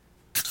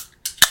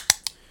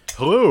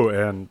Hello,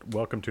 and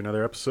welcome to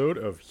another episode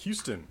of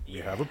Houston. We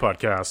have a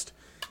podcast.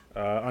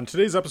 On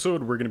today's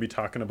episode, we're going to be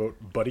talking about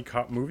buddy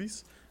cop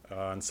movies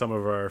and some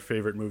of our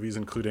favorite movies,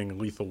 including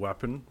Lethal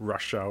Weapon,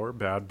 Rush Hour,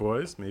 Bad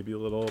Boys, maybe a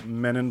little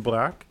Men in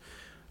Black.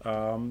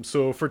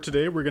 So for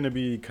today, we're going to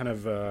be kind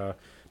of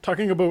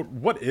talking about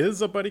what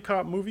is a buddy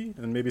cop movie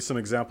and maybe some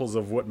examples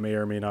of what may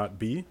or may not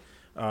be.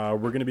 We're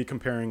going to be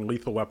comparing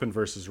Lethal Weapon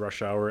versus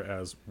Rush Hour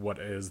as what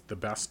is the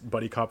best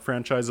buddy cop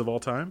franchise of all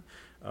time.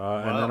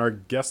 And then our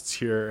guests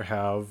here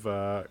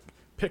have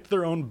picked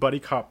their own buddy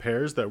cop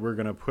pairs that we're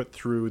going to put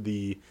through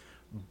the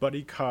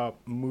buddy cop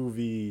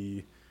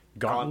movie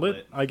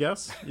gauntlet. I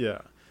guess.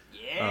 Yeah.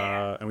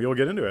 And we will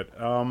get into it.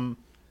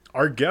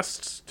 Our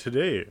guest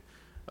today,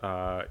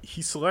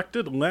 he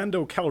selected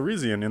Lando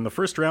Calrissian in the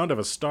first round of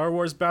a Star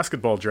Wars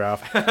basketball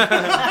draft.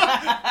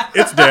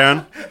 It's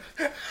Dan.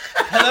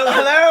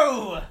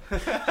 Hello.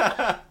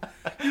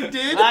 You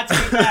did? Glad to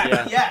be back.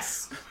 Yeah.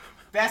 Yes.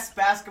 Best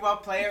basketball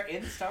player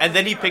in Star Wars. And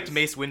then he universe. picked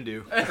Mace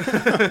Windu.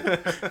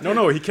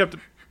 No, he kept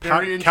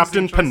Very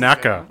Captain interesting choices,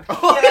 Panaka.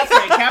 Yeah, that's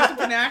right. Captain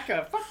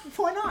Panaka. Fuck,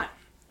 why not?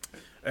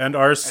 And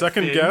our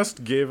second Finn.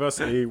 guest gave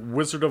us a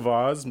Wizard of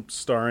Oz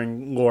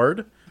starring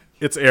Lord.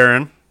 It's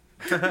Aaron.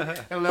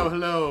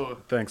 Hello.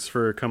 Thanks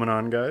for coming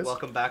on, guys.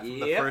 Welcome back from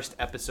the Yep. first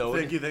episode.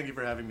 Thank you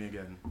for having me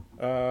again.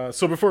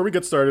 So before we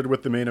get started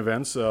with the main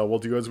events, we'll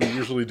do as we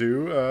usually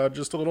do,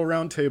 just a little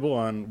round table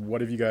on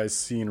what have you guys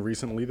seen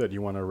recently that you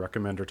want to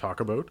recommend or talk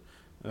about.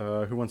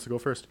 Who wants to go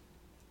first?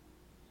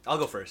 I'll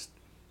go first.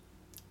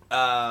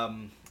 I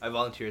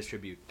volunteer as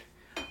tribute.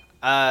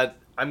 I'm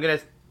going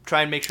to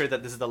try and make sure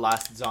that this is the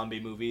last zombie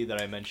movie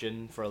that I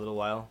mentioned for a little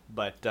while.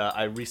 But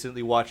I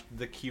recently watched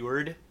The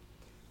Cured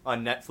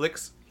on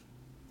Netflix.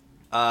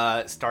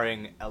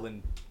 Starring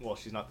Ellen... Well,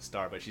 she's not the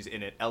star, but she's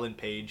in it. Ellen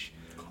Page.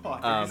 Oh,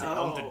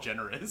 Oh. I'm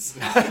degenerate.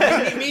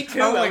 Me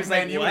too. I'm I like, was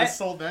man, like, you would have what?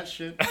 sold that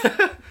shit.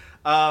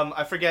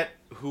 I forget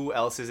who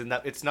else is in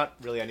that. It's not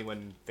really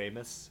anyone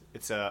famous.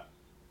 It's a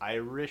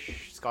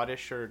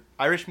Scottish or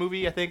Irish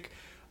movie, I think,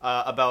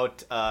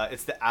 about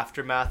it's the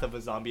aftermath of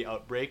a zombie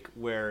outbreak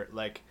where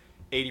like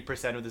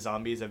 80% of the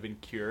zombies have been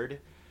cured,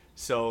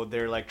 so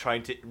they're like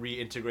trying to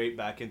reintegrate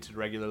back into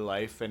regular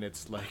life, and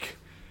it's like.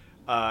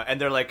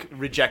 And they're like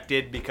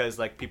rejected because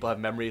like people have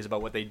memories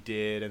about what they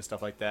did and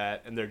stuff like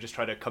that, and they're just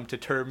trying to come to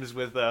terms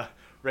with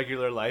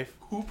regular life.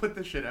 Who put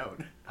this shit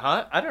out?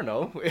 Huh? I don't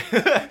know.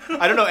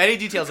 I don't know any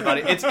details about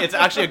it. It's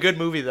actually a good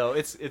movie though.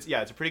 It's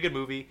a pretty good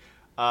movie.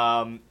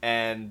 And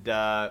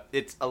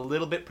it's a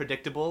little bit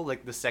predictable.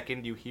 Like the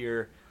second you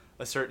hear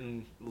a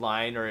certain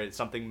line or it's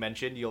something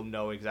mentioned, you'll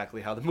know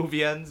exactly how the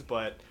movie ends.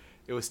 But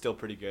it was still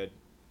pretty good.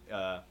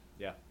 Yeah.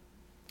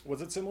 Was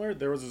it similar?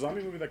 There was a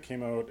zombie movie that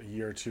came out a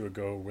year or two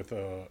ago with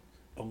a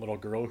little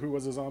girl who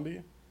was a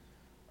zombie.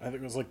 I think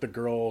it was like the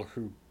girl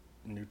who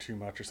knew too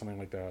much or something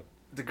like that.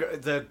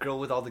 The girl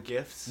with all the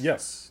gifts.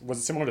 Yes. Was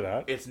it similar to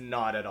that? It's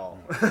not at all.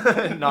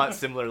 Not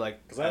similar.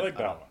 Like Because I like at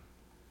that all.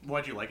 one.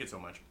 Why'd you like it so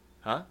much?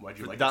 Huh? Why'd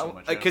you like that it so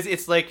much? Because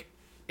it's like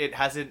it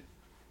hasn't.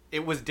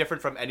 It was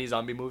different from any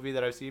zombie movie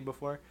that I've seen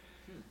before,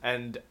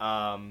 and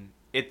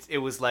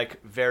it was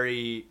like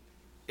very.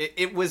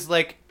 It was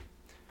like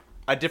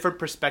a different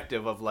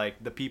perspective of like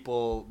the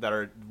people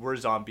that were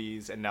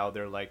zombies and now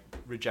they're like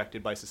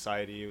rejected by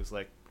society. It was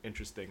like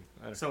interesting.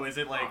 So is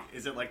it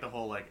like the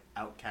whole like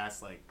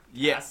outcast like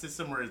Yeah. caste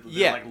system where they're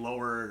Yeah. like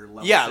lower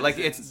level? Yeah, like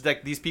citizens? it's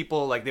like these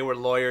people like they were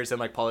lawyers and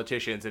like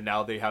politicians and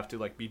now they have to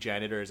like be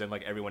janitors and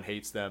like everyone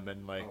hates them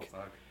and like Oh,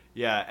 fuck.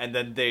 yeah, and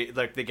then they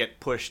get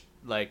pushed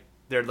like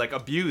they're like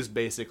abused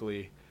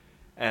basically,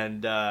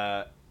 and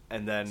then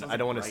Sounds I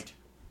don't want to. right.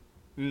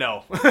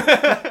 No,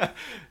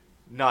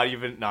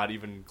 not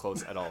even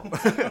close at all.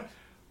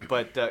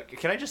 But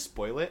can I just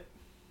spoil it?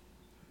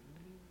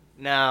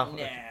 No. Nah.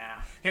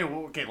 Hey,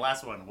 okay,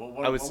 last one. What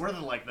were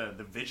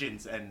the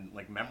visions and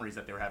like memories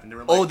that they were having? They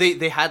were like, Oh,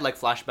 they had like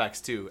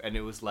flashbacks too, and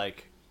it was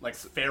like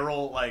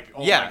feral, like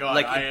oh Yeah, my god,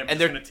 like, I am and just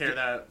they're- gonna tear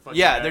that. Fucking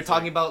yeah, ass, they're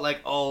talking like, about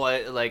like oh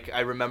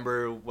I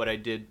remember what I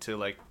did to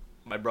like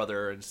my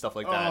brother and stuff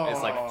like that.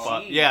 It's like Oh,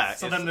 fuck jeez. yeah.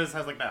 So it's- then this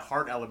has like that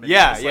heart element.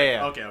 yeah, It's yeah,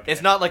 like, yeah. Okay.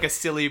 It's not like a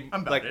silly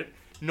I'm about like it.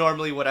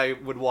 normally what I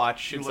would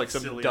watch. You It's look like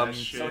some silly dumb as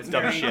shit. So it's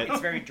dumb very, shit.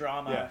 It's very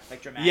drama, Yeah.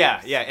 like dramatic.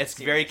 Yeah, it's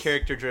very serious.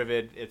 character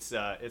driven. It's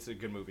a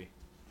good movie.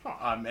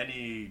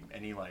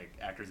 Any like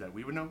actors that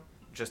we would know?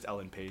 Just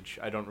Ellen Page.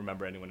 I don't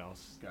remember anyone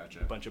else. Gotcha.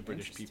 A bunch of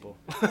British Interesting. people.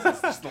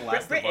 It's just the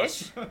last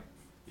British. of us.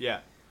 Yeah.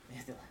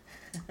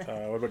 What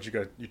about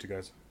you two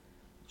guys?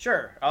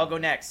 Sure, I'll go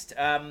next.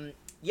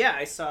 Yeah,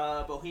 I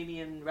saw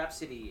Bohemian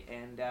Rhapsody,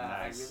 and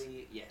Nice.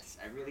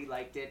 I really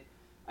liked it.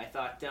 I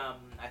thought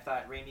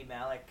Rami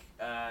Malek.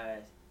 I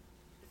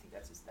think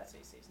that's how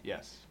you say his name.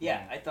 Yes.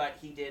 Yeah, I thought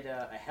he did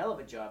a hell of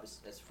a job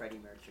as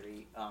Freddie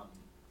Mercury,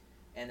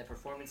 and the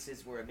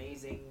performances were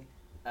amazing.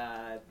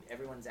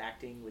 Everyone's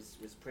acting was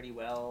pretty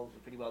well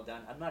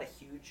done. I'm not a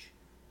huge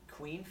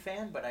Queen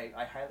fan, but I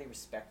highly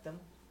respect them.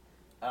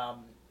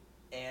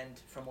 And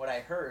from what I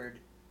heard,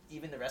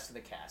 even the rest of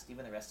the cast,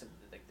 even the rest of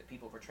the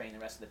people portraying the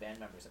rest of the band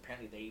members,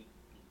 apparently they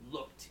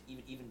looked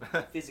even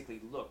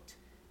physically looked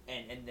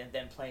and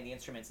then playing the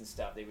instruments and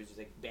stuff. They were just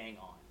like bang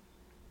on.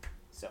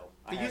 So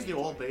They I use the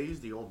enjoyed old it. they use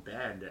the old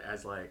band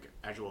as like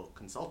actual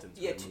consultants.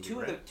 for Yeah, the movie,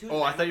 two of right? the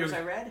Oh, I thought you members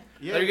were- I read.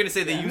 Yeah. You're gonna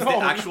say they Yeah. used No,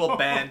 the actual no.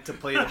 band to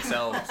play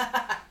themselves.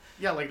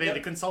 Yeah, like they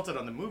Yep. consulted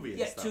on the movie and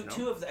Yeah, stuff.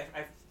 two no? of the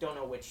I don't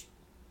know which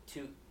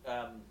two.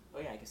 Oh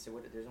yeah, I guess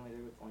there's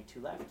only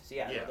two left. So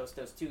yeah, Yeah. those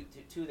two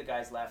of the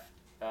guys left.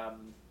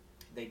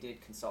 They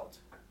did consult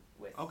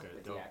with Okay,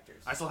 with dope. the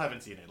actors. I still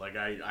haven't seen it. Like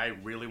I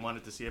really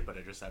wanted to see it, but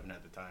I just haven't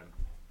had the time.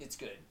 It's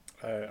good.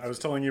 I was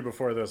telling you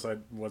before this, I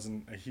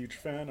wasn't a huge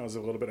fan. I was a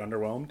little bit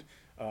underwhelmed.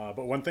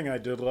 But one thing I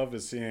did love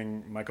is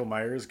seeing Michael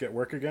Myers get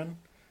work again.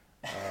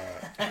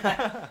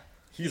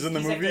 He's in the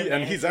He's like movie, their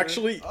and he's manager.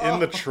 actually in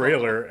the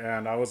trailer,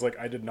 and I was like,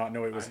 I did not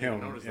know it was I didn't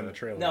him notice in the that.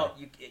 trailer. No,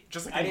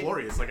 Just like I didn't-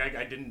 Inglorious. Like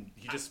I didn't.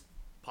 He just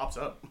pops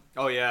up.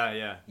 Oh yeah,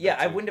 yeah. Yeah,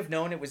 That I too. wouldn't have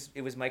known it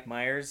was Mike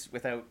Myers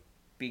without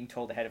being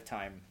told ahead of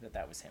time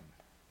that was him.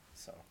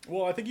 So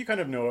Well, I think you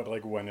kind of know it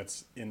like when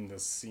it's in the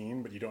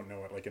scene, but you don't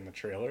know it like in the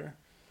trailer.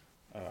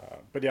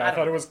 But yeah, I I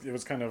thought don't it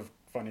was kind of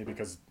funny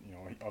because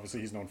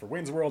obviously he's known for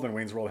Wayne's World, and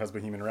Wayne's World has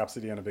Bohemian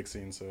Rhapsody and a big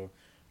scene. So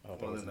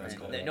that Well, was then a nice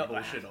that's call. No,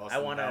 bullshit. I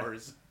Austin wanna-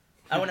 Powers.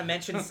 I want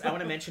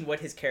to mention what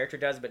his character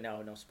does, but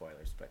no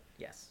spoilers. But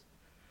yes,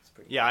 it's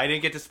pretty. Yeah, I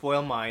didn't get to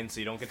spoil mine, so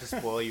you don't get to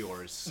spoil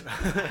yours.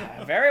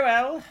 Very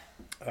well.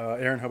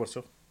 Aaron, how about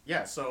yourself?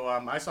 Yeah, so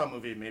I saw a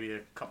movie maybe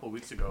a couple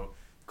weeks ago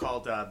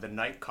called The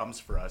Night Comes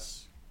for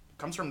Us.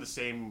 Comes from the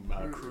same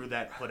crew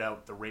that put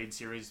out the Raid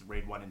series,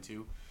 Raid 1 and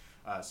 2.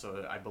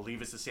 So I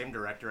believe it's the same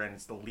director, and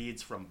it's the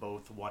leads from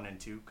both 1 and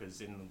 2,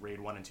 because in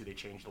Raid 1 and 2 they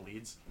changed the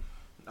leads.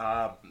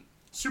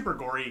 Super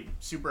gory,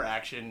 super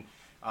action,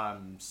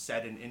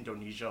 set in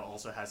Indonesia,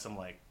 also has some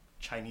like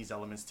Chinese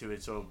elements to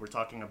it. So we're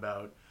talking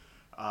about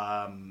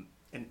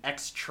an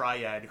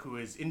ex-triad who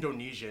is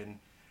Indonesian,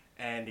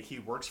 and he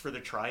works for the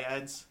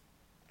triads,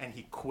 and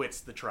he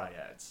quits the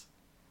triads.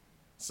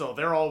 So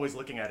they're always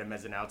looking at him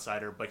as an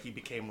outsider, but he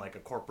became like a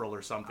corporal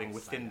or something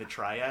within the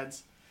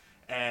triads.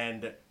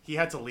 And he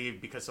had to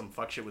leave because some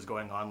fuck shit was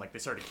going on. Like they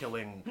started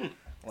killing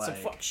Some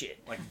fuck shit.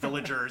 like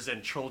villagers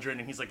and children,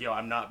 and he's like, yo,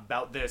 I'm not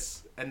about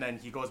this. And then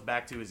he goes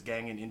back to his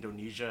gang in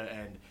Indonesia,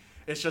 and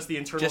it's just the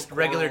internal Just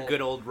regular quarrel.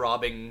 good old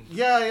robbing.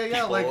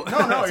 Yeah, like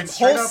people. no, it's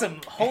straight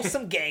up,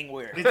 wholesome gang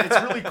wear.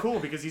 it's really cool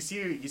because you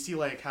see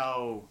like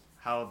how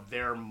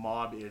their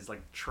mob is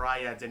like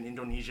triads and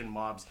Indonesian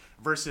mobs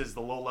versus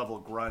the low level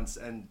grunts,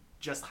 and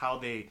just how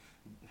they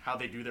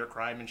do their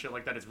crime and shit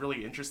like that. It's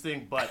really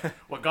interesting. But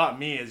what got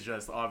me is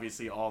just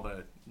obviously all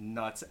the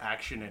nuts,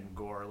 action, and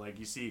gore. Like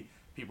you see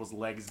people's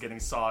legs getting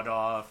sawed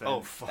off. And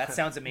Oh, fuck. That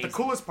sounds amazing. the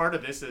coolest part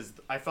of this is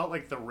I felt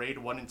like the Raid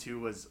 1 and 2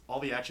 was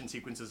all the action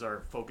sequences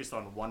are focused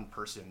on one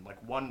person, like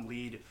one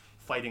lead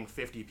fighting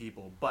 50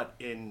 people. But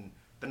in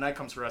The Night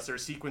Comes for Us, there are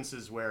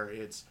sequences where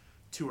it's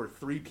 2 or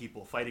 3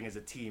 people fighting as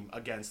a team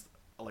against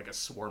like a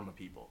swarm of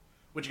people,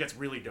 which gets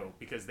really dope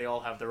because they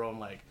all have their own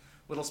like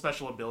little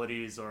special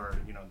abilities or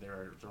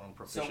their own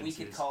proficiencies. So we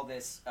could call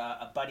this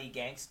a buddy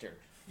gangster.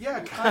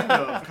 Yeah,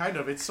 kind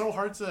of. It's so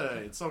hard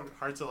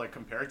to like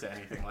compare it to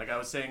anything. Like I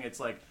was saying, it's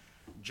like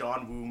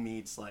John Woo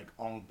meets like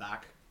Ong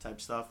Bak type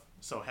stuff.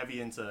 So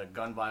heavy into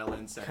gun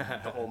violence and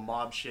the whole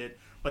mob shit.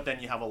 But then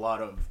you have a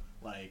lot of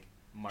like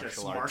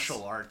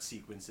martial arts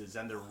sequences,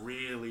 and they're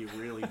really,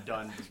 really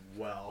done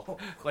well.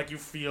 Like you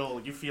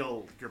feel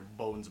your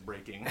bones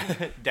breaking.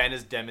 Dan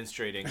is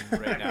demonstrating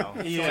right now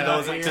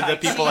Yeah, to yeah. the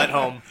people at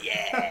home.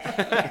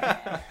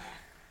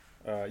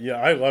 Yeah,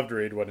 I loved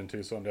Raid 1 and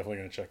 2, so I'm definitely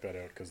going to check that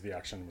out because the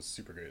action was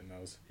super great in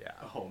those. Yeah.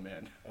 Oh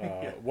man.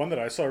 One that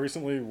I saw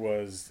recently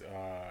was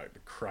The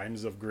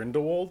Crimes of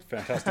Grindelwald,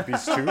 Fantastic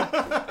Beasts 2.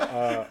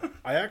 I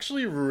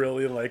actually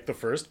really liked the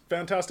first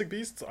Fantastic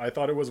Beasts. I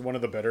thought it was one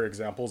of the better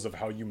examples of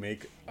how you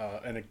make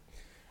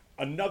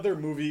another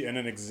movie in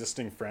an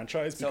existing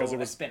franchise So because it a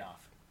was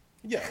spin-off.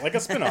 yeah, like a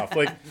spin-off.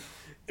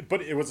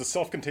 But it was a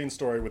self-contained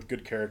story with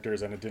good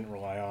characters, and it didn't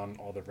rely on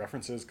all the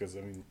references. Because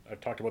I mean,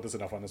 I've talked about this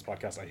enough on this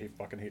podcast. I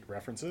fucking hate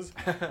references.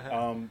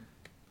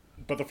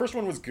 But the first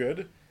one was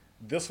good.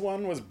 This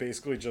one was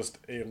basically just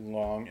a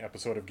long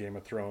episode of Game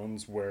of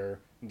Thrones where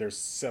there's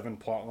 7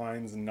 plot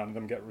lines and none of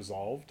them get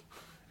resolved.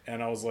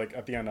 And I was like,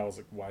 at the end, I was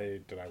like, why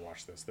did I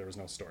watch this? There was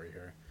no story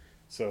here.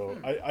 So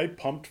I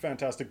pumped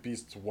Fantastic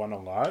Beasts 1 a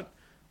lot.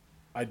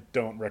 I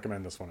don't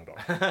recommend this one at all.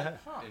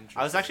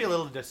 I was actually a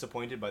little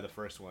disappointed by the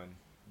first one,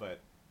 but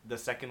the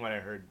second one I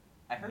heard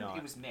not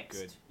it was mixed.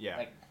 good. Yeah.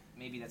 Like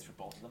maybe that's for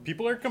both of them.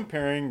 People are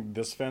comparing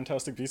this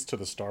Fantastic Beasts to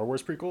the Star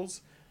Wars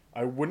prequels.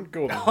 I wouldn't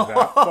go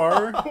that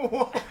far.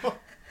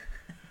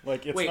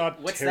 Like, it's Wait, not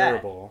what's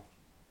terrible.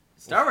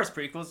 Star Wars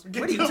prequels?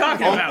 What are you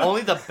talking about?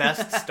 Only the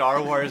best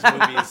Star Wars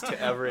movies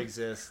to ever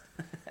exist.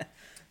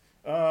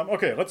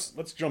 Okay,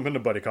 let's jump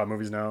into buddy cop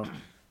movies now.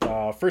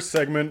 First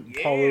segment,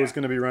 Paulo is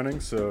going to be running,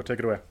 so take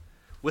it away.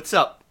 What's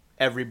up,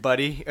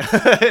 everybody?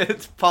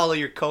 It's Paulo,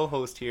 your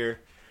co-host here.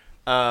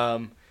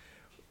 I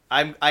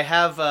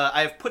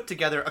have put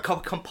together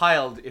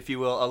compiled, if you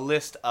will, a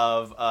list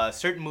of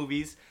certain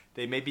movies.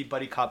 They may be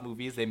buddy cop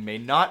movies. They may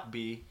not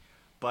be.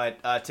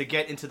 But to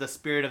get into the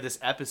spirit of this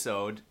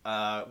episode,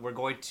 we're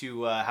going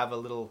to have a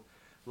little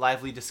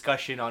lively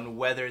discussion on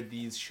whether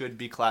these should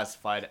be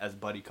classified as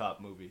buddy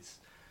cop movies.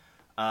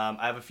 I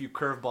have a few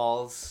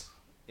curveballs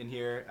in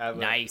here.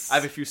 I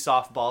have a few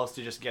softballs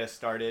to just get us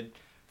started.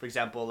 For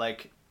example,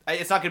 like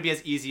it's not going to be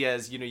as easy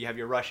as you have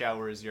your Rush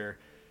Hours, your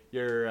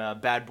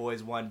Bad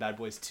Boys 1, Bad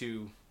Boys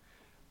 2,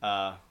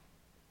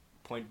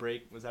 Point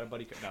Break. Was that a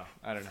buddy cop? No,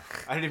 I don't know.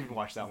 I didn't even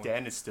watch that one.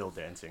 Dan is still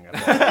dancing.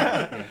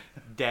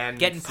 Dan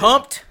Getting sing.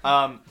 pumped.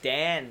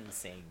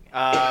 Dancing.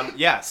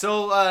 Yeah.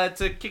 So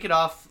to kick it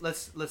off,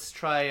 let's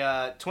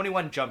try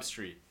 21 Jump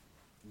Street.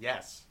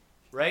 Yes.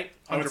 Right?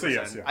 I would say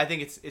yes, yeah. I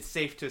think it's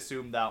safe to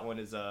assume that one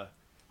is a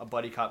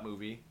buddy cop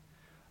movie.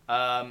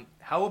 How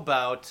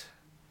about...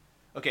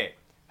 Okay,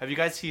 have you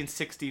guys seen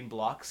 16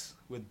 Blocks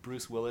with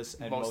Bruce Willis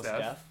and Mos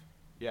Def?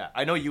 Yeah,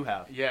 I know you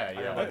have.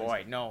 Yeah. Oh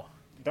boy, no.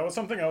 That was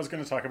something I was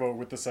going to talk about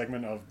with the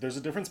segment of there's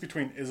a difference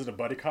between is it a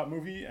buddy cop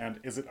movie and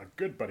is it a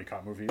good buddy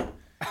cop movie?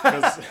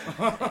 Because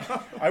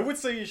I would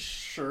say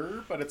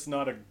sure, but it's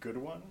not a good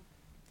one.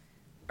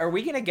 Are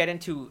we gonna get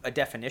into a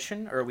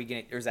definition, or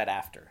or is that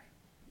after?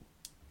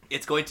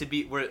 It's going to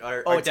be... Our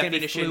It's gonna be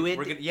definition... fluid?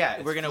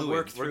 We're gonna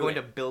work through We're going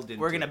it. to build into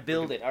We're gonna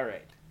build it. All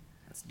right,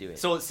 let's do it.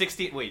 So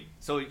 16... Wait,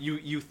 so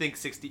you think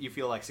 16... You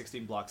feel like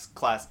 16 Blocks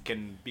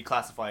can be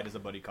classified as a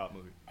buddy cop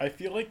movie? I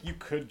feel like you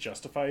could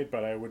justify it,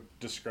 but I would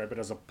describe it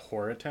as a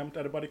poor attempt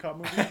at a buddy cop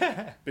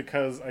movie.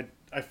 Because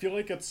I feel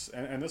like it's...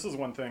 And this is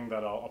one thing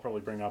that I'll probably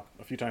bring up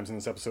a few times in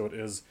this episode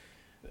is...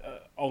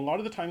 a lot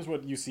of the times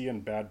what you see in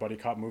bad buddy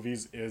cop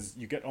movies is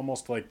you get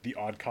almost like The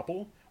Odd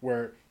Couple,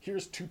 where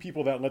here's two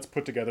people that let's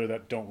put together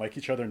that don't like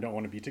each other and don't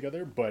want to be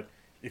together. But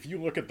if you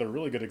look at the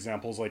really good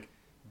examples, like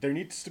there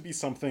needs to be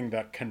something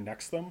that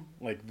connects them.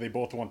 Like they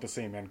both want the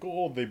same end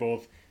goal. They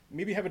both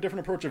maybe have a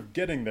different approach of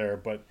getting there.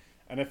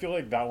 And I feel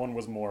like that one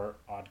was more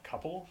Odd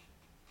Couple.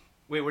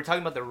 Wait, we're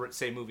talking about the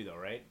same movie though,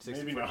 right?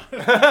 Maybe not.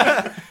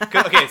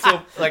 Okay,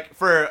 so like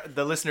for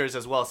the listeners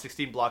as well,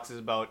 16 Blocks is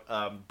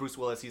about Bruce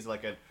Willis. He's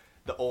like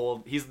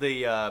he's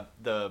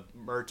the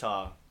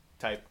Murtaugh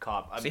type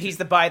cop. So he's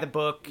the by the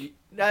book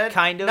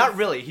kind of. Not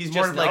really. He's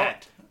More just of like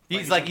that.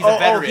 he's Like, a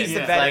veteran. he's the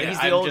Like, veteran. He's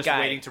the I'm old just guy.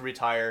 waiting to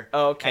retire.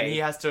 Oh, okay. And he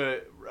has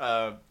to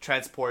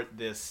transport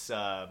this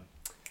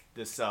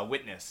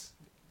witness,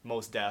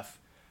 Mos Def.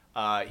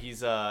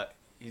 He's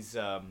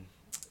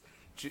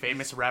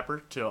Famous rapper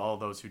to all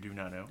those who do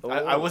not know.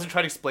 I wasn't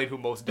trying to explain who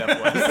Mos Def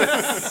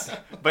was,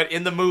 but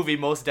in the movie,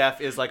 Mos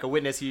Def is like a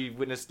witness. He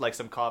witnessed like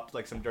some cops,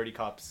 like some dirty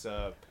cops,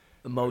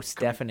 Most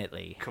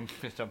definitely.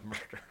 commit a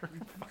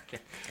murder.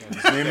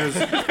 His name is...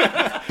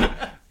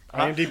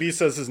 IMDb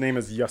says his name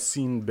is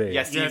Yassine Bey.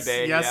 Yassine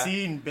Bey. Yeah.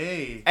 Yassine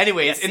Bey.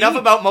 Anyways, Yassine. enough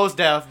about Mos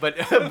Def. But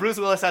Bruce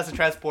Willis has to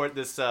transport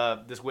this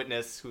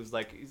witness who's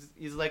like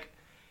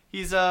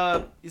he's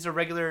a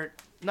regular,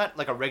 not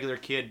like a regular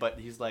kid, but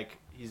he's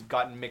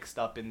gotten mixed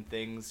up in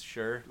things.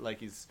 Sure, like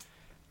he's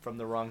from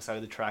the wrong side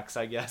of the tracks,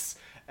 I guess.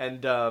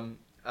 And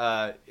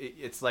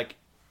it's like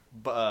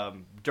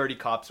dirty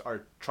cops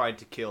are trying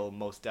to kill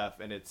Mos Def,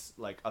 and it's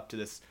like up to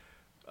this.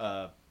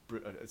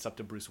 It's up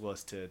to Bruce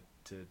Willis to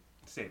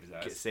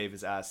Save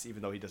his ass.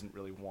 even though he doesn't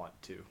really want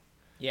to.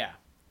 Yeah.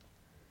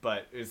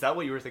 But is that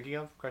what you were thinking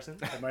of, Carson?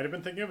 I might have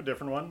been thinking of a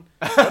different one.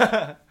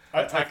 Attack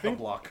the think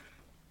block.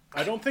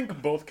 I don't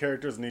think both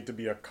characters need to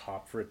be a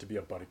cop for it to be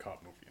a buddy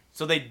cop movie.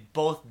 So they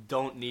both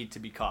don't need to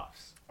be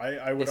cops.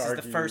 I would This is the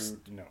argue first-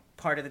 no.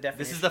 Part of the definition.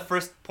 This is the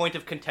first point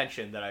of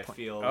contention that I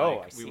feel Oh,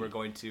 like I we see. were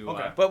going to.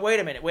 Okay. But wait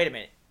a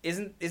minute.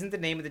 Isn't the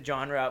name of the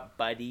genre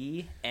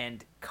buddy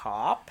and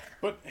cop?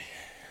 But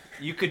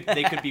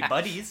They could be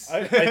buddies.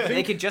 I They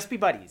think could just be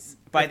buddies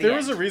by if the there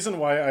end. was a reason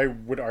why I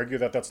would argue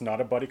that that's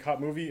not a buddy cop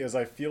movie is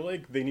I feel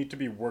like they need to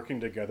be working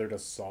together to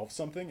solve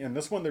something. And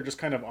this one, they're just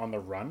kind of on the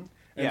run.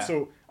 And Yeah.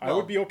 so I Well-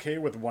 would be okay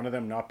with one of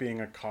them not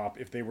being a cop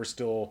if they were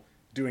still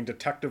doing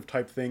detective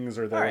type things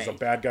or there was a Alright.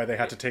 bad guy they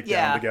had to take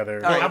Yeah. down together.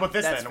 All Well, right, how about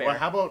this that's then? fair. Well,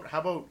 how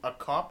about a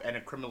cop and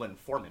a criminal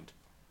informant?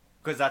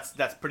 Because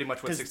that's pretty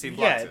much what 'Cause, 16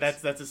 Blocks yeah,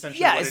 is. that's essentially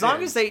Yeah, what as it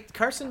long is. as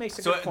Carson makes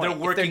a So good they're point. If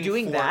working they're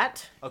doing for-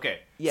 that, Okay.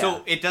 Yeah.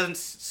 So it doesn't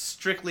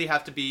strictly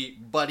have to be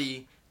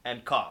buddy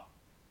and cop.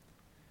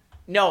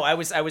 no, I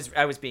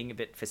was being a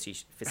bit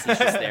facetious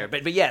there,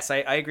 but yes, I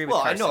agree with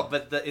Well, I Carson. know,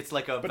 but it's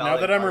like a. But now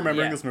that I'm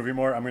remembering yeah. this movie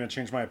more, I'm going to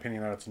change my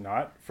opinion that it's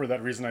not for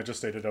that reason I just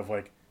stated of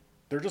like,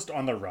 they're just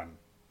on the run.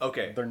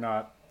 Okay. They're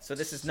not. So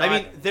this is not.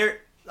 I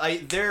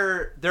mean,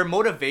 their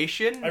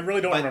motivation. I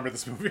really don't but- remember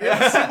this movie.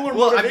 Similar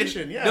Well,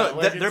 motivation, I mean, yeah. no,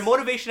 like their it's-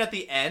 motivation at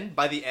the end,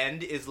 by the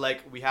end, is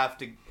like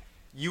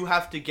you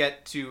have to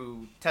get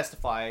to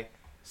testify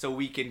so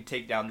we can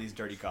take down these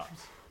dirty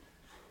cops.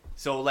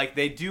 So like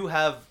they do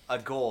have a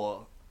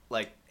goal,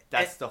 like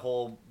that's the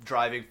whole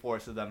driving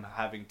force of them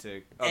having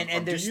to.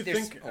 And Do there's, you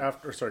there's think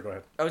after? Sorry, go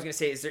ahead. I was gonna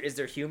say, is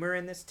there humor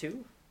in this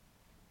too?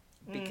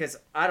 Because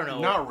I don't know.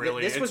 Not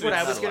really. This was It's- what I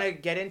it's was not a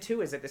gonna get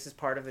into. Is that this is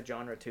part of the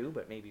genre too?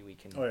 But maybe we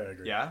can. Oh yeah, I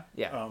agree. Yeah.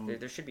 Yeah, Um,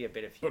 there should be a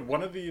bit of humor. But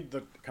one of the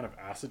kind of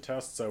acid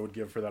tests I would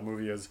give for that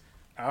movie is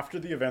after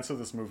the events of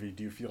this movie,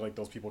 do you feel like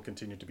those people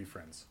continue to be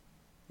friends?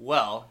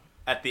 Well,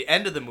 at the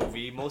end of the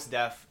movie, Mos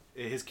Def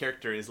his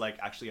character is like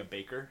actually a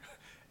baker,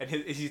 and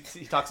he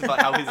talks about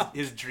how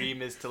his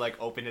dream is to like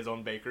open his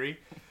own bakery.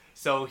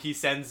 So he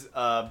sends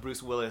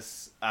Bruce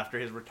Willis after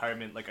his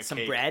retirement like a Some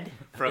cake bread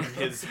from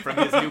his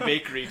new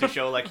bakery to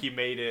show like he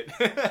made it.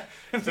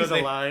 So He's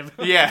alive.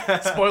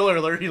 Yeah. Spoiler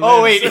alert. He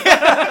Oh lives.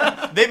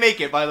 wait, they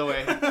make it by the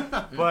way.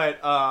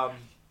 But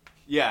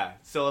yeah.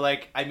 So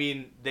like I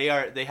mean they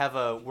have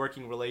a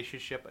working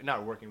relationship, not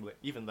a working,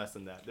 even less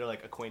than that. They're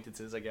like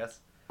acquaintances, I guess.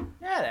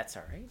 Yeah, that's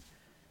all right.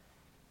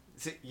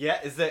 Yeah,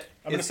 is that?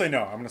 I'm gonna say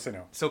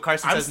no. So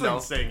Carson I'm says still no.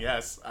 saying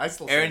yes. I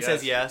still. Aaron say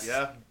says yes.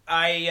 Yeah.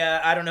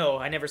 I don't know.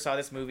 I never saw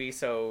this movie,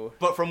 so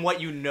But from what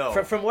you know,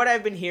 from what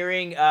I've been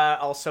hearing,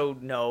 also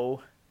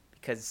no,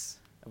 because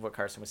of what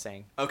Carson was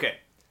saying. okay.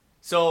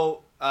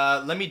 So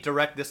let me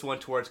direct this one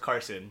towards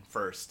Carson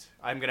first.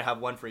 I'm gonna have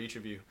one for each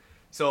of you.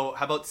 So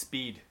how about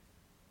Speed?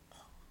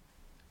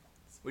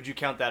 Would you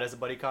count that as a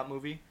buddy cop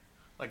movie?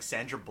 Like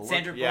Sandra Bullock.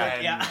 Sandra Yeah,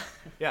 Bullock, yeah.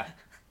 Yeah.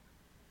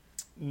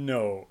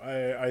 No,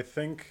 I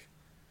think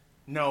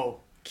No.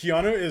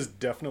 Keanu is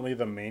definitely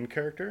the main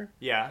character.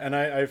 Yeah. And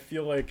I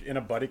feel like in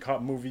a buddy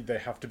cop movie they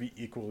have to be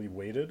equally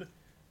weighted.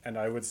 And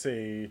I would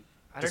say,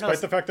 I don't know.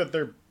 despite the fact that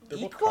they're both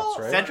Equal? cops,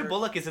 right? Sandra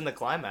Bullock is in the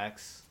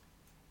climax.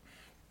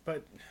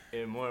 But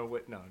In more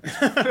no.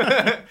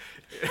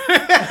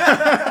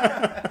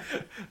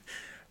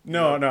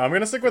 no, I'm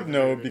gonna stick with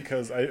no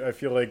because I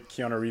feel like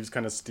Keanu Reeves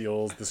kind of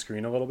steals the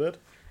screen a little bit.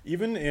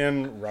 Even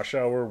in Rush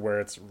Hour, where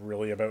it's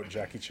really about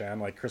Jackie Chan,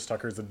 like Chris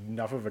Tucker's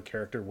enough of a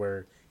character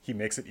where he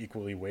makes it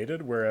equally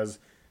weighted, whereas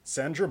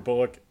Sandra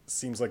Bullock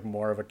seems like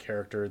more of a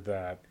character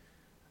that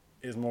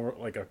is more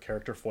like a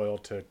character foil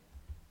to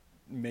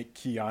make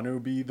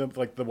Keanu be the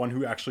one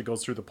who actually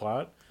goes through the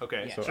plot.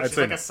 Okay. Yeah. So So I'd she's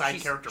say like no. a side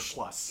She's- character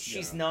plus.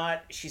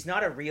 She's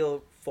not a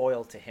real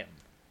foil to him.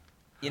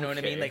 You know what I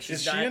Okay. mean? Like she's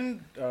Is not. she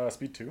in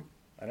Speed 2?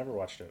 I never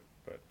watched it,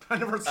 but I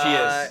never She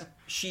saw. is.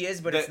 She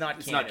is, but it's not Keanu.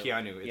 It's not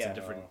Keanu. It's Yeah. a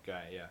different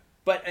guy. Yeah.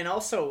 But and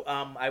also,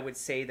 I would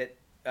say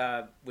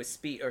that with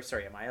Speed, or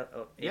sorry, am I?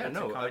 Yeah. able to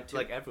No. comment too?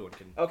 Like everyone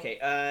can. Okay,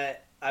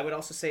 I would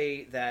also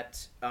say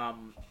that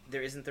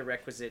there isn't the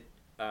requisite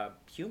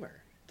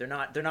humor. They're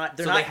not. So not.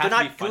 they They're have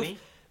not to be funny?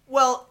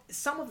 Well,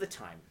 some of the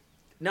time.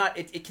 Not.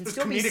 It can There's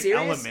still be comedic serious.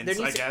 elements, There needs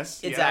I to- guess,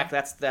 yeah. Exactly.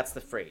 That's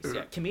the phrase.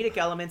 Yeah. Comedic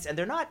elements, and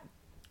they're not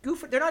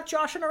They're not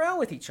joshing around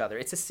with each other.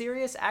 It's a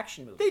serious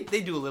action movie.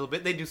 They do a little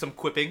bit. They do some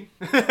quipping.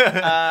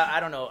 I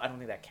don't know. I don't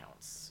think that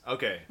counts.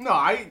 Okay. No,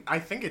 I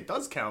think it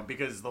does count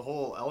because the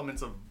whole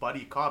elements of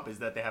buddy cop is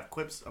that they have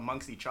quips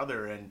amongst each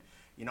other, and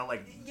you know,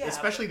 like Yeah,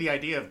 especially the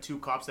idea of two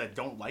cops that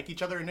don't like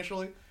each other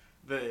initially.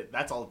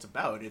 That's all it's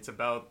about. It's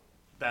about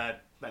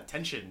that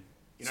tension.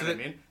 You know So what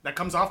I mean? That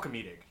comes off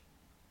comedic.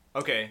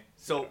 Okay.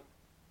 So,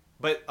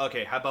 but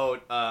okay. How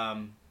about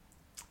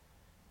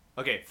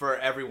Okay, for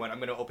everyone, I'm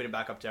gonna open it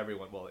back up to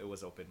everyone. Well, it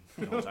was open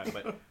the whole time,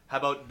 but how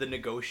about The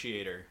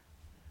Negotiator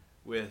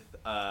with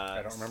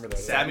I don't remember that.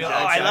 Samuel Oh,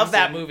 L. I love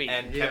that Jackson movie.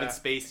 and Yeah. Kevin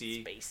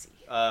Spacey.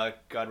 Spacey.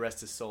 God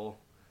rest his soul.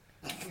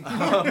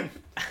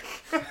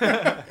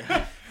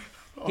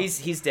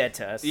 He's dead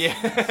to us. Yeah.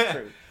 It's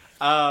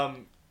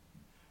true.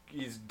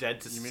 He's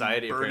dead to You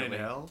society mean burn in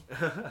apparently.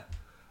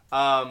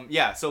 hell?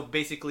 Yeah, so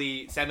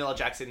basically Samuel L.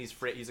 Jackson, he's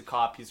a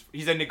cop,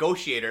 he's a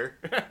negotiator.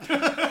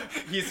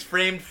 He's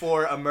framed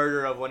for a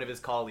murder of one of his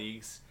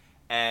colleagues,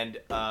 and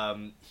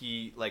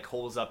he like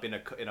holes up in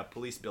a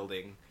police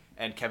building,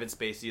 and Kevin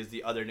Spacey is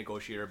the other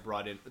negotiator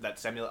brought in that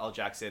Samuel L.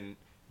 Jackson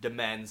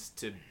demands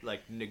to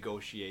like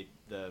negotiate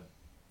the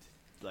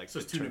like So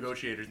the it's two terms.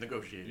 negotiators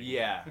negotiating.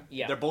 Yeah.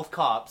 Yeah. They're both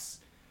cops.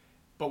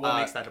 But what Uh,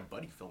 makes that a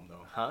buddy film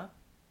though? Huh?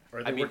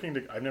 Are they I mean-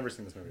 working? I've never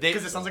seen this movie. They-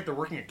 Because it sounds like they're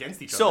working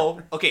against each other.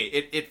 So okay,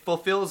 it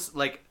fulfills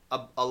like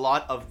a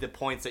lot of the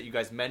points that you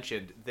guys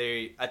mentioned.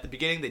 They at the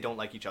beginning they don't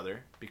like each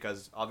other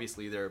because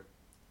obviously they're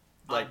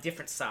Like like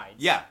different sides.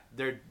 yeah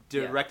they're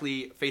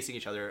directly facing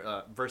each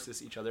other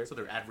versus each other. So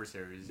they're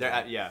adversaries.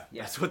 They're Yeah.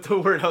 that's what the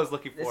word I was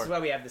looking This for. is why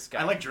we have this guy.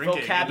 I like drinking.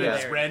 And Vocabulary.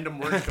 just random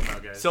words come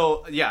out, guys.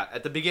 So yeah,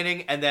 at the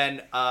beginning and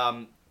then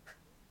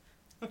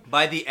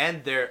by the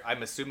end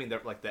I'm assuming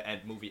that like the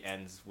end movie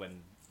ends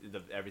when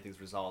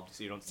everything's resolved,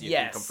 so you don't see if they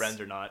become Yes. friends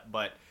or not.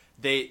 But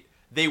they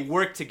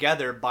work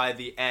together by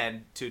the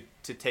end to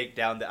take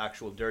down the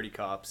actual dirty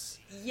cops.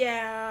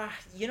 Yeah,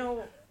 you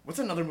know, What's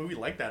another movie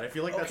like that? I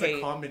feel like that's Okay.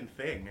 a common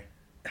thing.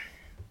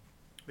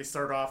 They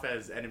start off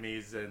as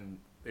enemies and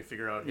they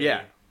figure out, hey,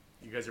 Yeah.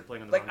 you guys are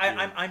playing on the like wrong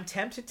team. I'm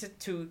tempted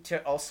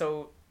to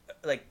also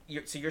like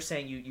you're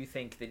saying you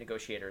think The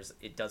Negotiators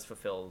it does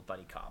fulfill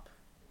buddy cop,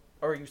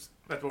 or you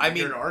That's what I we're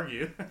here mean- to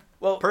argue.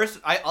 well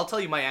I'll tell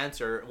you my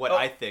answer. What Oh.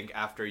 I think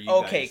after you.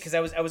 okay guys because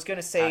I was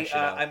gonna say hash it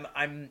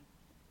out.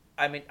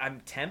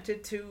 I'm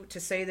tempted to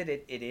say that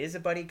it is a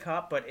buddy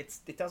cop, but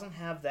it doesn't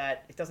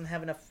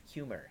have enough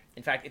humor.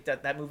 In fact,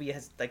 that movie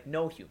has like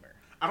no humor.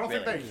 I don't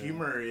think Really? that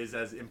humor is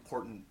as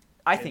important.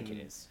 I think it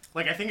is.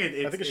 Like, I think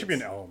I think it should be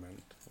an it's-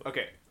 element.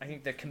 Okay. I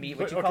think the what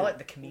But- you call okay. it,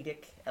 the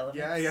comedic element.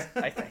 Yeah.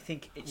 I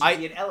think it should I-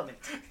 be an element.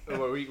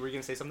 Were you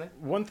gonna say something?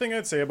 One thing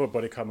I'd say about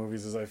buddy cop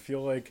movies is I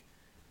feel like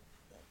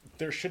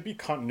there should be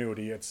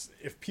continuity. It's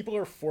if people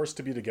are forced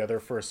to be together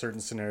for a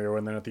certain scenario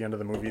and then at the end of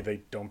the movie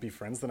they don't be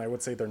friends, then I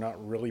would say they're not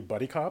really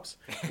buddy cops.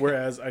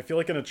 Whereas I feel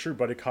like in a true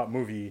buddy cop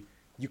movie,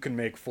 you can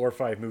make 4 or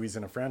 5 movies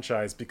in a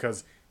franchise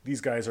because these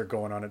guys are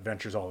going on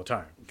adventures all the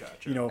time.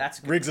 Gotcha. You know, That's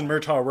a good Riggs and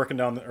Murtaugh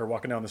are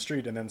walking down the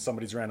street, and then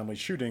somebody's randomly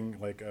shooting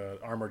like a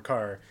armored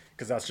car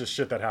because that's just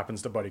shit that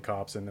happens to buddy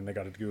cops, and then they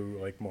got to do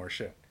like more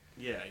shit.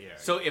 Yeah.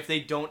 So if they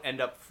don't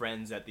end up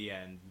friends at the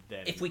end,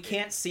 then If we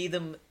can't see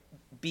them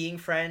being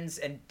friends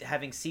and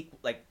having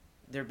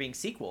there being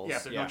sequels. Yeah,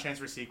 if there's Yeah. no chance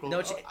for sequel.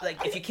 No,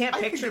 like if you can't I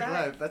picture think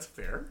that, that's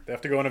fair. They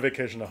have to go on a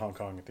vacation to Hong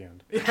Kong at the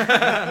end.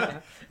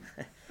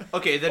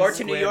 okay, then or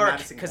to New Square York,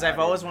 Madison because I've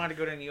Garden. always wanted to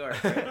go to New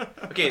York. Right?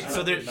 okay,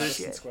 so there's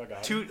Madison Square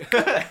Garden. two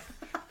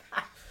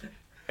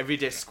every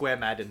day Square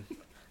Madden.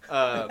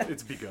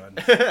 It's begun.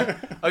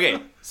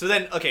 Okay, so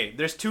then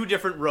there's 2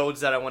 different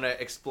roads that I want to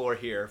explore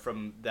here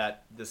from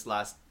this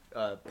last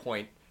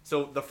point.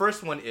 So the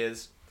first one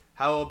is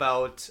how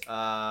about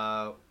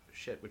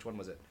which one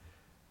was it?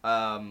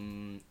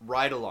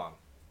 Ride Along,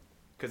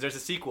 because there's a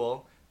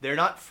sequel. They're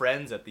not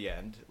friends at the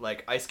end.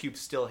 Like Ice Cube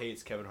still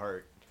hates Kevin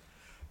Hart.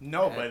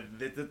 No, but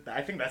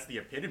I think that's the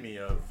epitome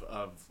of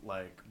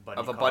like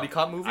buddy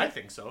cop movie? I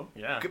think so.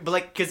 Yeah. But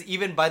like, because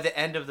even by the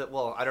end of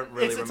I don't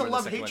really It's remember a the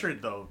love second one.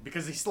 hatred though,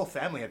 because he's still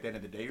family at the end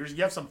of the day.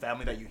 You have some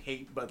family that you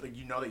hate, but like,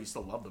 you know that you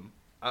still love them.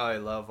 I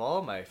love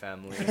all my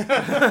family.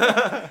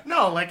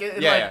 No, like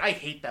Yeah. I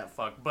hate that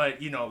fuck,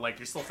 but you know, like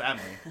you're still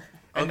family,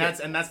 and Okay.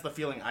 that's the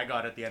feeling I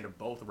got at the end of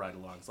both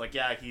ride-alongs. Like,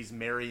 yeah, he's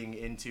marrying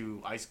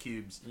into Ice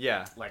Cube's.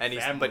 Yeah, Like and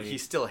family. but he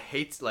still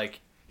hates He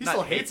not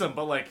still hates him,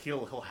 but like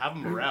he'll have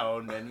him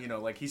around, and you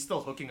know, like he's still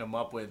hooking him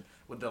up with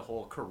the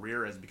whole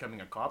career as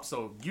becoming a cop.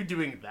 So you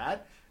doing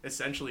that,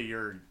 essentially,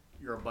 you're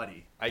a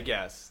buddy. I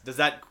guess. Does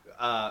that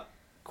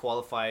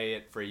qualify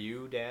it for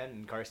you, Dan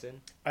and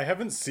Carson? I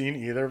haven't seen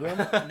either of them,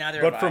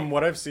 Neither but have from I.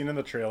 what I've seen in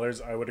the trailers,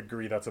 I would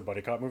agree that's a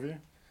buddy cop movie.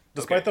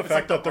 Despite Okay. the It's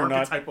fact like that they're the not,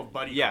 archetype of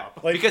buddy Yeah,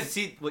 cop. Like- because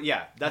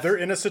that's they're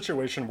in a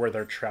situation where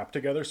they're trapped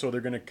together, so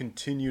they're going to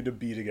continue to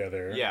be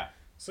together. yeah.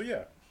 So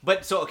yeah,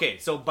 But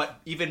but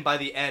even by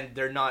the end,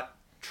 they're not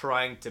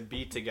trying to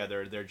be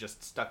together. They're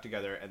just stuck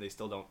together, and they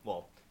still don't.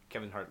 Well,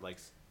 Kevin Hart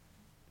likes.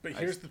 but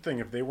here's the thing: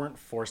 if they weren't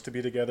forced to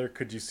be together,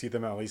 could you see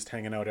them at least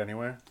hanging out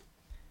anyway?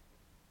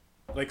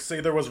 Like,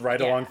 say there was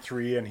Ride Along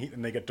 3,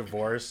 and they get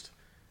divorced.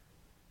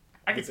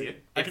 I can see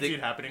it. I If can they- see it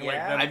happening. Yeah.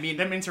 Like them, I mean-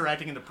 them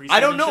interacting in the precinct. I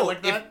don't and shit know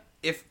like that.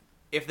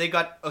 if they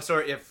got. Oh,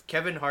 sorry. If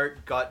Kevin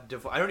Hart got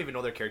divorced, I don't even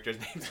know their characters'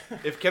 names.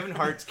 If Kevin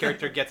Hart's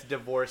character gets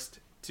divorced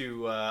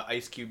to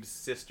Ice Cube's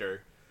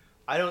sister,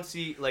 I don't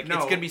see No. it's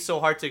gonna be so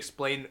hard to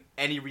explain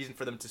any reason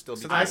for them to still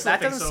be So together. still That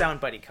think doesn't so. sound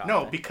buddy cop.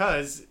 No,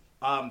 because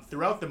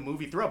throughout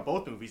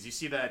both movies, you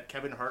see that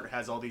Kevin Hart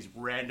has all these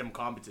random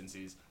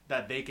competencies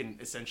that they can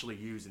essentially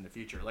use in the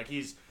future. Like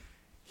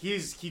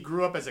he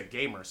grew up as a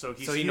gamer, so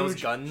he's So he knows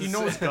huge. guns? He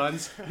knows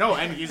guns. No,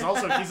 and he's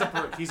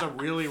a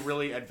really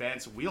really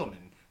advanced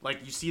wheelman.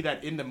 Like you see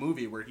that in the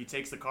movie where he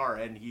takes the car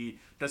and he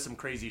does some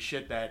crazy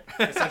shit that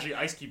essentially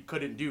Ice Cube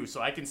couldn't do. So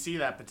I can see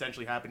that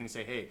potentially happening.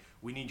 Say, hey,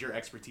 we need your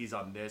expertise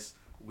on this.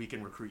 We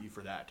can recruit you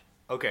for that.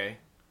 Okay.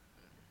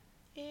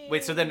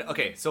 Wait,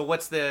 so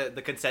what's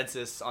the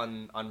consensus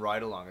on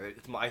Ride Along?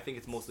 I think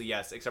it's mostly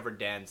yes, except for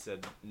Dan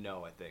said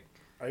no, I think.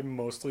 I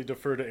mostly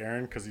defer to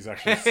Aaron because he's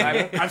actually seen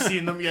it. I've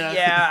seen them. Yeah.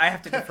 Yeah, I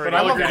have to defer. But to I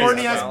I'll love you guys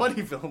corny as ass well.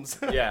 buddy films.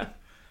 Yeah.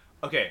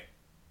 Okay.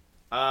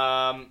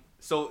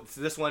 So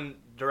this one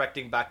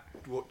directing back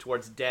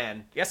towards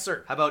Dan. Yes,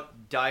 sir. How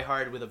about Die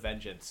Hard with a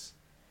Vengeance?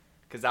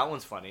 Because that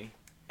one's funny.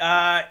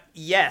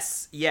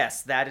 Yes,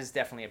 that is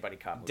definitely a buddy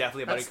cop movie.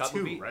 Definitely a buddy That's cop two,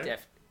 movie. right?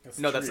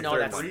 No, that's the No,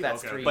 third that's one.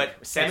 that's Okay. three. But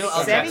Samuel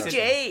L. Sammy Jackson.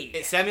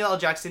 J. Samuel L.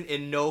 Jackson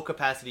in no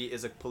capacity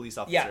is a police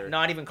officer. Yeah,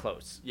 not even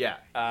close. Yeah.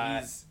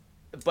 He's.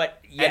 But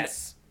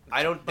yes.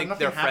 I don't But think nothing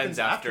they're friends happens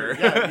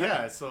after.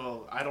 Yeah.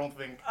 So I don't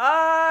think.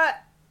 I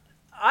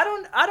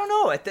don't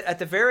know. At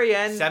the very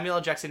end, Samuel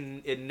L.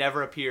 Jackson it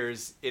never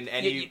appears in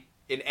any You-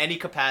 in any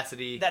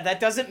capacity. that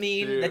doesn't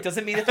mean Dude. that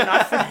doesn't mean that they're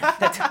not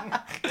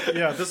friends.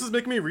 Yeah, this is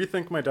making me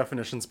rethink my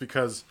definitions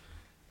because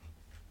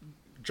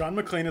John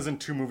McClane is in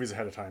 2 movies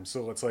ahead of time,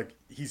 so it's like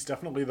he's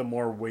definitely the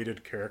more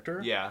weighted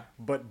character. Yeah.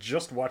 But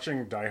just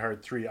watching Die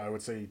Hard 3, I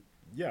would say,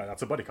 yeah,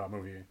 that's a buddy cop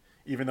movie.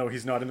 Even though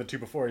he's not in the 2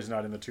 before, he's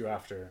not in the 2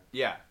 after.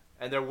 Yeah,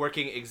 and they're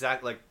working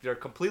they're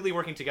completely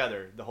working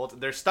together the whole.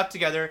 They're stuck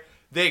together.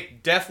 They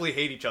definitely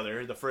hate each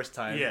other the first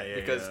time. Yeah,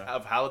 because yeah.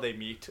 of how they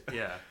meet.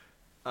 Yeah.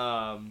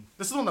 Um,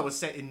 This is the one that was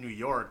set in New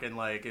York, and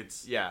like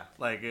it's Yeah.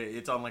 like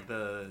it's on like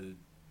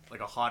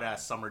a hot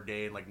ass summer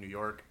day in like New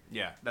York.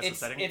 yeah. That's it's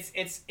the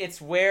setting.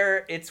 it's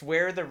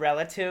where the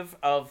relative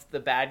of the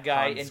bad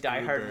guy Hans in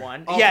Die Hard Gruber.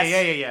 1. Okay,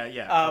 Yes.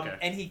 yeah. Okay.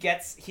 And he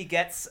gets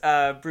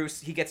John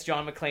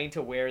McClane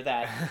to wear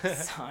that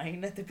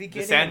sign at the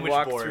beginning. sandwich and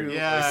walk board. Through,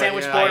 Yeah, the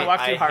sandwich yeah. board and walk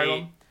I through hate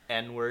Harlem.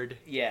 N-word.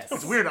 Yes.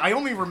 It's weird. I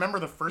only remember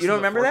the first. You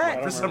don't and the remember fourth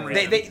that? one for some I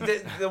don't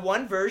reason. the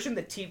one version,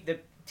 the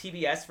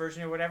TBS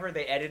version or whatever,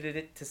 they edited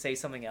it to say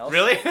something else.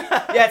 Really?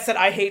 Yeah, it said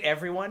 "I hate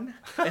everyone"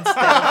 instead.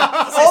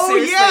 Oh,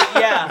 Seriously, yeah!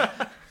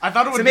 yeah. I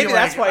thought it would So be maybe like,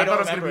 that's why you I thought don't it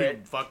was gonna remember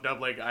be it. fucked up.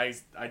 Like I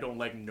don't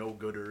like no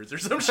gooders or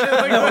some shit.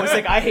 Like No, it was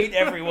like I hate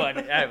everyone.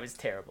 It was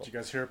terrible. Did you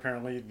guys hear?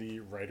 Apparently, the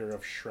writer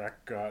of Shrek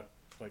got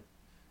like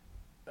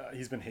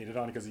he's been hated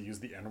on because he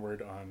used the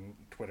N-word on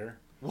Twitter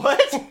What?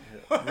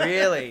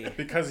 Really?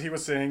 because he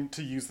was saying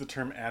to use the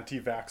term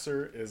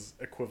anti-vaxxer is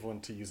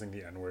equivalent to using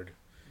the N-word.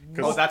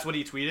 Oh, that's what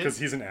he tweeted. Because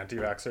he's an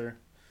anti-vaxxer.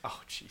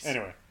 Oh, jeez.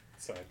 Anyway,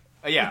 sorry.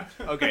 Yeah.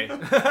 Okay.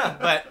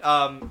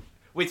 But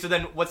wait. So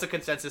then, what's the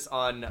consensus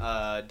on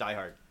Die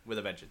Hard with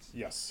a Vengeance?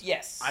 Yes.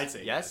 Yes. I'd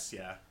say Yes? yes.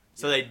 Yeah.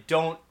 So they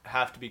don't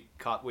have to be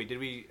caught. Wait, did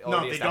we No,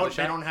 already they establish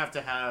don't. They that? don't have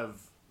to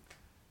have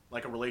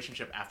like a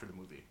relationship after the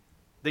movie.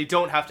 They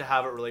don't have to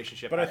have a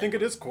relationship. But I think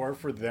it is core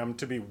for them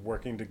to be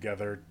working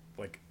together,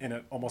 like in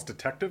an almost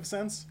detective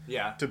sense,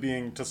 Yeah.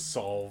 to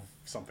solve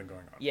something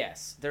going on.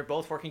 Yes, they're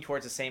both working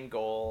towards the same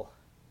goal.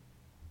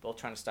 Both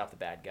trying to stop the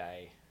bad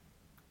guy.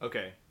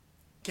 Okay.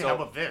 Okay, So- how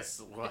about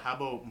this? Well, how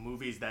about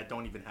movies that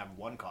don't even have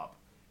one cop,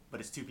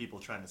 but it's two people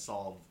trying to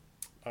solve?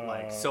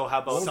 Like, So how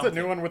about What was something?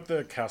 the new one with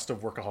the cast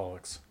of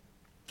Workaholics?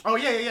 oh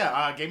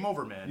yeah. Game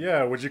Over, man.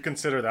 Yeah, would you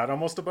consider that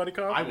almost a buddy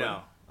cop? I would.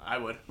 No. I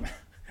would.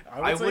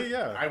 I would say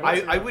yeah.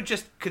 I would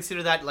just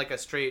consider that like a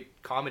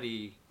straight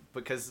comedy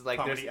because like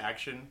Comedy there's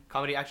action.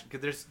 comedy action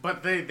because there's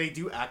But they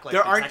do act like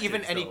There aren't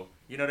detectives, even any- though.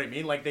 You know what I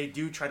mean? Like they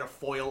do try to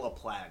foil a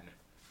plan.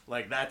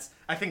 Like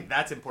I think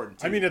that's important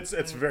too. I mean, it's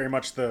very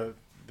much the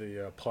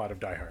plot of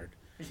Die Hard,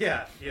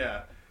 yeah.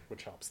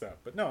 which helps that.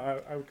 But no,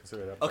 I would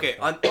consider that. okay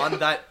buddy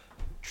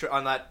cop.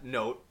 on that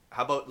note.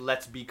 How about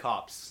Let's Be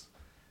Cops?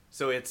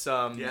 So it's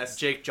Yes.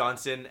 Jake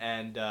Johnson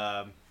and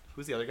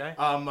who's the other guy?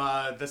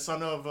 The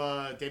son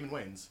of Damon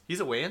Wayans. He's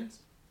a Wayans.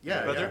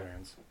 Yeah, brother? Yeah,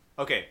 Wayans.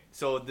 Okay,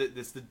 so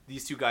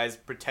these two guys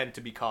pretend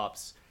to be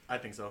cops I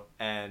think so.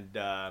 and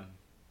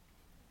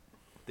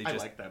they I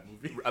just like that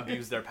movie.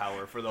 abuse their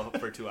power for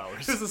 2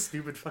 hours. This is a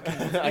stupid fucking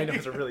movie. I know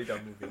it's a really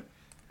dumb movie.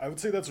 I would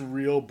say that's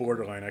real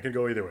borderline. I could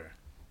go either way.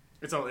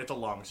 It's a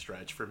long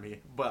stretch for me,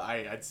 but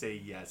I'd say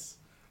yes.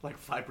 Like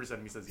 5%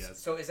 of me says yes.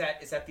 So is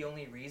that the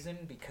only reason?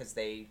 Because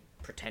they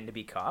pretend to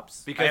be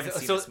cops? Because I haven't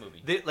seen so this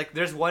movie.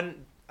 there's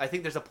one. I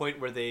think there's a point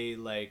where they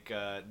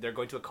they're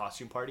going to a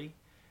costume party,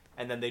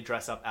 and then they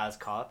dress up as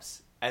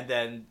cops, and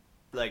then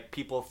like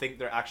people think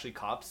they're actually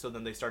cops, so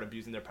then they start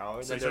abusing their power,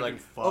 and So then they they're start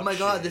like, doing "Oh my fuck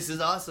god, shit." this is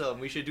awesome!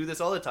 We should do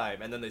this all the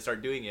time," and then they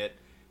start doing it,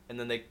 and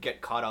then they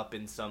get caught up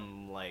in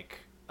some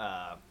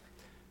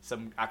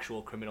some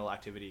actual criminal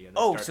activity. And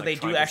Oh, start, so like, they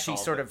trying do to actually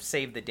solve sort it. of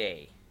save the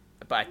day,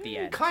 but at the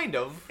end. Kind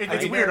of.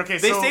 It's weird. Okay,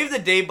 they so save the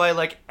day by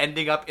like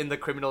ending up in the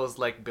criminal's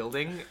like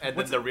building, and then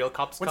What's- the real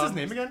cops what's come. his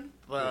name again?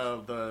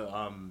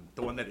 The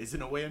one that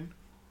isn't a Wayne.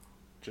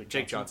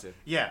 Jake Johnson.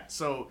 Yeah,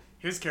 so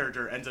his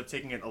character ends up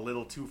taking it a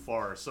little too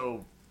far.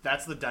 So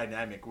that's the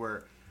dynamic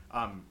where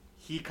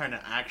he kind of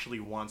actually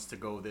wants to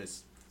go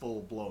this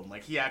full blown.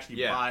 Like he actually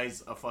Yeah.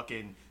 buys a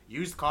fucking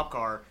used cop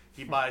car.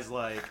 He buys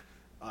like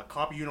a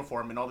cop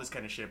uniform and all this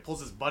kind of shit.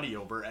 Pulls his buddy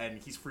over and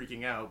he's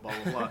freaking out. Blah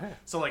blah blah.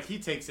 So like he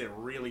takes it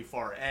really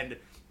far. And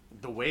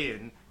the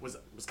weigh-in was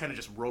kind of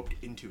just roped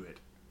into it.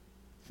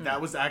 That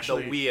was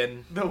actually The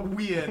Wien. The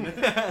Wien.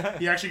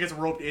 He actually gets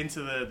roped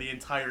into the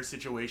entire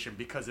situation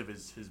because of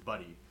his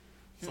buddy.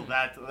 So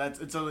that's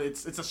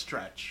it's a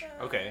stretch.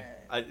 Okay,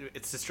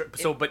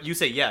 so but you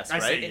say yes, I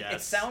right? say It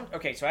yes. sounds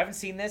okay. So I haven't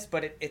seen this,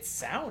 but it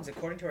sounds,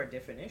 according to our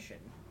definition,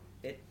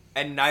 it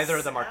And neither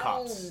of them are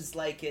cops. sounds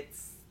like it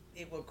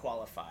will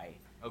qualify.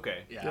 Okay,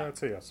 Yeah, I'd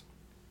say yes.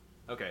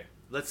 okay.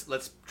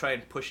 Let's try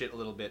and push it a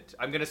little bit.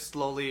 I'm gonna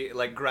slowly,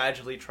 like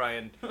gradually, try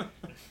and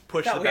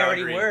push Thought the we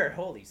already boundary. were.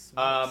 Holy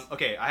smokes.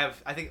 Okay,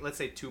 I think let's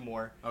say two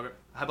more. Okay.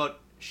 How about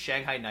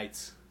Shanghai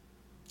Nights?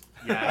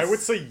 Yes. I would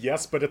say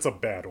yes, but it's a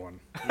bad one.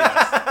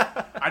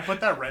 I'd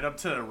put that right up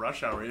to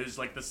Rush Hour. It was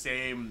like the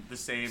same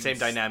Same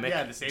dynamic.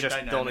 Yeah, the same Just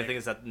dynamic. the only thing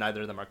is that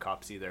neither of them are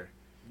cops either.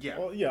 Yeah.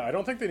 Well, yeah, I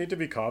don't think they need to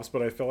be cops,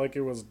 but I feel like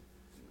it was.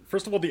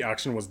 First of all, the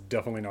action was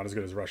definitely not as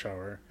good as Rush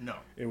Hour. No.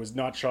 It was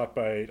not shot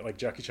by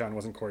Jackie Chan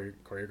wasn't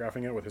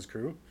choreographing it with his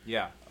crew.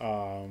 Yeah.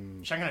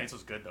 Shanghai Nights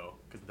was good though,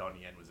 because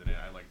Donnie Yen was in it.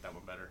 I liked that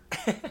one better.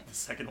 The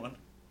second one.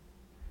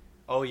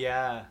 Oh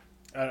yeah.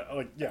 I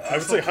would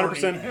say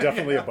 100%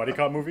 definitely a buddy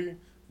cop movie,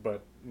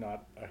 but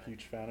not a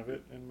huge fan of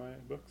it in my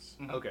books.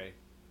 Okay.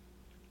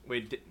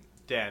 Wait,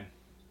 Dan.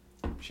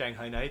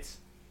 Shanghai Nights.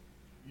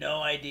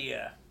 No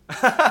idea.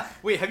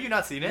 Wait, have you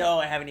not seen it? No,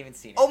 I haven't even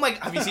seen it. Oh my!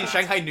 Have you seen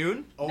Shanghai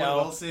Noon? Owen No.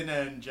 Wilson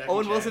and Jackie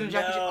Owen Chan. Wilson and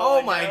Jackie Chan. No,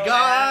 Oh my no, I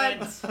god!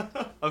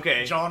 haven't.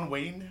 Okay. John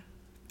Wayne.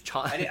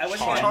 I wasn't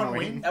Sean gonna,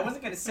 Wayne. I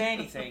wasn't gonna say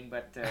anything,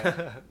 but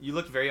You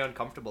looked very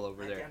uncomfortable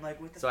over there. I'm like,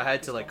 what the So I fuck had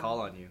is to like going call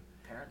on you.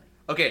 Apparently.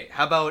 Okay,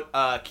 how about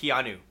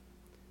Keanu?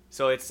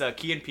 So it's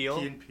Key and Peele,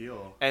 Key and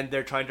Peele. and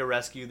they're trying to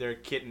rescue their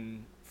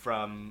kitten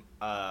from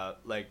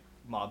like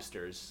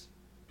mobsters.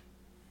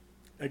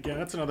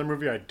 Again, it's another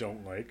movie I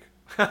don't like.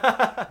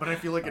 But I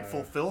feel like it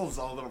fulfills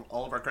all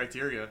of our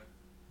criteria.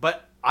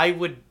 But I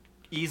would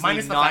easily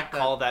Minus the not fact that-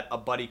 call that a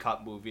buddy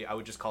cop movie. I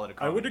would just call it a I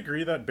comedy. would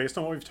agree that based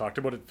on what we've talked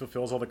about, it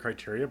fulfills all the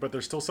criteria, but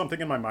there's still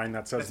something in my mind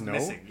that says That's no.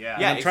 missing, yeah.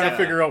 And Yeah, I'm trying to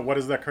exactly. figure out what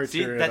is that See,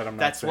 criteria that, I'm not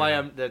that's saying.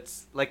 why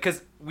that's like,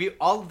 because we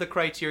all of the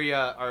criteria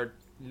are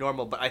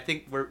normal, but I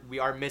think we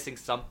are missing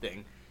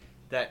something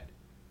that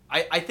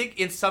I think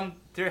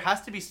there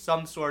has to be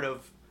some sort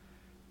of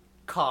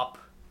cop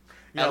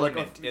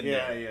element in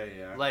there.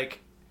 Yeah.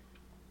 Like,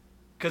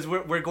 because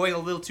we're going a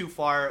little too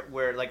far.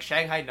 Where like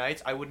Shanghai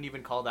Nights, I wouldn't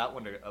even call that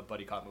one a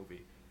buddy cop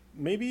movie.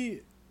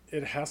 Maybe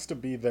it has to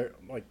be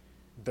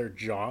their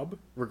job,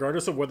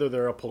 regardless of whether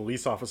they're a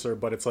police officer,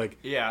 but it's like,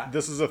 Yeah.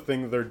 this is a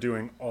thing they're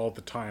doing all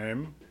the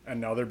time, and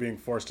now they're being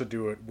forced to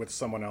do it with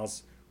someone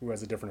else who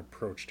has a different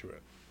approach to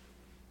it.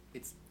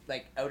 It's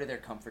like out of their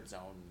comfort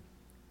zone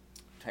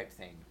type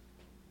thing.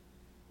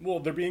 Well,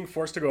 they're being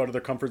forced to go out of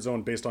their comfort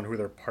zone based on who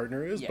their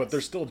partner is, but Yes.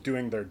 they're still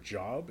doing their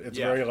job. It's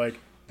Yeah. very like,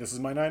 this is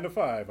my 9 to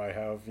 5. I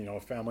have, a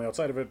family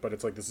outside of it, but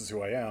it's like, this is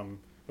who I am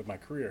with my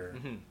career.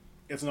 Mm-hmm.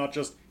 It's not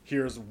just,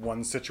 here's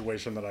one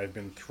situation that I've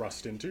been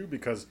thrust into,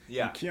 because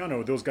Yeah. in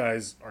Keanu, those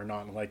guys are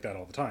not like that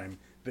all the time.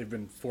 They've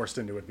been forced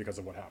into it because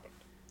of what happened.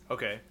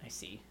 Okay. I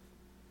see.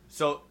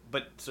 So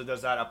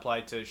does that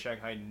apply to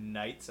Shanghai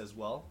Nights as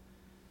well?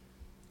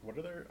 What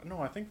are their... No,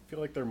 I feel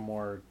like they're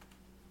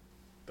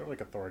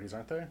like authorities,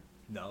 aren't they?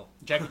 No.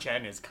 Jackie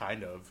Chan is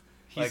kind of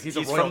He's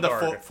a royal from the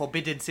guard.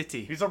 Forbidden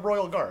City. He's a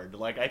royal guard.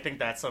 Like, I think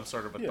that's some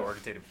sort of Yeah.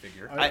 authoritative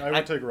figure. I would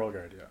I- take Royal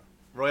Guard, yeah.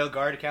 Royal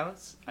Guard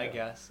counts, I Yeah.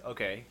 guess.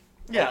 Okay.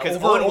 Yeah, 'Cause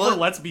over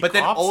Let's Be But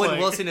then Cops, Owen like-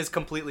 Wilson is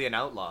completely an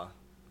outlaw.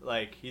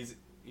 Like he's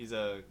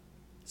a.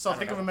 So I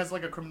think don't of know. him as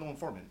like a criminal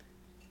informant.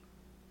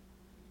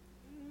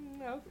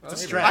 No, It's a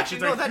stretch.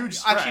 It's a huge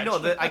Actually, no.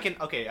 stretch.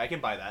 I can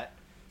buy that.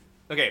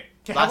 Okay.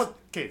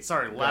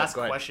 Sorry, last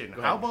go ahead, question.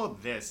 go How ahead.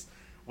 about this?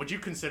 Would you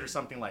consider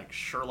something like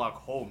Sherlock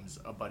Holmes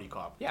a buddy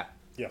cop? Yeah.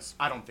 Yes.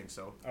 I don't think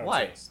so. I would Why?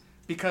 say yes.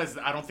 Because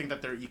I don't think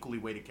that they're equally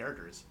weighted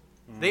characters.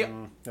 They.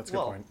 That's a good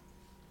well, point.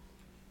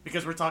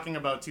 Because we're talking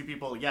about two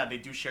people, yeah, they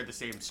do share the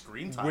same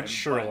screen time. Which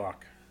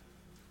Sherlock?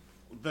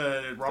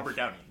 but The Robert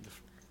Downey.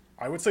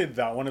 I would say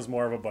that one is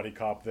more of a buddy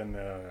cop than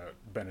the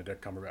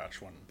Benedict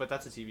Cumberbatch one. But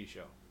that's a TV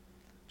show,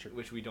 True.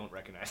 which we don't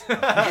recognize.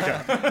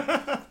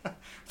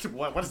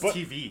 What is But-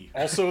 TV?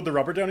 Also, the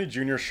Robert Downey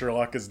Jr.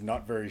 Sherlock is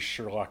not very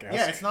Sherlock-esque.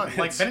 Yeah, it's not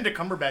like Benedict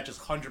Cumberbatch is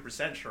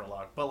 100%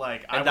 Sherlock, but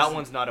like and that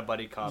one's not a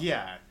buddy cop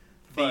yeah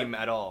theme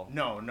but- at all.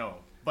 No,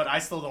 but I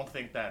still don't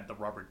think that the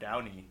Robert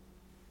Downey.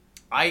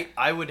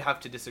 I would have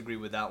to disagree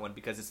with that one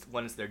because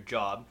it's their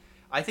job.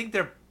 I think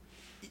they're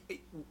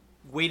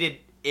weighted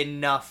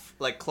enough,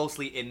 like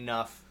closely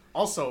enough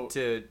Also,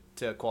 to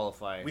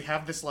qualify. we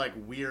have this like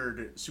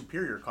weird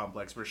superior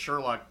complex where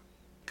Sherlock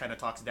kind of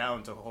talks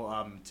down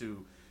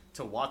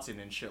to Watson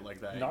and shit like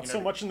that. Not you so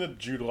know? much in the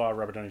Jude Law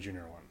Robert Downey Jr.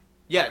 one.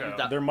 Yeah,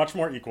 Okay. They're much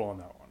more equal in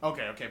that one.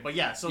 Okay, but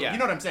yeah, so Yeah. you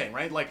know what I'm saying,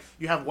 right? Like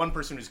you have one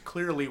person who's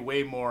clearly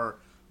way more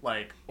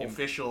like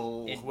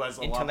official, who has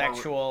a lot more,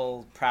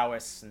 intellectual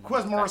prowess. And who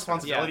has more that sort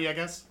of- responsibility, I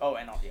guess. Oh,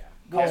 and all, yeah.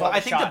 Well, Calls all I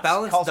the think the shots.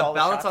 balance Calls all the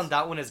shots. on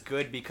that one is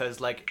good because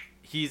like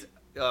he's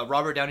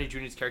Robert Downey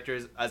Jr.'s character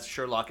as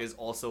Sherlock is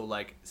also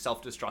like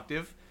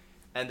self-destructive,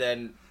 and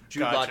then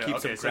Jude Law Gotcha. keeps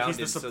Okay, him so grounded.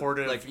 he's the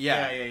supportive. like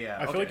yeah.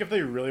 I feel like if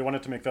they really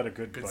wanted to make that a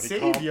good Good buddy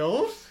save, cop,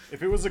 yo.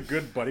 if it was a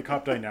good buddy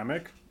cop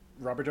dynamic,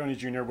 Robert Downey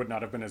Jr. would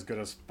not have been as good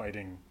as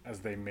fighting as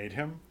they made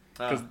him.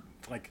 Because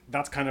like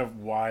that's kind of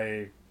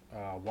why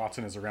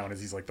Watson is around,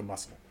 is he's like the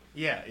muscle.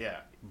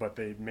 Yeah. But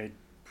they made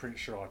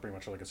Sherlock pretty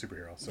much like a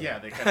superhero. So Yeah,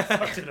 they kind of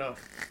fucked it up.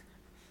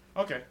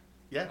 Okay.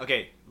 Yeah.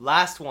 Okay,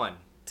 last one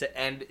to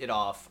end it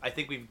off. I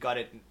think we've got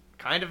it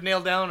kind of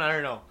nailed down. I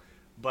don't know,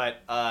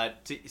 but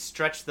to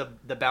stretch the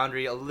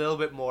boundary a little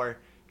bit more,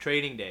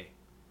 Training Day.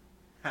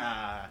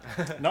 not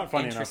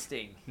funny enough.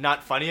 Interesting.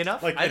 Not funny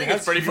enough. Like, I it think it's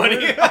has pretty humor.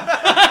 funny.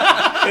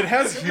 It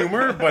has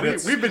humor, but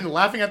it's We've been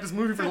laughing at this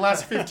movie for the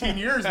last 15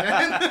 years,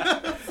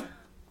 man.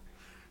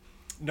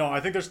 no. I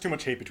think there's too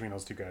much hate between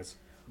those two guys.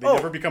 They Oh,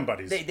 never become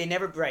buddies. They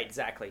never, right,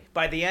 exactly.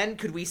 By the end,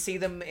 could we see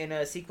them in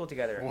a sequel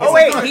together? Well, Oh,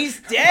 wait, he's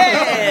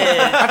dead!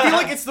 I feel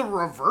like it's the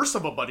reverse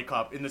of a buddy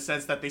cop in the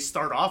sense that they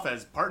start off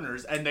as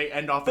partners and they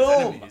end off as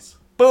Boom. enemies.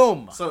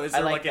 Boom! So is I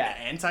there like like that.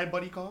 an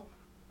anti-buddy cop?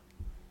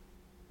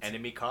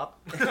 Enemy cop.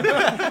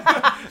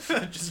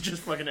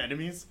 just fucking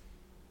enemies?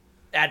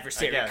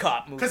 Adversary I guess.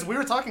 cop movie. Because we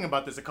were talking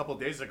about this a couple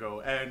days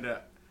ago, and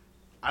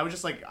I was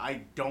just like,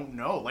 I don't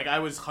know. Like, I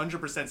was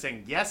 100%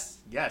 saying yes,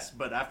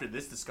 but after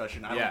this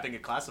discussion, I Yeah. don't think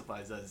it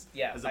classifies as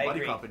Yeah, a I buddy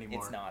agree. cop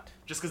anymore. It's not.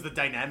 Just because the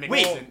dynamic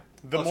Wait. isn't...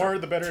 The Oh, more, sorry.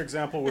 the better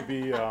example would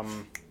be,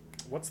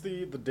 what's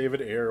the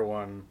David Ayer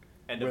one?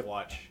 End with of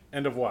watch.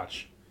 End of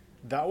Watch.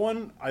 That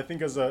one, I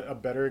think, is a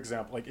better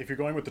example. Like, if you're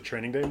going with the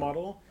Training Day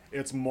model,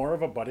 it's more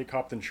of a buddy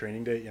cop than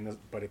Training Day,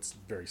 but it's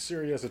very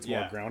serious. It's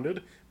more Yeah.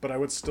 grounded. But I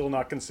would still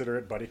not consider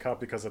it buddy cop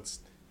because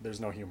there's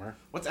no humor.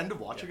 What's End of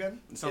Watch again?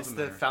 It sounds It's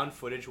the familiar. found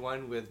footage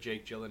one with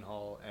Jake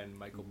Gyllenhaal and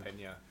Michael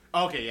Pena.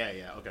 Okay,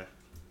 yeah, okay.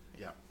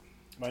 Yeah.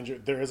 Mind you,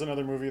 there is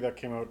another movie that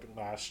came out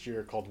last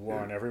year called War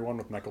on Everyone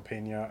with Michael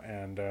Pena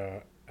and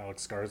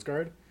Alex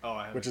Skarsgård, Oh, I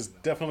haven't which is seen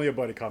that. definitely a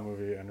buddy cop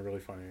movie and really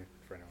funny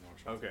for anyone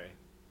watching. Okay.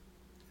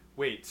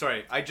 Wait,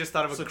 sorry. I just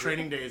thought of So a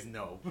Training Day is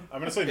no. I'm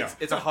gonna say no.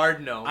 It's a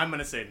hard no. I'm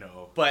gonna say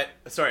no. But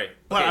sorry.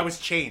 But okay. I was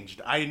changed.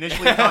 I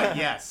initially thought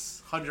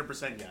yes,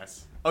 100%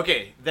 yes.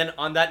 Okay, then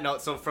on that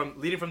note, so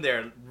leading from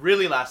there,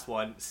 really last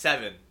one,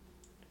 7.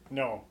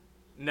 No.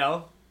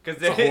 No?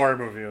 Because It's a horror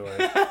movie. Like.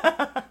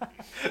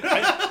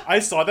 I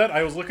saw that.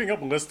 I was looking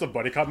up lists of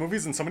buddy cop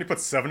movies, and somebody put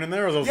 7 in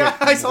there. I was Yeah,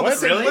 like, I saw the what?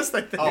 same Really? list.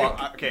 I think.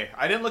 Oh, okay.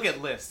 I didn't look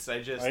at lists.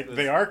 I just. Like, was-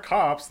 they are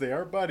cops. They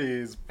are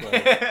buddies.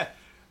 But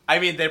I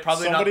mean, they're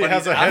probably somebody not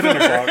has buddies a head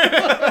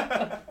after.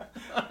 in a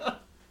box.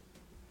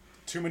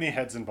 Too many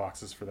heads in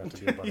boxes for that to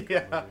be a buddy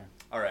Yeah. cop movie.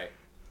 All right,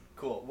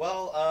 cool.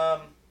 Well,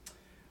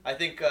 I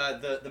think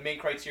the main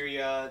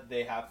criteria,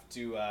 they have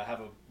to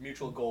have a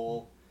mutual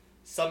goal,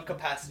 some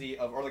capacity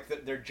of, or like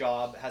their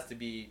job has to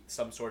be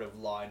some sort of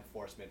law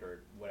enforcement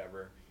or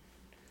whatever.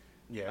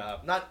 Yeah.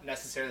 Not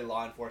necessarily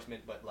law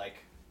enforcement, but like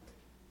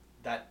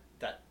that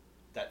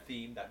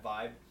theme, that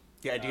vibe.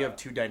 The idea of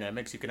two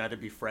dynamics, you can either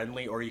be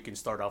friendly or you can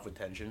start off with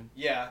tension.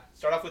 Yeah,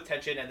 start off with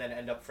tension and then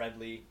end up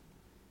friendly.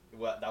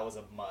 Well, that was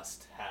a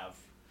must-have.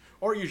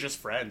 Or you're just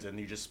friends and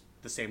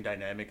the same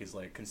dynamic is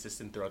like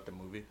consistent throughout the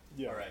movie.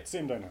 Yeah, Alright.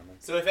 same dynamic.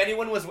 So if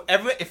anyone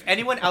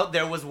out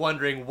there was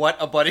wondering what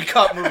a buddy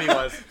cop movie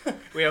was,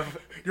 we have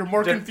You're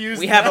more There-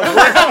 confused We have a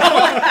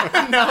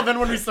word. now than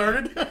when we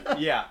started.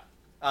 yeah.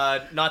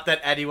 Not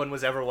that anyone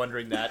was ever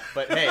wondering that,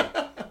 but hey,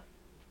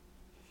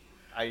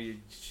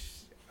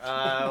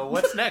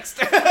 what's next?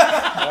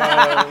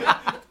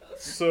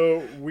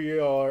 So we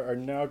are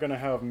now going to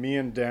have me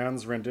and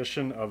Dan's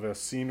rendition of a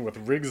scene with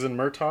Riggs and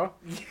Murtaugh.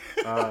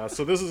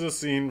 So this is a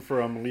scene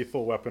from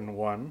Lethal Weapon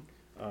 1.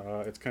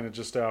 It's kind of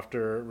just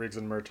after Riggs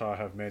and Murtaugh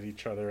have met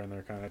each other and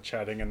they're kind of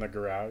chatting in the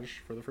garage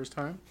for the first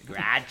time.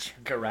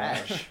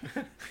 Garage.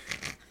 All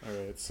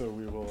right, so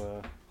we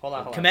will... Hold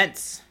on.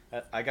 Commence.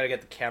 I gotta get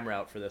the camera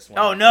out for this one.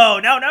 Oh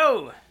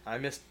no! I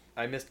missed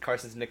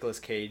Carson's Nicolas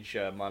Cage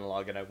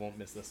monologue, and I won't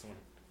miss this one.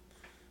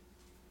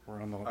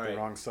 we're on the right.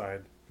 wrong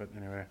side, but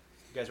anyway.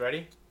 You guys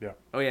ready?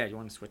 Oh yeah, you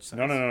want to switch sides?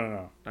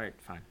 No. All right,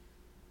 fine.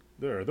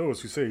 There are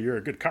those who say you're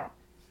a good cop.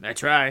 I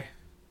try.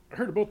 I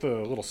heard about the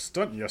little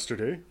stunt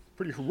yesterday.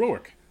 Pretty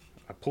heroic.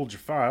 I pulled your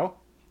file.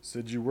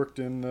 Said you worked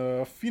in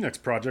the Phoenix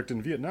Project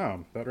in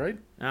Vietnam. That right?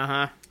 Uh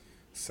huh.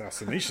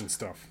 Assassination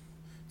stuff.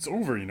 It's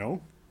over, you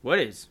know. What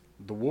is?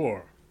 The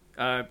war.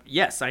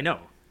 Yes, I know.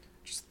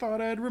 Just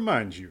thought I'd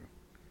remind you.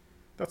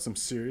 That's some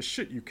serious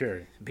shit you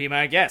carry. Be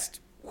my guest.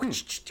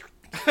 9mm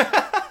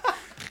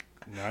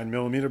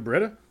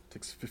Beretta.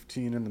 Takes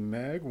 15 in the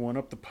mag, 1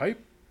 up the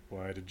pipe.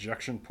 Wide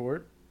ejection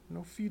port.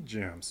 No feed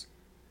jams.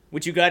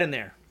 What you got in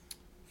there?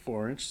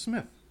 4-inch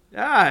Smith.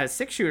 Ah, a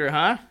 6-shooter,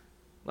 huh?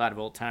 A lot of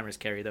old timers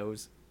carry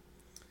those.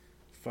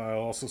 File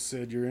also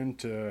said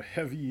you're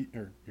heavy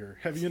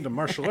into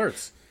martial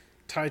arts,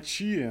 Tai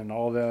Chi, and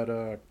all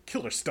that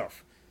killer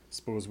stuff.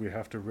 Suppose we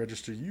have to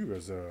register you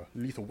as a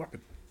lethal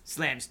weapon.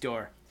 Slams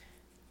door.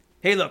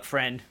 Hey, look,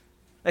 friend.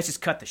 Let's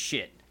just cut the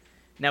shit.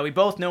 Now, we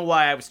both know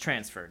why I was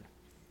transferred.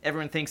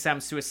 Everyone thinks I'm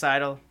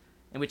suicidal,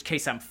 in which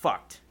case I'm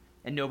fucked,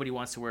 and nobody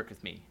wants to work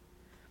with me.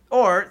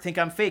 Or think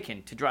I'm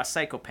faking to draw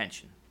psycho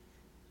pension,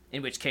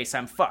 in which case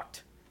I'm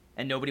fucked,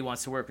 and nobody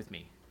wants to work with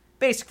me.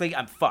 Basically,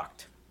 I'm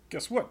fucked.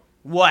 Guess what?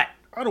 What?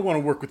 I don't want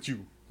to work with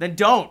you. Then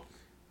don't.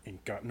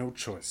 Ain't got no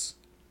choice.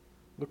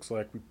 Looks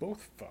like we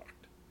both fucked.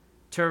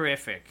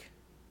 Terrific.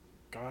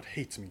 God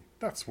hates me.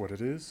 That's what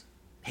it is.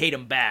 Hate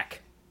 'em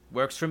back.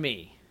 Works for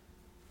me.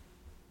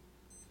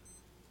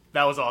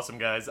 That was awesome,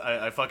 guys.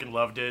 I fucking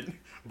loved it.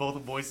 Both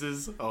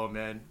voices. Oh,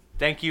 man.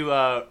 Thank you,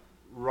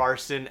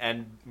 Rarson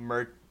and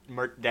Mert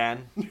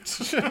Dan.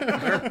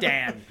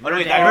 Dan. Oh, no,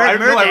 wait, Dan. I Mert Dan.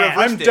 reversed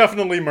I'm it.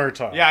 definitely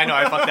Murtaugh. Yeah, I know.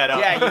 I fucked that up.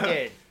 Yeah, you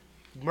did.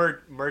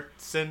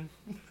 Mertson.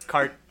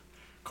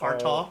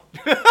 Cartal.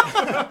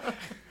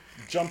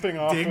 Jumping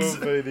off Diggs. of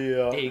the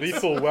Diggs.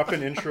 lethal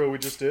weapon intro we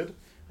just did,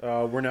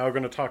 we're now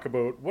going to talk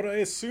about what I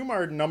assume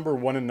are number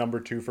 1 and number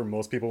 2 for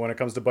most people when it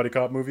comes to buddy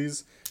cop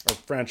movies, or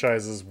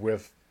franchises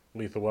with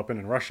Lethal Weapon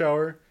and Rush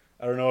Hour.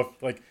 I don't know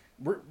if, like,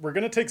 we're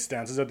going to take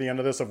stances at the end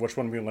of this of which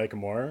one we like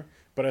more,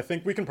 but I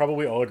think we can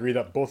probably all agree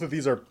that both of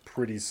these are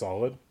pretty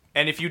solid.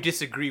 And if you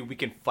disagree, we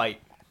can fight.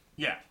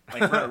 Yeah,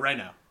 like right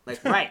now.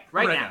 Like, right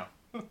now.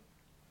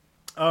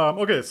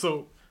 Okay,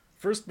 so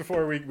first,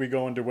 before we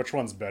go into which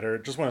one's better,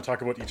 just want to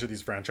talk about each of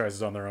these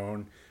franchises on their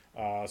own.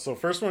 So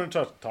first one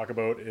to talk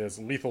about is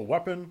Lethal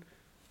Weapon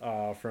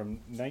from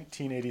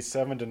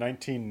 1987 to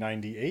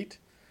 1998.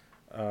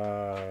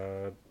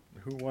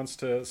 Who wants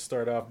to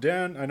start off?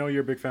 Dan, I know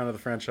you're a big fan of the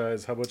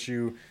franchise. How about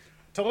you?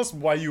 Tell us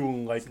why you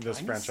like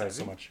this franchise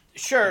so much.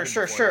 Sure.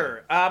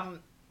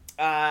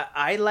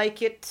 I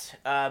like it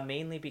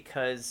mainly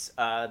because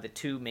the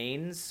two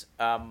mains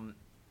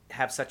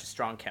have such a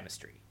strong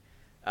chemistry.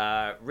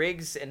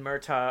 Riggs and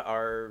Murtaugh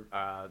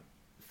are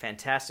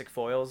fantastic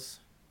foils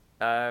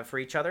for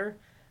each other,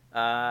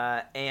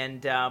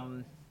 and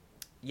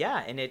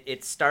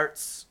it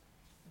starts,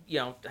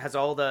 has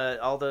all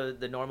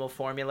the normal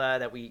formula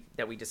that we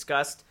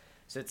discussed.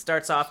 So it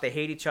starts off, they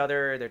hate each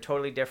other, they're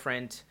totally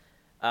different,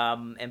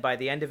 and by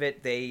the end of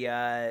it,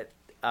 they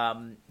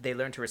They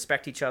learn to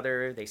respect each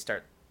other. They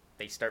start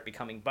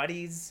becoming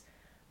buddies,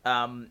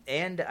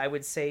 and I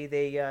would say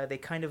they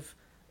kind of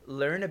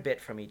learn a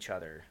bit from each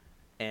other,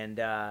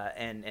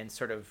 and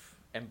sort of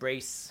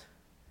embrace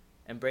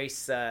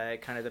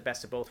kind of the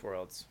best of both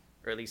worlds,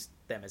 or at least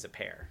them as a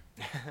pair.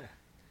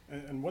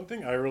 And one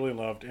thing I really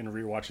loved in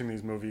rewatching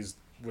these movies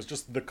was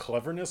just the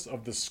cleverness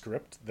of the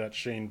script that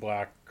Shane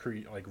Black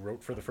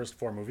wrote for the first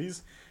 4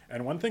 movies.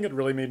 And one thing it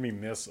really made me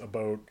miss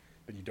about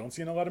that you don't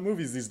see in a lot of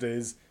movies these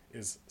days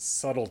is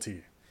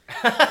subtlety.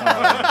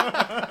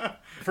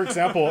 For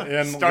example,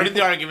 in Started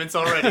the arguments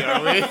already,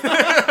 are we?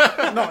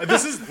 no,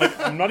 this is like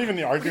I'm not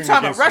even arguing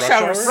talking against about Rush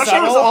Hour. Rush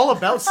Hour is all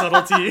about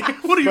subtlety.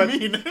 What do you But-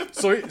 mean?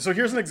 So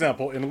here's an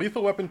example. In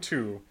Lethal Weapon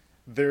 2,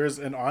 there's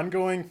an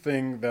ongoing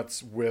thing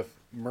that's with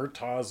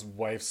Murtaugh's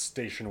wife's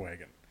station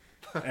wagon.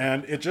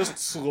 And it just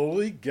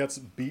slowly gets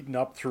beaten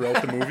up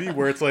throughout the movie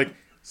where it's like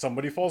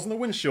somebody falls in the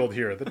windshield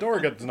here, the door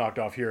gets knocked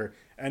off here,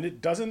 and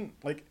it doesn't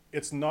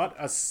it's not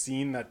a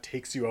scene that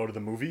takes you out of the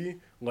movie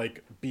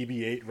like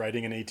BB-8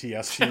 riding an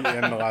AT-ST in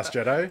The Last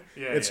Jedi.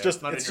 It's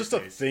just not in it's your just a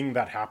face. thing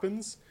that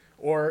happens.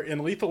 Or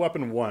in Lethal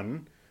Weapon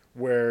 1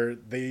 where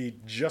they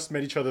just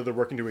met each other, they're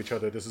working to each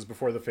other. This is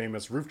before the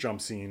famous roof jump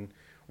scene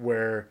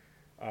where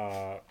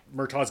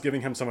Murtaugh's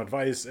giving him some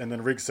advice, and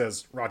then Riggs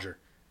says, Roger.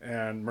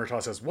 And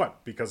Murtaugh says,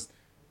 what? Because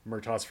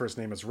Murtaugh's first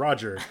name is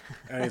Roger.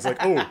 And he's like,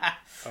 10-4.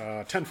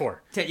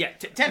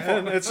 10-4.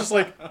 And it's just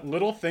like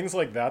little things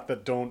like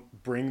that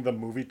don't bring the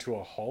movie to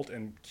a halt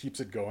and keeps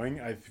it going.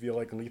 I feel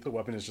like Lethal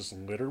Weapon is just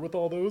littered with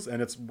all those, and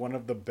it's one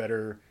of the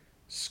better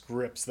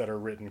scripts that are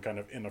written kind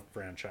of in a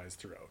franchise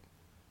throughout.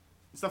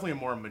 It's definitely a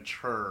more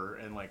mature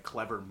and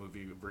clever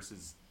movie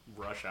versus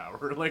Rush Hour.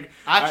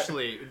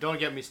 Actually, don't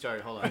get me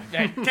started. Hold on.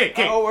 Okay.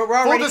 Oh, we're Full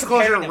already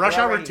disclosure: comparing them. Rush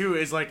We're Hour already- 2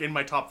 is in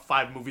my top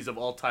 5 movies of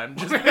all time,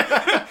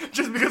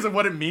 just because of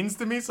what it means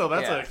to me. So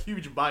that's Yeah. a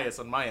huge bias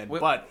on my end.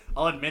 But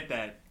I'll admit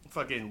that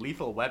fucking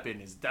Lethal Weapon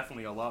is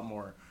definitely a lot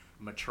more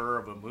mature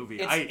of a movie.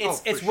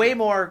 It's for way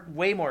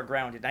sure. more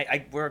grounded.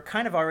 We're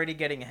kind of already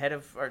getting ahead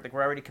of, or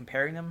we're already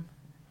comparing them.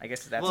 I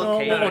guess that's Well,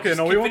 okay. no,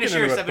 just we won't finish get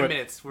your into it. 7 but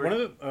minutes.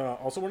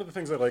 One of the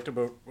things I liked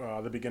about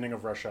the beginning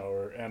of Rush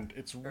Hour, and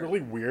it's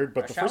really weird,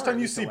 but Rush the first Hour or time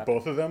you Lethal see Weapon?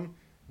 both of them,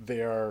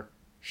 they are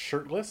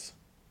shirtless,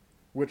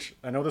 which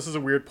I know this is a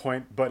weird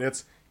point, but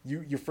it's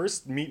you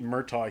first meet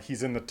Murtaugh,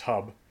 he's in the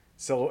tub,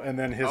 and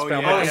then his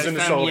family comes his in to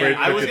family, celebrate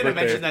I was his gonna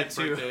birthday. mention that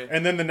too. Birthday.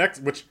 And then the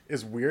next, which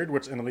is weird,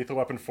 which in Lethal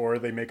Weapon 4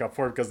 they make up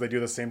for it because they do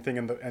the same thing,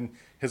 and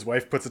his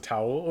wife puts a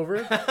towel over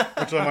it,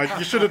 which I'm like,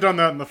 you should have done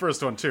that in the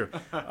first one too.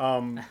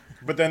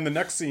 But then the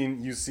next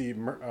scene, you see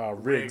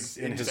Riggs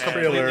in his bed,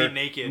 trailer,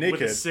 completely naked.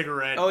 with a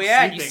cigarette. Oh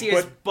yeah, you sleeping. see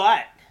his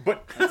butt.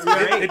 But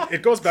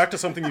it goes back to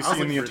something you see in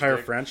looking the for his entire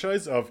dick.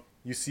 franchise of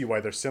you see why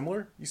they're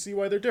similar, you see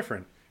why they're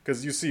different.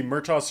 Because you see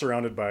Murtaugh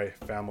surrounded by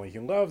family he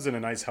loves in a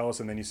nice house,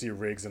 and then you see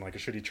Riggs in a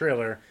shitty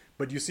trailer,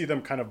 but you see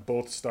them kind of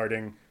both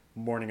starting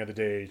morning of the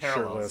day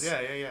Parallels.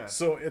 shirtless. Yeah.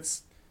 So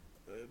it's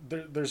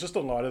there's just a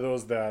lot of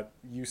those that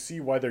you see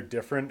why they're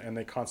different, and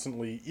they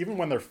constantly, even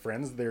when they're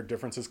friends, their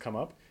differences come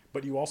up.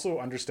 But you also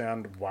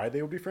understand why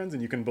they would be friends,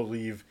 and you can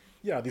believe,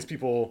 yeah, these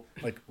people,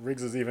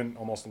 Riggs is even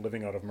almost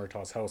living out of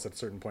Murtaugh's house at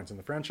certain points in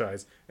the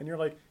franchise, and you're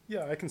like,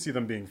 yeah, I can see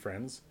them being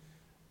friends.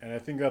 And I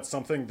think that's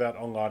something that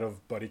a lot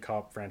of buddy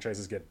cop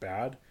franchises get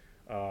bad.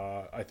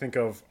 I think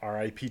of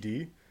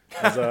R.I.P.D.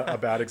 as a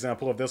bad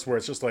example of this, where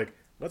it's just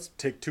let's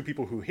take two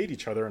people who hate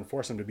each other and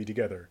force them to be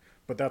together.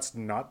 But that's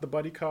not the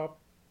buddy cop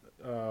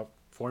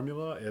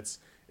formula.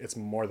 It's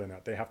more than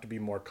that. They have to be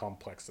more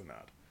complex than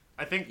that.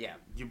 I think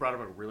you brought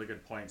up a really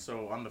good point.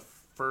 So in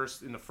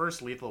the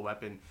first Lethal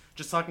Weapon,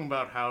 just talking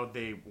about how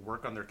they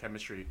work on their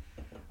chemistry,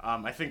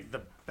 I think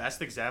the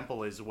best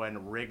example is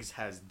when Riggs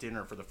has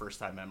dinner for the first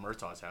time at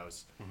Murtaugh's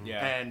house.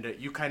 Yeah. And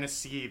you kind of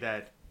see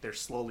that they're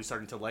slowly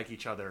starting to like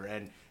each other,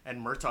 and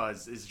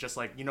Murtaugh is just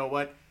like, you know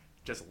what,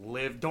 just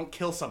live, don't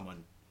kill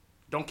someone.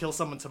 Don't kill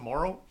someone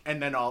tomorrow,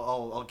 and then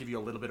I'll give you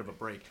a little bit of a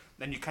break.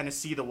 Then you kind of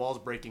see the walls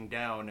breaking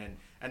down,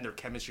 and their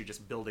chemistry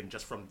just building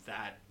just from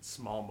that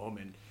small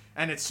moment.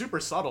 And it's super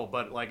subtle,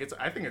 but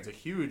I think it's a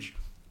huge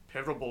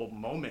pivotal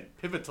moment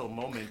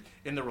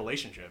in the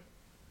relationship.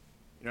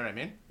 You know what I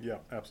mean? Yeah,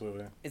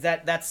 absolutely. Is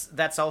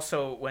that's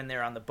also when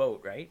they're on the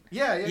boat, right?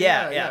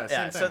 Yeah.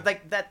 Same So thing.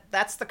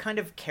 that's the kind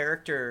of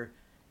character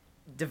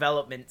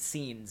development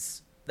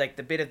scenes,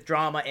 the bit of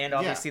drama, and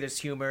obviously there's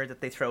humor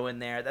that they throw in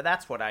there.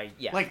 That's what I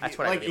that's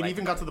what I really it like.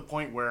 even got to the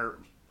point where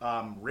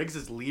Riggs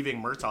is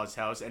leaving Murtaugh's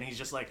house, and he's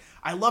just like,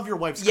 "I love your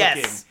wife's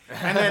Yes.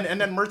 cooking,"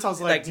 and then Murtaugh's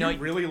like, "Do no, you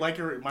really like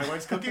my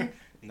wife's cooking?"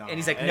 No. And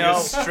he's like, And no.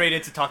 goes straight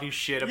into talking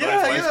shit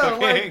about his wife's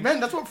cooking. man,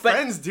 that's what But-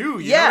 friends do.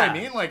 You yeah. know what I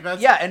mean?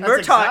 That's And that's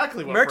Murtaugh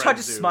exactly what Murtaugh friends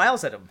just do.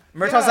 smiles at him.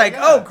 Murtaugh's Yeah, like,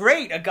 yeah. "Oh,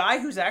 great, a guy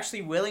who's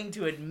actually willing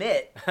to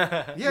admit."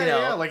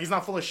 Yeah, he's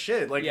not full of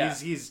shit. Yeah.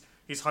 He's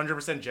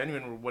 100%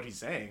 genuine with what he's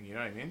saying. You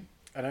know what I mean?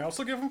 And I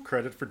also give him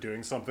credit for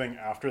doing something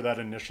after that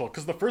initial,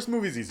 because the first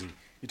movie's easy.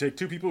 You take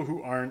two people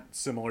who aren't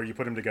similar, you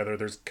put them together,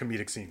 there's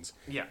comedic scenes.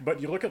 Yeah.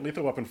 But you look at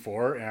Lethal Weapon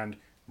 4, and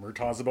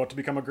Murtaugh's about to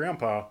become a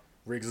grandpa,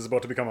 Riggs is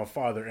about to become a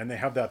father, and they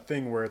have that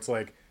thing where it's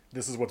like,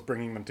 this is what's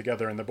bringing them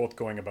together, and they're both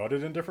going about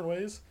it in different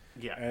ways.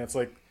 Yeah. And it's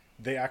like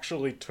they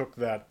actually took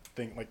that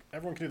thing, like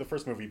everyone can do the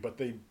first movie, but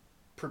they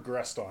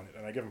progressed on it,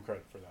 and I give them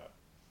credit for that.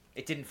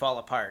 It didn't fall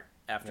apart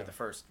after Yeah. the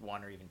first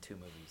one or even two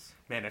movies.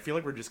 Man, I feel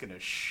like we're just gonna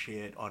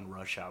shit on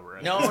Rush Hour.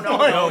 No, We're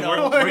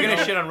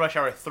gonna shit on Rush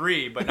Hour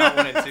 3, but not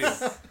 1 and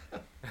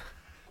 2.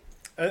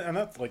 And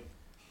that's like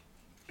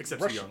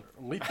Except too young.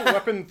 Lethal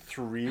Weapon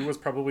 3 was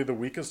probably the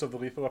weakest of the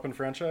Lethal Weapon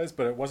franchise,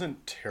 but it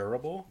wasn't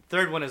terrible.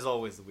 Third one is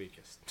always the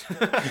weakest.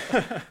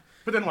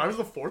 But then why was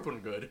the fourth one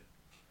good?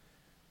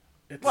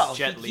 It's, Well,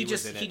 Jet he Li was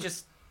just in he it.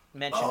 just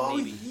mentioned Oh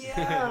maybe.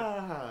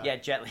 yeah. Yeah,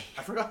 Jet Li.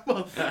 I forgot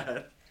about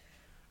that.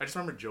 I just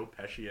remember Joe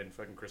Pesci and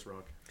fucking Chris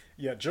Rock.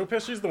 yeah, Joe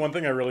Pesci's the one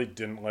thing I really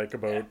didn't like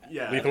about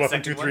Yeah, Lethal the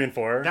Weapon 2, second 3, one. and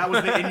 4. That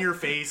was the in your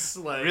face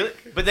like. Really?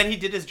 But then he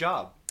did his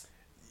job.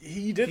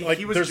 He did, He- like,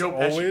 he was there's Joe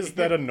Pesci. always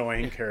that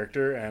annoying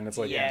character, and it's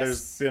like, Yes.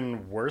 there's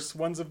been worse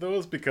ones of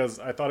those, because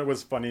I thought it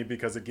was funny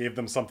because it gave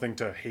them something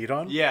to hate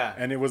on. Yeah.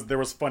 And there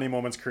was funny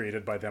moments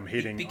created by them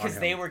hating Because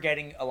on they him. were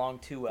getting along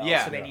too well,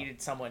 Yeah. so they Yeah.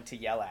 needed someone to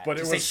yell at. But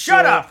to it say, was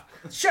 "Shut still- up!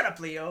 Shut up,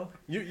 Leo!"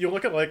 You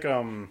look at, like,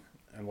 and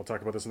we'll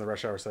talk about this in the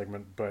Rush Hour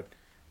segment, but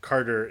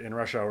Carter in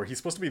Rush Hour, he's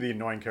supposed to be the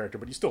annoying character,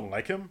 but you still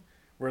like him.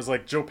 Whereas,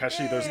 like, Joe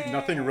Pesci, there's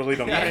nothing really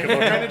to like I'm about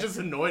kind him. of just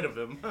annoyed of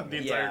him the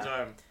entire Yeah.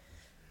 time.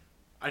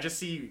 I just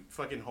see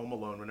fucking Home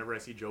Alone whenever I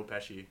see Joe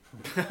Pesci.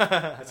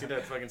 I see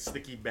that fucking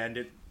sticky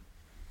bandit.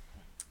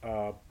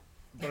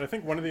 But I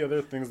think one of the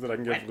other things that I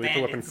can give Wet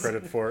Lethal Weapon bandits.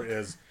 credit for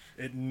is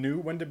it knew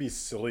when to be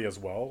silly as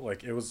well.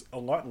 Like, it was a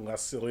lot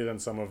less silly than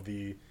some of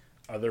the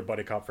other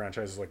buddy cop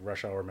franchises like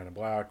Rush Hour, Men in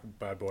Black,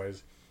 Bad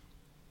Boys.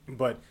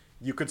 But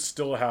you could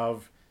still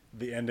have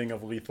the ending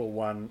of Lethal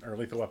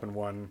Weapon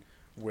 1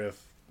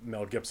 with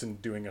Mel Gibson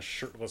doing a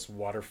shirtless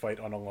water fight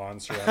on a lawn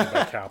surrounded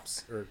by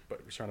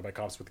surrounded by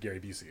cops with Gary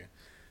Busey.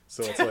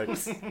 So it's like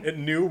it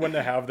knew when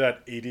to have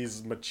that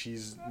 80s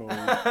machismo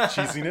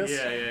cheesiness.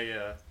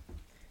 Yeah.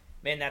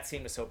 Man, that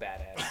scene was so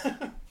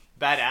badass.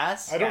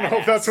 Badass? I don't know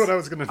if that's what I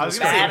was going to I was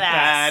describe.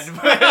 gonna say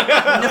Badass.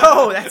 bad.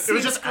 No, that It was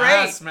scene's just great.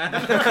 ass, man.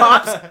 The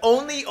cops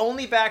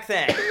only back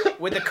then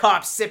would the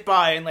cops sit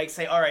by and like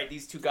say, "All right,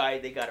 these two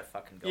guys, they gotta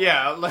fucking go."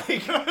 Yeah,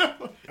 like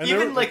And even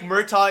there- like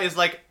Murtaugh is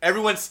like,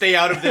 everyone stay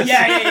out of this.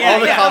 Yeah. All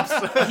the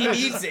cops. He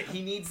needs it.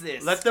 He needs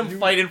this. Let them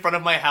fight in front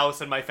of my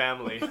house and my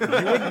family. You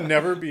would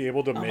never be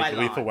able to my make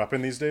Lethal lawn.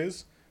 Weapon these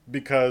days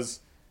because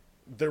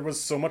there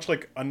was so much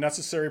like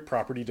unnecessary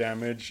property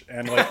damage,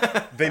 and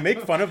like they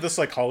make fun of the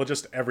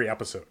psychologist every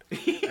episode,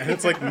 and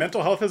it's like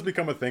mental health has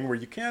become a thing where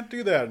you can't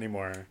do that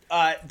anymore.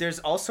 There's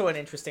also an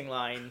interesting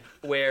line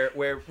where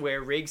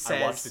Riggs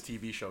says, I watched the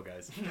TV show,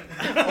 guys.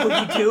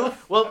 "Oh, you do?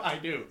 Well, I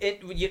do.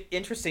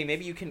 Interesting.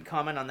 Maybe you can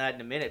comment on that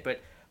in a minute.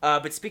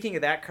 But speaking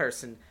of that,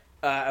 Carson,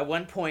 at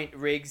one point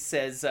Riggs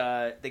says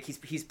like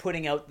he's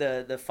putting out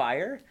the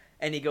fire,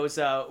 and he goes,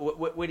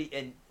 "What do you?"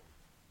 And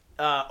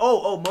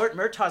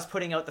Murtaugh's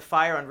putting out the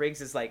fire on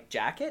Riggs's like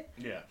jacket.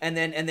 Yeah. And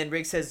then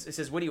Riggs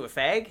says, "What are you, a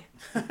fag?"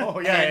 Oh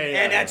yeah,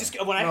 And I just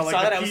when I No, saw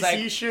like that the I was PC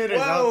like, shit is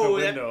 "Whoa, out the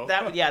window."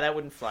 that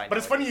wouldn't fly." But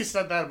it's nowadays. funny you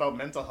said that about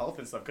mental health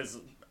and stuff, because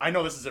I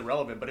know this is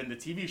irrelevant, but in the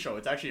TV show,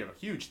 it's actually a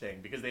huge thing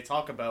because they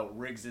talk about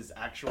Riggs's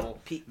actual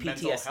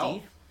mental PTSD?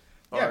 health.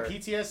 Yeah, Or-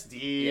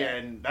 PTSD, Yeah.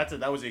 and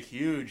that was a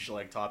huge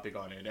like topic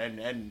on it,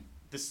 and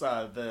this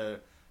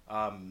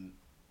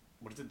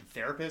what is it, the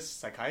therapist,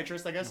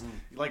 psychiatrist, I guess,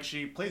 like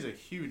she plays a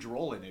huge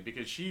role in it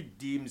because she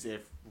deems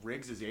if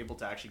Riggs is able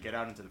to actually get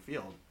out into the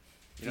field,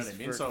 you know He's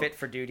what I mean? fit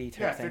for duty type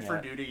Yeah, thing. fit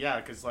for duty. Yeah,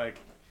 because like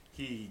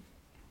he's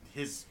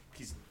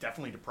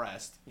definitely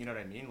depressed. You know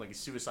what I mean? Like his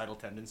suicidal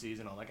tendencies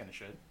and all that kind of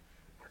shit.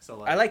 So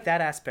like, I like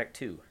that aspect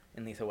too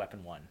in Lethal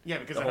Weapon 1. yeah,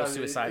 because the it whole has,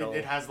 suicidal.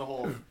 It has the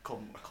whole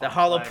The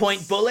hollow complex-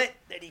 point bullet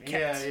that he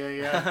kept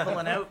Yeah.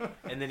 pulling out.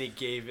 And then he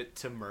gave it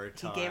to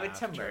Murtaugh. He gave it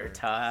to after.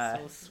 Murtaugh.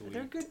 So sweet.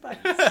 They're good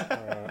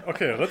buddies.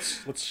 Okay,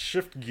 let's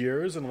shift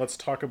gears and let's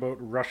talk about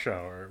Rush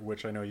Hour,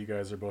 which I know you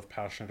guys are both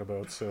passionate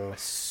about. So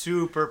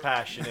Super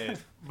passionate.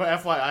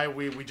 But FYI,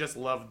 we just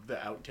loved the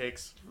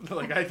outtakes.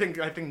 Like I think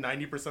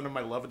 90% of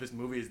my love of this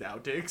movie is the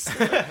outtakes.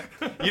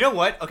 You know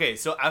what? Okay,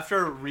 so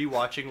after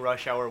rewatching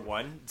Rush Hour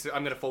 1, so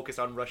I'm going to focus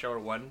on Rush Hour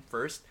 1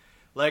 first.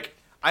 Like,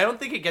 I don't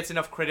think it gets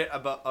enough credit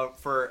about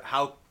for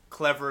how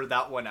clever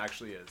that one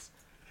actually is.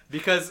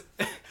 Because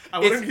I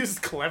wouldn't use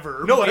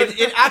clever. no, but-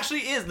 it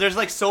actually is. There's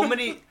like so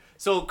many.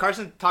 So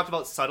Carson talked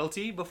about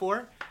subtlety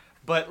before,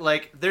 but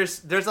like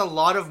there's a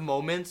lot of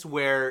moments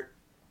where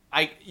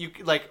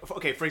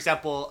okay, for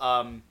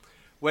example,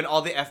 when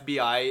all the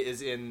FBI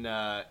is in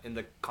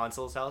the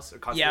consul's house or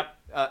consul, Yep.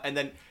 And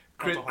then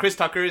Chris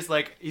Tucker is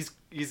like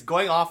he's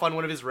going off on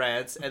one of his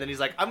rants, and then he's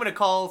like, I'm gonna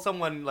call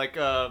someone like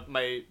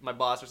my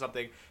boss or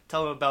something,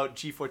 tell him about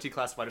G14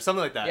 classified or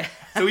something like that. Yeah.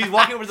 So he's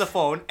walking over to the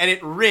phone, and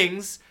it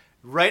rings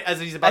right as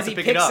he's about As to he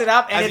pick picks it it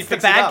up, and As it's he the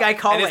picks it bad up. guy And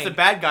calling. it's the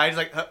bad guy. He's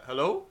like,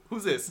 hello,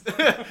 who's this?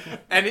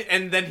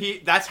 and then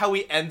that's how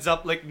he ends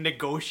up like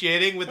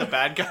negotiating with the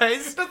bad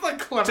guys. That's like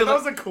clever. To That the-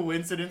 was a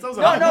coincidence. That was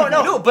No, a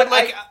no. but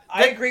like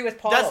I agree with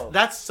Paul.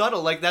 That's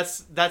subtle. Like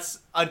that's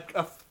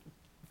a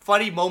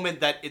funny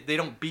moment that they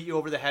don't beat you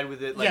over the head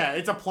with it. Like, yeah,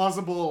 it's a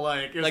plausible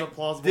thing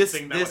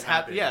that would happen.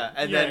 happen. Yeah,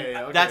 and then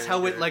okay, that's how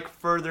okay. it like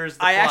furders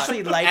the I plot.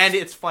 actually liked- and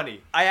it's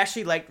funny. I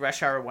actually liked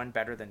Rush Hour 1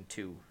 better than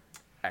 2.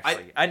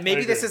 Actually, and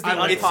maybe I this agree. is the I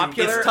like it.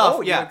 unpopular. It's tough,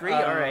 Oh, you yeah. agree?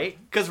 All right.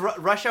 Because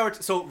Rush Hour,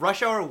 so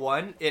Rush Hour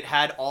 1, it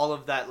had all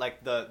of that,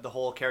 like the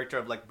whole character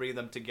of like bringing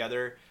them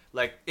together.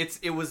 Like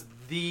it was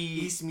the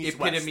East meets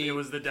West. epitome. It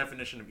was the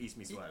definition of East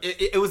meets West.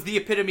 It was the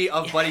epitome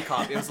of buddy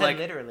cop. It was like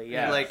Literally,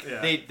 yeah. like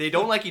Yeah. they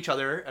don't like each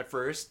other at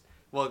first.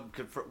 Well,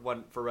 for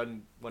one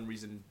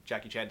reason,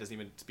 Jackie Chan doesn't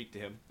even speak to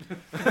him.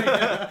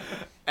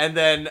 And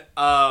then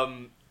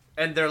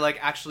and they're like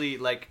actually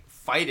like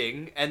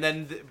fighting, and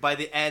then by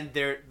the end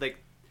they're like,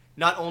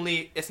 not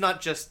only, it's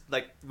not just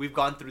like we've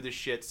gone through this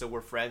shit so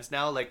we're friends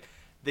now, like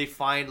they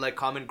find like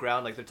common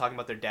ground, like they're talking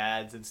about their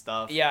dads and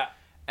stuff. Yeah.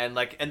 And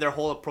like, and their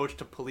whole approach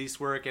to police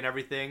work and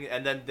everything,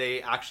 and then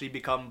they actually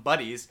become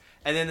buddies.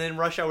 And then in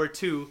Rush Hour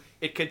 2,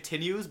 it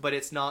continues, but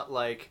it's not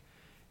like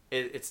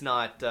it's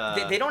not.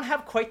 They don't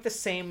have quite the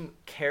same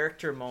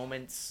character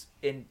moments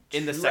in the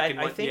 2. second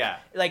I one, think, yeah.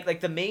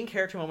 like the main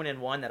character moment in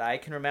 1 that I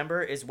can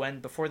remember is when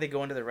before they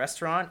go into the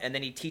restaurant and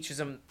then he teaches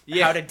them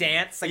Yeah. how to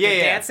dance, like Yeah, they're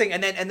yeah. dancing,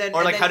 and then or and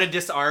like then, how to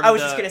disarm. I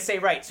was just gonna say,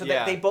 right, so Yeah.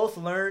 that they both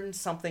learn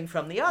something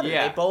from the other.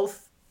 Yeah. They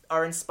both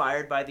are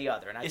inspired by the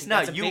other, and I It's think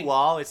not that's a you big...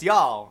 all, it's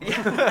y'all.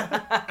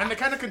 And they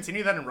kind of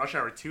continue that in Rush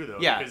Hour 2, though.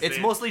 Yeah, because it's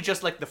they- mostly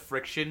just like the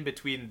friction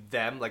between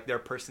them, like their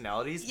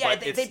personalities. Yeah, but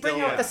they it's bring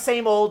still, out the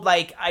same old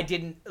like I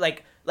didn't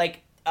like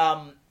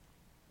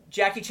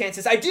Jackie Chan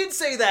says I did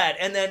say that,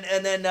 and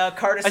then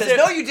Carter says said-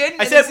 no you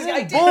didn't. I and said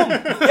then he says, boom, I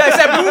did. Yeah, I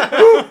said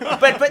boom,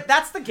 boom. But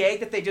that's the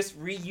gag that they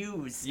just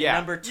reuse Yeah. in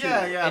number 2.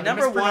 Yeah. In the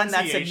number 1,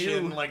 that's a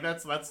mispronunciation, new. Like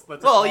that's. A Well,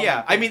 common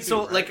yeah. I thing mean, too,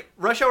 so right? like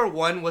Rush Hour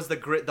 1 was the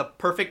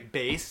perfect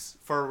base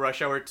for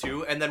Rush Hour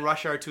 2, and then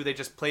Rush Hour 2 they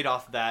just played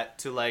off that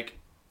to like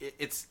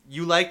it's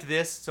you liked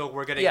this, so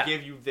we're gonna Yeah.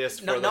 give you this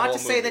for No, the not whole to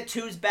say movie. that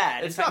 2's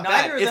bad. It's In fact, not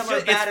bad. neither of It's them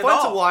just, are bad it's at fun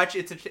all. to watch.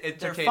 It's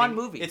entertaining. fun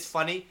movies. It's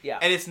funny. Yeah.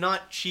 And it's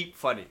not cheap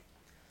funny.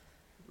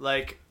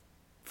 Like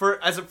for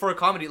a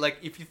comedy, like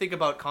if you think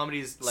about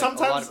comedies, like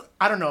sometimes a lot of,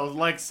 I don't know.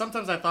 Like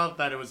sometimes I thought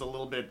that it was a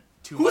little bit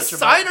too whose much.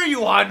 side are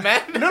you on,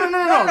 man? No.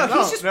 No,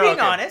 he's just being okay.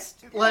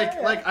 honest. Like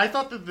Yeah. like I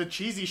thought that the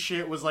cheesy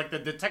shit was like the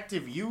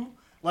Detective You,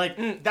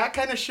 like that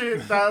kind of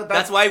shit.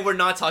 That's why we're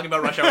not talking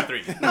about Rush Hour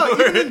 3. no,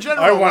 even in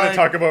general. I want like, to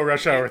talk about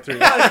Rush Hour 3.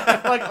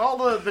 like all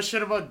the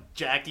shit about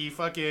Jackie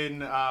fucking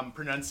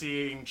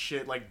pronouncing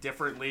shit like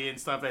differently and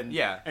stuff, and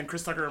Yeah. and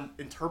Chris Tucker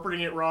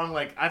interpreting it wrong.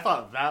 Like I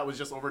thought that was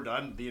just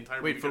overdone the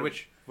entire. Wait, movie.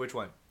 for which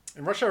one?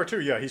 In Rush Hour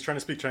 2, yeah, he's trying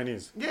to speak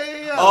Chinese.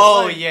 Yeah.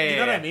 Oh, Like, yeah, You know yeah,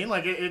 what I yeah. mean?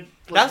 Like it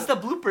That's the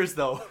bloopers,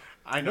 though.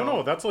 I No,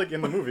 know. that's like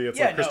in the movie. It's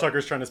Yeah, like Chris no.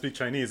 Tucker's trying to speak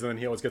Chinese, and then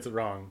he always gets it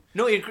wrong.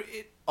 No,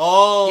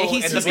 oh, Yeah,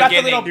 he's- in he's the got the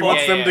beginning. little He book.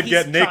 wants them to He's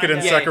get naked trying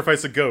and to-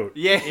 sacrifice a goat.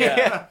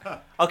 Yeah.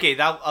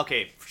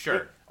 Okay,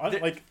 sure.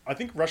 I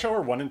think Rush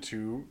Hour 1 and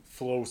 2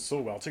 flow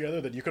so well together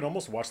that you could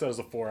almost watch that as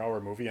a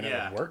 4-hour movie and it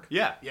Yeah. would work.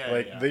 Yeah. Yeah,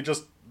 Like yeah.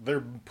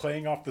 they're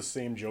playing off the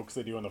same jokes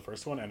they do in the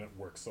first one, and it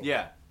works so well.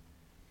 Yeah.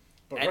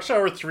 But And- Rush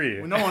Hour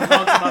 3, No one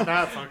talks about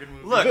that fucking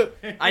movie. Look,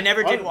 I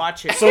never did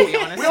watch it, So- to be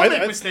honest. we all I-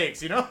 make I-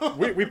 mistakes, you know.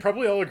 we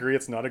probably all agree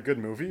it's not a good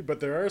movie,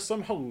 but there are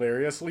some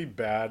hilariously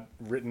bad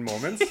written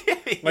moments.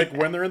 Like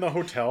when they're in the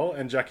hotel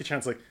and Jackie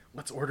Chan's like,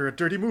 let's order a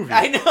dirty movie.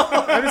 I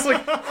know. And it's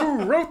like,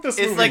 who wrote this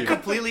It's movie? like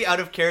completely out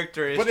of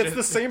character. but it's just-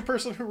 the same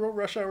person who wrote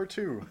Rush Hour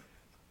 2.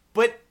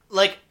 But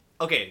like,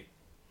 okay,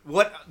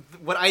 what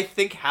I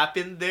think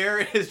happened there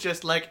is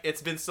just like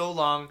it's been so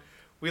long.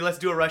 Let's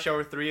do a Rush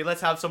Hour 3.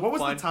 Let's have some What was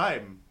fun. the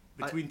time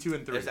between 2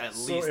 and 3? It's at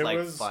So least it like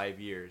was- 5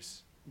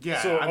 years.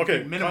 Yeah. So, I'm okay,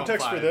 thinking minimum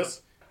context 5. for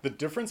this. The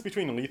difference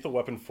between Lethal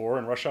Weapon 4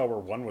 and Rush Hour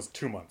 1 was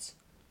 2 months.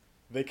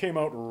 They came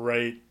out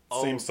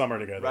same summer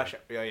together.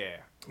 Yeah.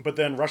 But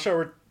then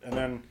Lethal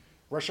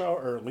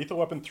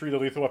Weapon 3 to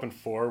Lethal Weapon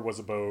 4 was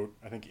about,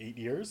 I think, 8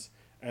 years.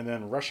 And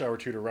then Rush Hour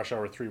 2 to Rush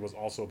Hour 3 was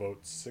also about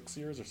 6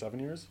 years or 7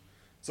 years.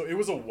 So it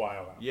was a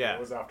while after. Yeah. It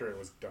was after it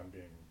was done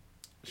being...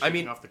 I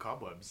mean- off the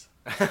cobwebs.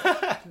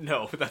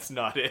 No, that's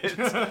not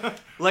it.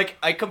 Like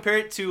I compare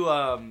it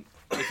to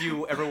if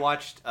you ever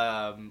watched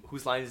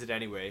Whose Line Is It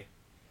Anyway?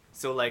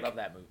 So like Love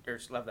that movie. Or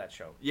love that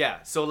show.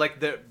 yeah, so like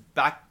the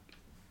back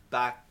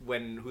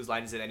when Whose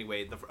Line Is It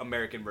Anyway, the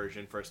American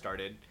version first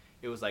started,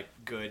 it was like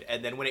good,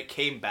 and then when it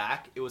came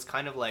back, it was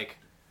kind of like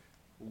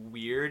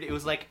weird. It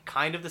was like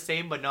kind of the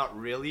same but not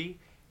really,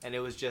 and it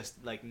was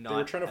just like not. They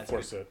were trying to as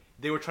force good. it.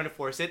 They were trying to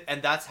force it,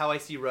 and that's how I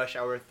see Rush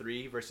Hour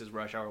 3 versus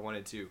Rush Hour 1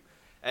 and 2.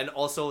 And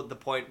also the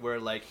point where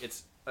like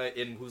it's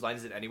in Whose Line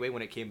Is It Anyway,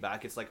 when it came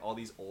back, it's like all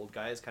these old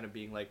guys kind of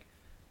being like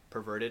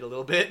perverted a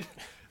little bit,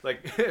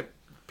 like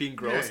being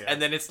gross, Yeah, yeah.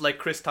 and then it's like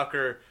Chris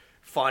Tucker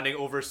fawning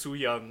over Soo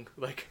Young,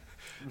 like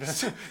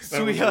That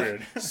Soo was Young,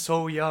 weird.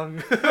 so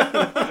young.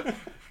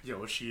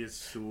 Yo, she is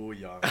so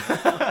young.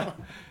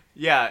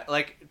 Yeah,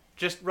 like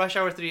just Rush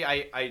Hour 3.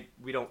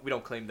 We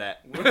don't claim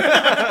that.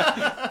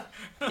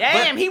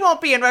 Damn, he won't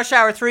be in Rush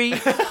Hour 3.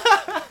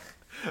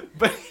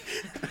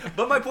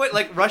 But my point,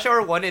 like Rush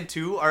Hour 1 and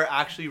 2 are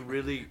actually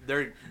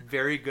they're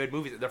very good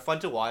movies. They're fun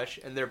to watch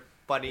and they're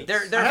funny.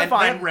 They're They had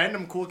fun.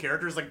 random cool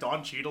characters like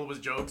Don Cheadle was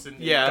jokes and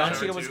Yeah. Don Rush Hour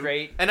Cheadle was 2.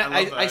 great. And love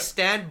I that.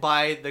 stand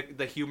by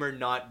the humor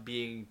not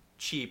being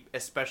cheap,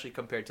 especially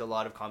compared to a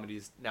lot of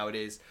comedies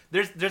nowadays.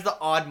 There's the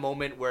odd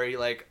moment where you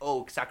like,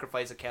 oh,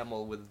 sacrifice a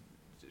camel with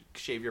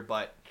shave your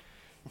butt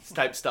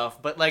type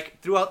stuff, but like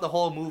throughout the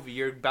whole movie,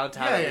 you're bound to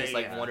have at least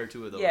like one or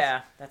two of those.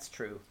 Yeah, that's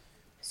true.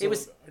 So, It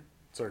was.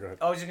 Sorry, go ahead.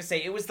 I was just gonna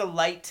say it was the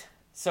light.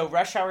 So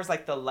Rush Hour is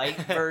like the light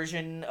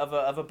version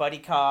of a buddy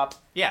cop,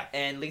 Yeah.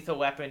 and Lethal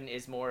Weapon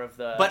is more of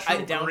the But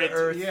I- down to Grit.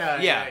 earth. Yeah.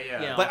 you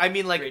know, But I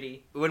mean, like,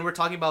 gritty. when we're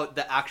talking about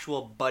the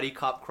actual buddy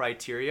cop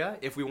criteria,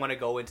 if we want to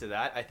go into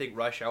that, I think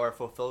Rush Hour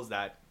fulfills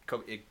that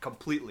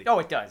completely. Oh,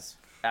 it does.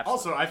 Absolutely.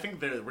 Also, I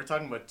think we're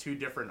talking about two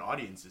different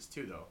audiences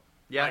too, though.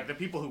 Yeah. Like the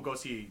people who go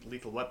see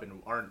Lethal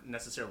Weapon aren't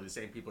necessarily the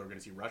same people who are going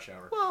to see Rush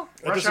Hour. Well,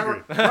 I Rush disagree.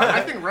 Hour.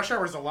 I think Rush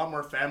Hour is a lot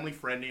more family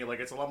friendly. Like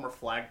it's a lot more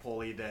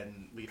flagpole-y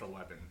than Lethal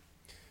Weapon.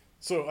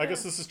 So I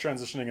guess this is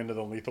transitioning into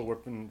the Lethal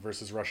Weapon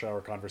versus Rush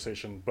Hour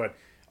conversation, but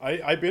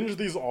I binged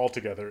these all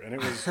together, and it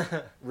was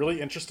really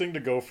interesting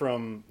to go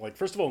from, like,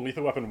 first of all,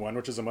 Lethal Weapon 1,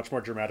 which is a much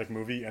more dramatic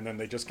movie, and then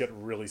they just get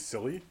really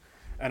silly.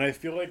 And I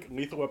feel like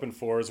Lethal Weapon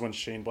 4 is when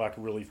Shane Black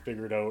really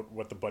figured out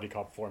what the buddy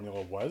cop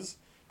formula was,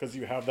 because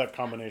you have that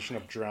combination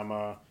of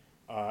drama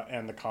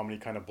and the comedy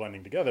kind of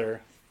blending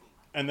together,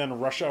 and then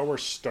Rush Hour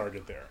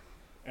started there.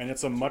 And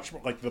it's a much,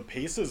 like, the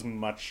pace is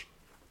much...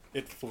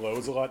 It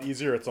flows a lot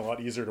easier. It's a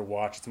lot easier to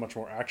watch. It's much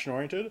more action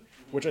oriented,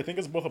 which I think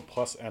is both a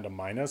plus and a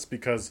minus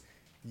because,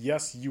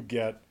 yes, you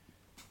get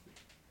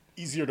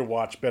easier to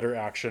watch, better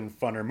action,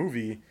 funner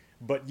movie,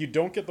 but you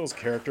don't get those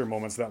character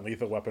moments that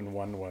Lethal Weapon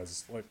 1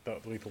 was, like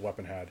that Lethal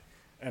Weapon had.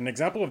 An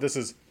example of this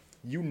is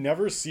you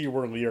never see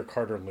where Lee or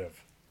Carter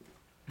live.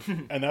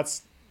 And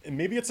that's,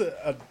 maybe it's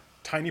a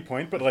tiny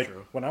point, but like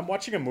when I'm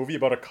watching a movie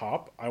about a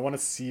cop, I want to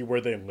see where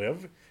they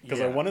live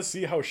because I Yeah. want to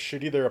see how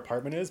shitty their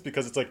apartment is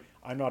because it's like,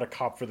 I'm not a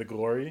cop for the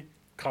glory.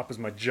 Cop is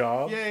my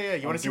job. Yeah.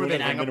 You want I'm to see where doing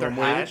they it hang for up their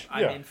minimum hat? wage.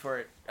 I'm Yeah. in for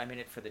it. I'm in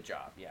it for the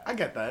job. Yeah. I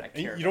get that. I And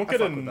care you don't about get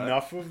fuck with that.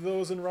 enough of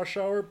those in Rush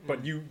Hour,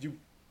 but you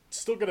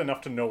still get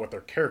enough to know what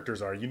their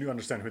characters are. You do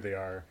understand who they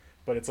are,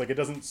 but it's like it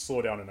doesn't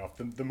slow down enough.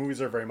 The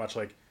movies are very much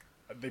like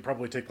they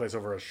probably take place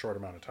over a short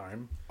amount of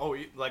time. oh,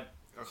 like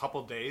a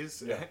couple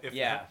days. Yeah. If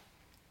Yeah.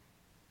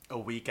 A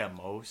week at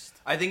most.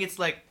 I think it's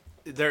like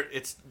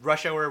it's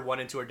Rush Hour 1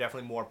 and 2 are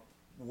definitely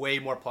way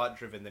more plot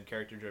driven than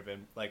character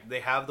driven. Like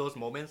they have those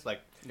moments, like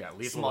Yeah,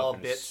 Lethal small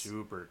Weapon bits. is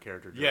super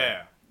character driven.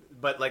 Yeah,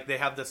 but like they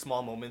have the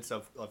small moments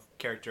of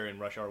character in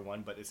Rush Hour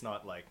 1, but it's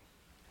not like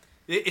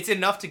it's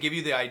enough to give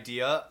you the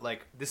idea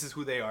like this is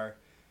who they are,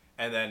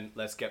 and then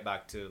let's get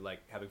back to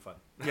like having fun.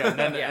 Yeah, and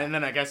then, Yeah. and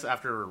then I guess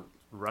after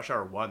Rush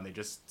Hour 1, they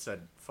just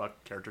said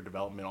fuck character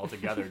development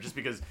altogether, just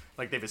because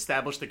like they've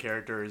established the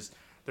characters.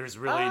 There's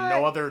really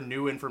no other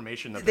new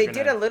information that They they're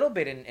did gonna... a little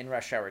bit in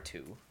Rush Hour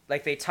 2.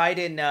 Like they tied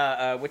in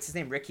what's his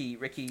name? Ricky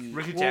Chan. That's one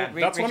Ricky of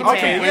the Chan.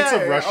 complaints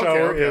of Yeah, Rush okay,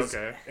 Hour okay, is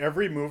okay.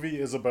 every movie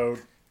is about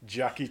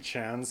Jackie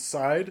Chan's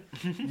side.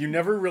 You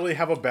never really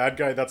have a bad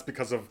guy that's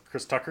because of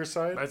Chris Tucker's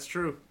side. That's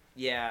true.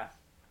 Yeah.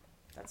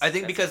 That's, I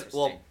think that's because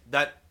interesting.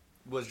 that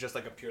was just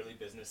like a purely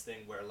business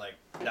thing where like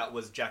that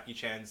was Jackie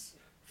Chan's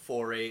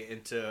foray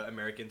into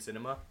American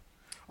cinema.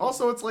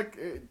 Also, it's like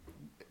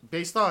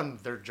based on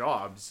their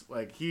jobs,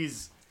 like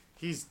he's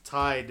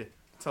tied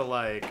to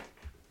like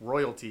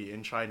royalty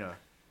in China,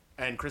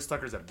 and Chris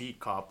Tucker's a beat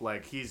cop.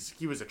 Like he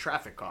was a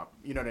traffic cop.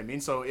 You know what I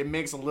mean? So it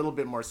makes a little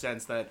bit more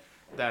sense that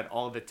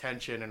all of the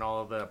tension and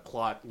all of the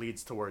plot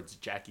leads towards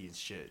Jackie's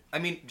shit. I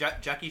mean,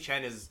 Jackie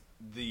Chan is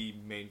the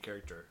main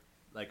character.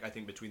 Like I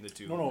think between the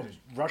two. No,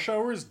 Rush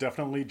Hour is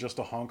definitely just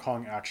a Hong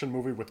Kong action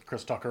movie with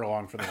Chris Tucker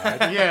along for the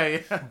ride.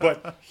 Yeah.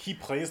 But he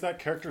plays that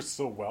character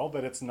so well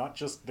that it's not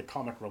just the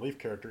comic relief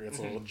character; it's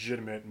a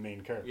legitimate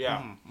main character.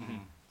 Yeah.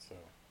 So,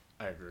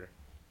 I agree.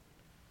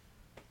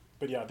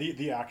 but yeah,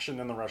 the action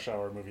in the Rush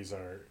Hour movies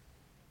are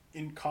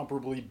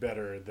incomparably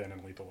better than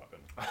in Lethal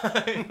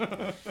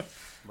Weapon.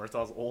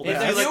 Murtaugh's old.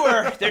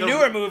 They're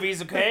newer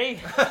movies, okay?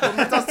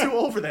 Murtaugh's too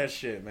old for that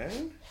shit,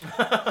 man.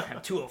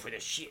 I'm too old for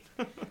this shit.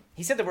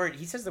 He says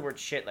the word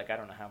shit like I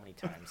don't know how many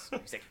times.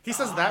 He's like, He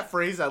says that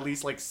phrase at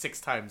least like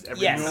 6 times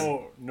every Yes.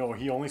 movie. No,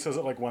 he only says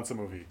it like once a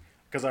movie.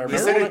 Because I He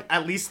remember said when it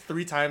at least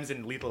 3 times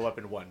in Lethal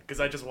Weapon 1, because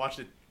I just watched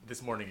it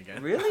this morning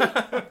again. Really?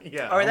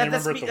 Yeah. All right, only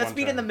let's remember it the let's one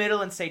meet in the time.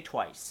 middle and say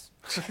twice.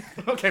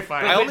 Okay,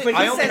 fine. I only But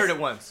he heard says- it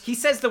once. He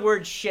says the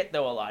word shit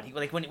though a lot. He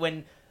like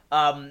when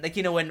like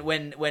you know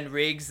when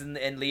Riggs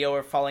and Leo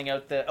are falling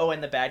out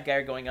and the bad guy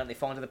are going out and they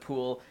fall into the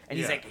pool and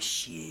he's Yeah. like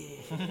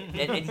shit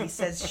and he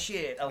says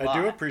shit a I lot.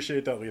 do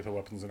appreciate that Lethal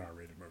Weapon's an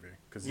R-rated movie.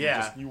 Because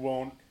Yeah.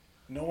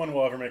 no one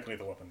will ever make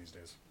Lethal Weapon these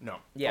days. No.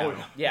 Yeah,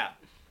 Oh, yeah.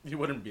 you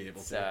wouldn't be able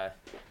It's to.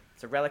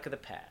 it's a relic of the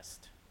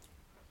past.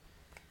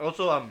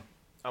 Also,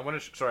 I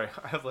want to. Sorry,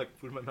 I have like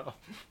food in my mouth,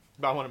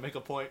 but I want to make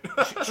a point.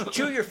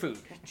 Chew your food.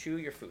 Chew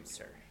your food,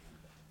 sir.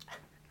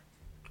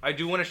 I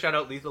do want to shout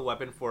out Lethal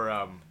Weapon for,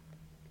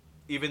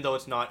 even though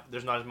there's not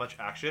as much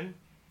action,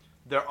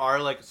 there are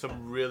like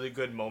some really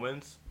good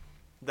moments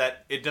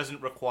that it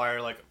doesn't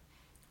require like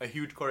a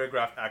huge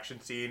choreographed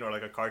action scene or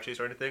like a car chase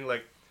or anything.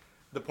 Like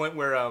the point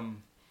where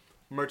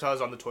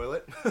Murtaugh's on the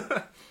toilet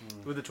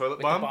with the toilet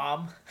With bomb. the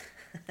bomb.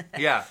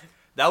 Yeah,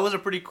 that was a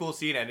pretty cool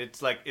scene, and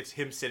it's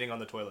him sitting on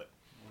the toilet.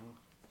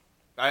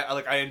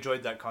 I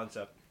enjoyed that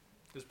concept.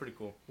 It was pretty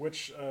cool.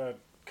 Which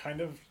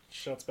kind of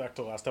shouts back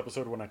to last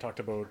episode when I talked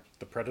about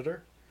The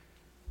Predator.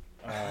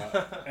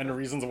 And the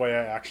reasons why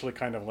I actually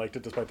kind of liked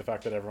it, despite the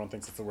fact that everyone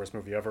thinks it's the worst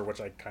movie ever, which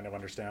I kind of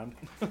understand.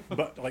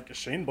 But like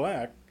Shane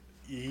Black,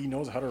 he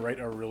knows how to write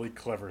a really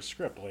clever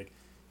script. Like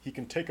he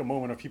can take a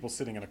moment of people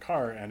sitting in a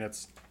car and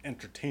it's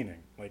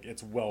entertaining. Like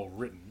it's well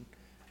written.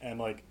 And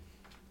like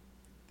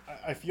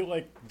I feel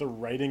like the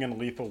writing in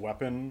Lethal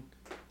Weapon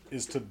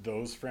is to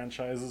those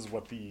franchises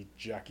what the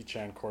Jackie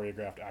Chan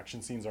choreographed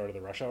action scenes are to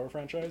the Rush Hour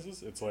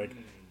franchises. It's like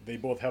they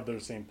both have their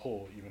same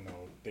pull, even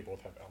though they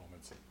both have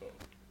elements of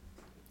both.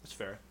 That's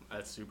fair.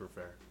 That's super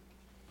fair.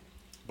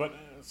 But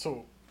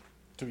so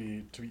to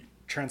be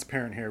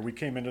transparent here, we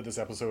came into this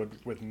episode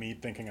with me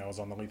thinking I was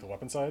on the Lethal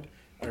Weapon side.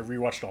 I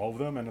rewatched all of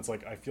them, and it's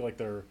like I feel like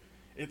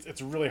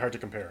it's really hard to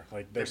compare.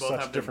 Like they're They both such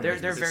have different.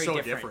 They're movies. very so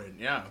different.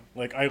 Yeah.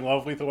 Like I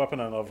love Lethal Weapon,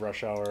 I love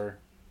Rush Hour.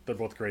 They're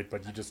both great,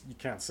 but you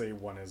can't say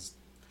one is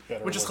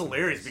better. Which is or worse than the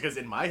hilarious others. because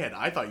in my head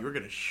I thought you were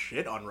gonna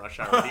shit on Rush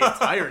Hour the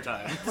entire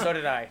time. So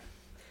did I.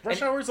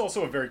 Rush Hour is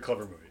also a very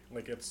clever movie.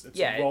 Like it's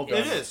Yeah, well done,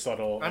 It is it's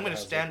subtle. I'm it gonna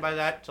has stand a- by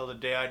that till the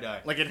day I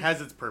die. Like it has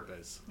its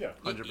purpose. Yeah.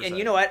 100%. And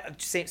you know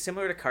what?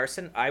 Similar to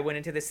Carson, I went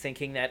into this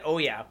thinking that, oh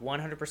yeah,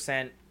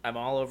 100%, I'm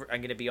all over. I'm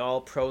gonna be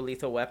all pro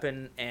Lethal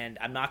Weapon, and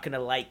I'm not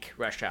gonna like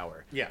Rush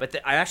Hour. Yeah. But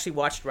I actually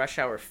watched Rush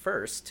Hour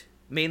first,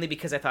 mainly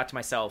because I thought to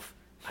myself,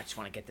 I just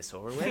want to get this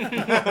over with.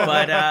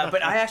 but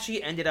I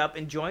actually ended up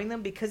enjoying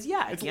them because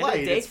at It's the end of the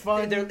light, day, it's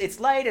fun. It's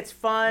light, it's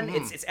fun,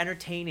 it's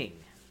entertaining.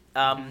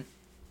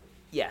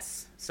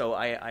 Yes. So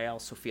I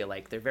also feel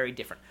like they're very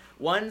different.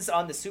 One's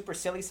on the super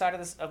silly side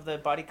of the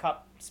body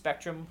cop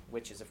spectrum,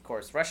 which is of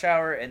course Rush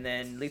Hour, and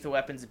then Lethal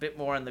Weapon's a bit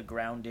more on the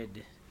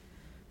grounded,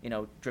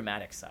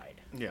 dramatic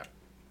side. Yeah.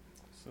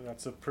 So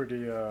that's a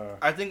pretty.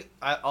 I think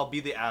I'll be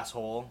the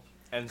asshole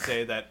and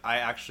say that I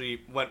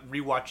actually went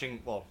rewatching.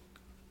 Well,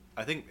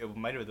 I think it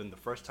might have been the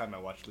first time I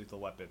watched Lethal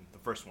Weapon, the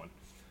first one.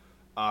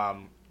 I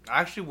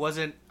actually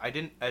wasn't. I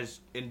didn't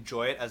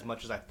enjoy it as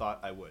much as I thought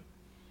I would.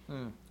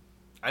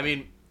 I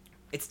mean,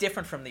 It's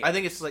different from the. I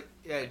think it's like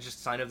just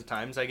a sign of the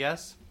times, I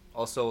guess.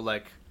 Also,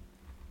 like,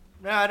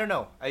 I don't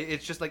know.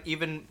 It's just like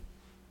even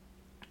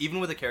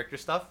with the character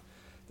stuff,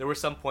 there were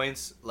some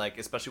points, like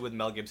especially with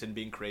Mel Gibson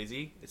being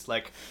crazy. It's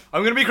like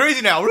I'm gonna be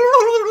crazy now.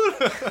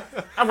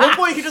 At one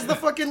point he does the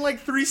fucking like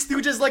Three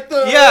Stooges like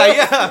the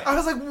Yeah. I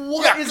was like,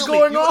 what is kill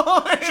going me.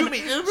 on? Shoot me.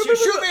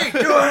 Shoot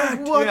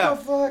me. What Yeah. the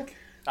fuck?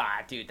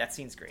 dude, that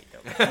scene's great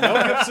though.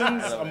 Mel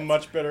Gibson's a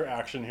much better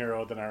action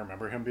hero than I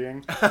remember him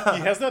being. He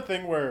has that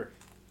thing where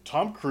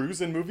Tom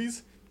Cruise in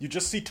movies, you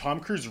just see Tom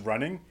Cruise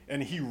running,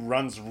 and he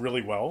runs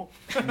really well.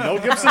 Mel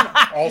Gibson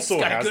also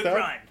Got a has good that,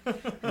 run.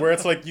 where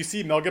it's like you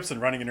see Mel Gibson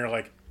running, and you're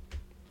like,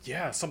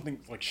 yeah, something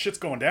like shit's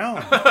going down.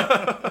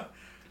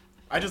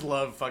 I just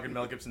love fucking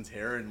Mel Gibson's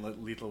hair in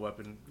Lethal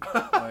Weapon.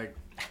 Like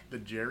the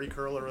Jerry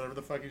curl or whatever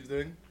the fuck he's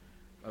doing.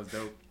 That was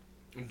dope.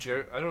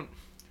 I don't.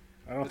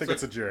 I don't think like-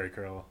 it's a Jerry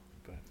curl,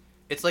 but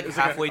It's like It's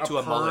halfway like to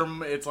a mullet.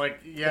 perm. It's like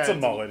it's a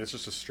mullet. It's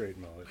just a straight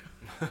mullet.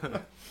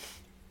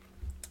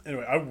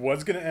 Anyway, I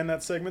was gonna end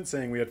that segment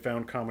saying we had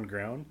found common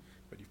ground,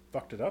 but you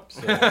fucked it up.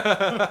 So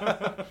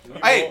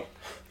Hey!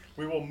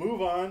 we will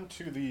move on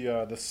to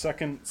the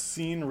second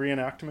scene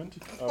reenactment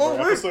of Oh, our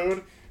wait.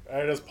 episode.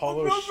 As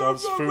Paulo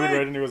shoves food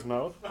right into his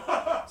mouth.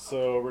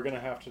 So we're gonna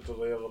have to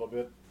delay a little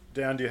bit.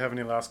 Dan, do you have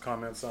any last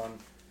comments on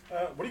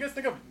what do you guys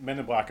think of Men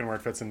in Black and where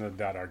it fits into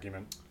that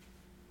argument?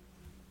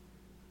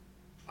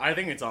 I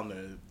think it's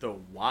on the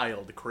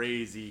wild,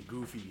 crazy,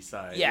 goofy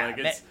side. Yeah, like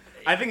it's.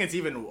 I think it's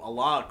even a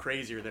lot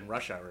crazier than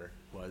Rush Hour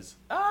was.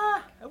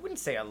 I wouldn't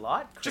say a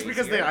lot. Just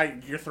because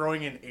crazier. you're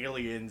throwing in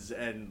aliens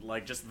and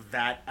like just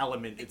that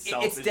element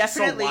itself It's is just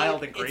so definitely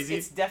wild and crazy.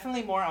 It's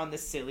definitely more on the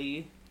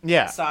silly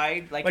yeah,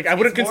 side. Like like it's, I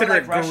wouldn't it's more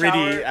consider like it Rush gritty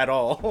Hour. at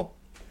all.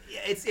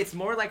 It's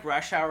more like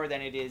Rush Hour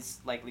than it is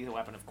like Lethal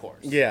Weapon, of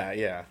course.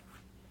 yeah.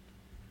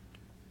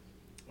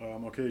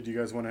 Okay, do you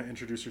guys want to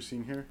introduce your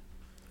scene here?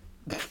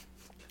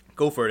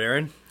 Go for it,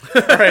 Aaron.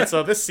 All right,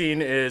 so this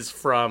scene is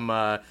from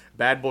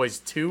Bad Boys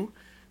 2.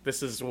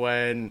 This is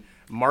when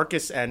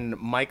Marcus and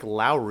Mike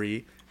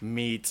Lowry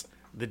meet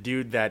the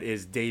dude that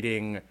is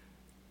dating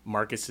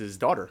Marcus's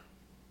daughter.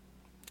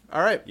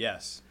 All right.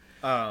 Yes.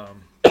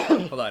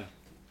 Hold on.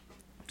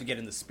 To get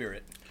in the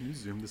spirit. Can you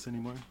zoom this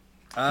anymore?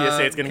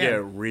 PSA, it's going to can.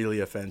 get really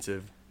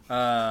offensive.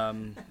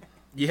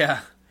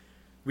 Yeah.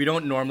 We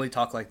don't normally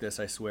talk like this,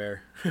 I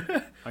swear.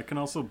 I can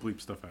also bleep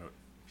stuff out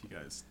if you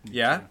guys need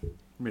Yeah? to.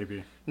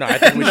 Maybe. No, I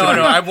think we should.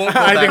 No, I won't go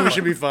I that think we far.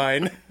 should be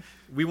fine.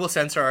 We will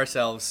censor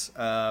ourselves.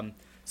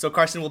 So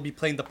Carson will be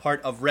playing the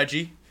part of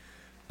Reggie.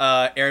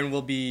 Aaron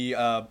will be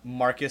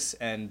Marcus,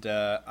 and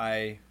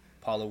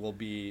Paula, will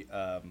be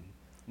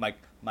Mike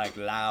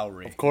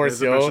Lowry. Of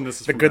course, You guys yo, mentioned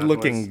this is the from Bad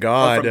good-looking Boys.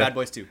 god. From Bad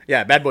Boys 2.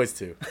 Yeah, Bad Boys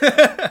 2.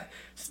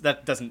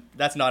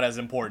 That's not as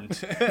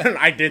important.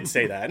 I did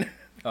say that.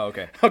 Oh,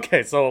 okay.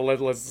 Okay, so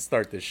let's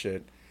start this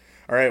shit.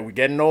 All right, we're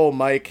getting old,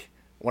 Mike.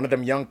 One of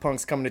them young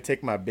punks coming to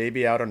take my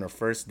baby out on her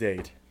first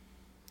date.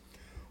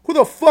 Who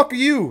the fuck are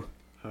you?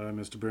 Hi,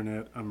 Mr.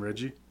 Burnett. I'm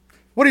Reggie.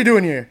 What are you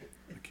doing here?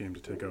 I came to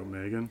take out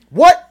Megan.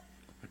 What?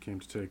 I came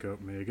to take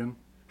out Megan.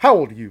 How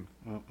old are you?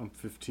 I'm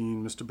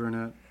 15, Mr.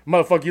 Burnett.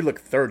 Motherfucker, you look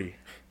 30.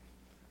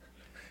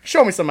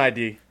 Show me some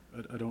ID.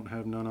 I don't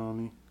have none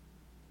on me.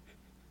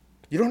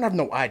 You don't have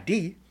no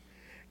ID?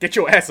 Get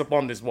your ass up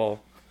on this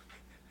wall.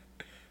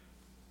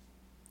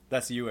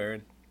 That's you,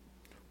 Aaron.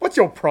 What's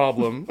your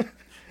problem?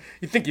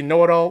 You think you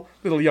know it all,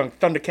 little young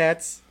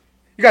Thundercats?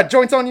 You got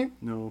joints on you?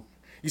 No.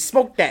 You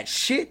smoke that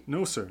shit?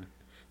 No, sir.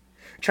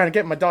 Trying to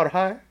get my daughter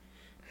high?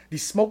 You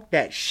smoke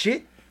that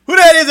shit? Who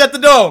that is at the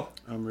door?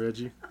 I'm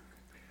Reggie.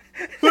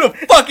 Who the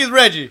fuck is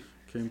Reggie?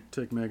 Came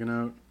to take Megan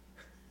out.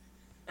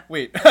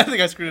 Wait, I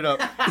think I screwed it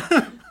up.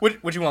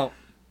 What you want?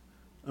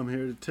 I'm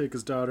here to take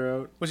his daughter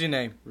out. What's your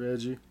name?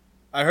 Reggie.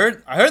 I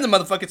heard the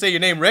motherfucker say your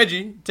name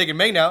Reggie. Taking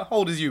Meg now. How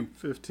old is you?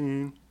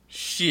 15.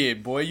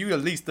 Shit, boy, you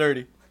at least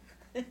 30.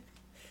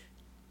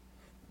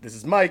 This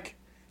is Mike.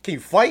 Can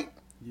you fight?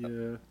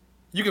 Yeah.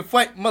 You can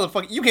fight,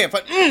 motherfucker. You can't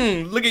fight.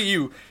 Look at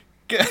you.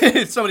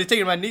 Somebody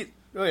taking my knee.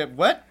 Oh, yeah,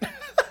 what?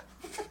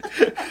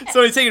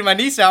 Somebody taking my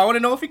niece out. I want to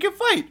know if he can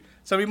fight.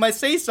 Somebody might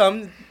say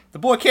something. The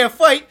boy can't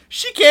fight.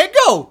 She can't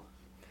go.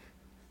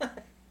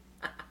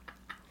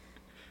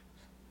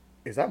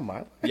 Is that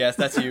mine? Yes,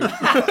 that's you.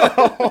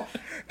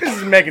 This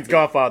is Megan's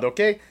godfather,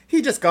 okay?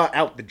 He just got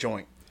out the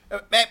joint.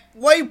 Man,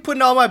 why are you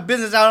putting all my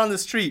business out on the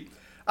street?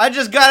 I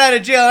just got out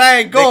of jail and I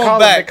ain't going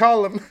They back.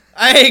 call him.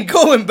 I ain't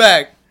going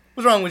back.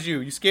 What's wrong with you?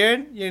 You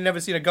scared? You ain't never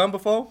seen a gun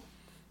before?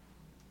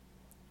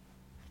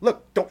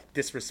 Look, don't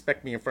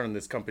disrespect me in front of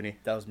this company.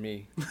 That was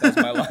me. That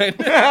was my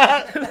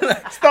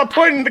line. Stop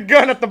pointing the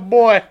gun at the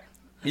boy.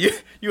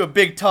 You a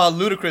big, tall,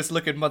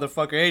 ludicrous-looking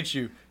motherfucker, ain't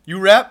you? You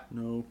rap?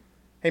 No.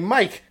 Hey,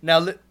 Mike.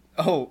 Now,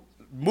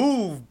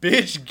 move,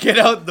 bitch. Get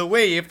out the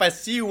way. If I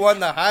see you on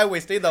the highway,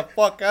 stay the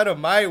fuck out of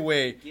my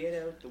way.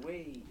 Get out the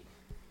way.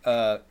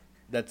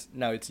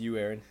 Now it's you,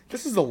 Aaron.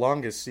 This is the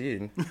longest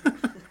scene.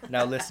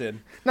 Now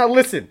listen. Now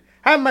listen.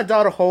 I have my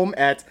daughter home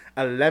at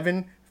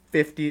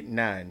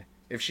 11:59.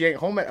 If she ain't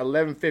home at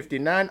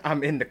 11:59,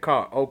 I'm in the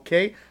car,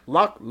 okay?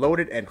 Locked,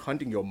 loaded, and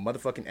hunting your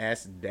motherfucking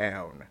ass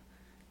down.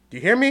 Do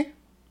you hear me?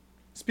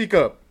 Speak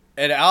up.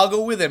 And I'll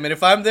go with him. And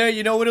if I'm there,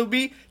 you know what it'll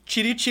be?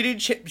 Chitty, chitty,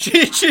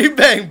 chitty, chitty,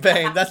 bang,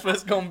 bang. That's what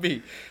it's gonna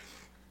be.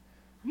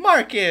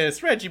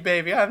 Marcus, Reggie,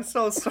 baby, I'm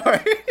so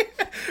sorry.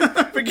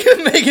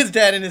 Forgive Megan's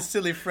dad and his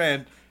silly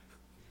friend.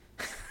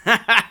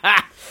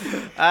 That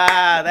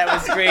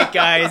was great,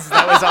 guys.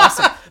 That was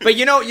awesome. But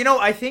you know,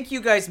 I think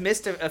you guys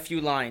missed a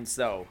few lines,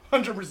 though.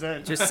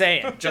 100%. Just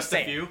saying. Just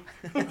saying. You?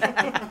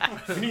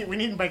 we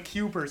need my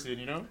cue person,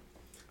 you know?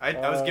 I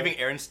was giving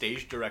Aaron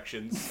stage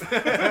directions.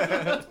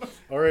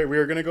 All right, we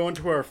are going to go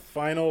into our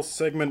final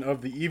segment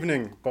of the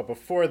evening. But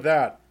before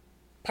that,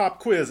 pop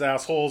quiz,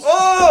 assholes.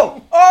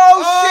 Oh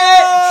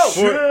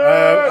shit! For,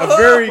 a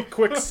very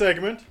quick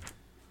segment.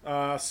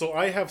 So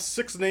I have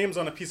 6 names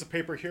on a piece of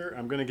paper here.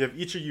 I'm going to give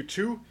each of you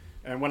 2.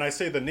 And when I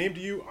say the name to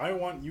you, I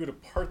want you to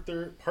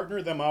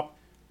partner them up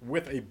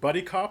with a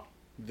buddy cop,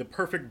 the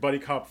perfect buddy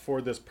cop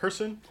for this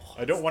person.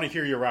 I don't want to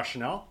hear your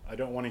rationale. I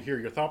don't want to hear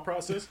your thought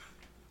process.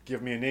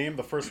 Give me a name,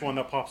 the first one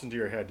that pops into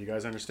your head. You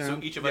guys understand?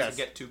 So each of us will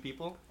get 2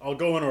 people? I'll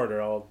go in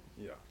order.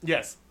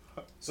 Yes.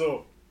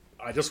 So,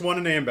 I just want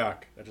a name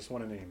back.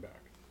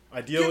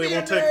 Ideally, it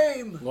won't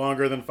take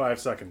longer than 5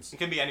 seconds. It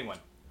can be anyone.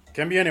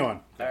 Can be anyone.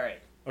 All right.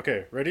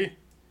 Okay, ready?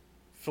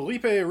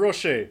 Felipe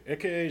Roche,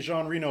 a.k.a.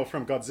 Jean Reno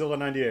from Godzilla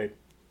 98.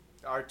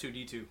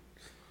 R2-D2.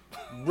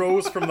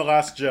 Rose from The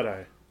Last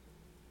Jedi.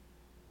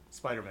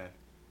 Spider-Man.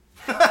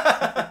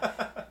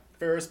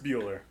 Ferris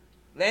Bueller.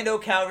 Lando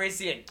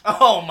Calrissian.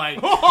 Oh my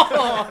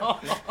god.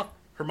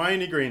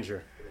 Hermione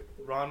Granger.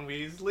 Ron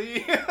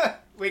Weasley.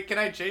 Wait, can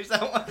I change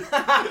that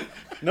one?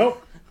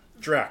 Nope.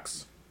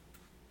 Drax.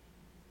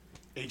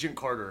 Agent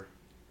Carter.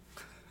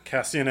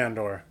 Cassian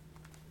Andor.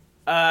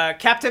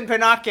 Captain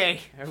Panake,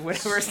 or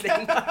whatever his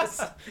name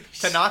was.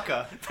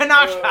 Tanaka.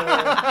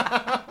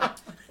 Panaka.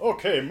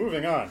 Okay,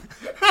 moving on.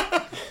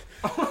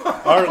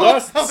 Our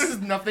last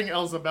There's nothing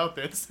else about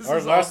this. This Our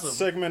is last awesome.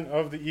 segment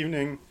of the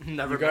evening,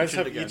 Never you guys mentioned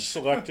have again. each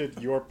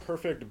selected your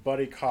perfect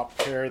buddy cop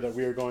pair that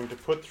we are going to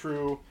put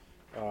through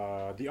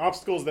the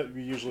obstacles that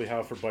we usually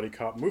have for buddy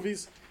cop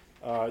movies.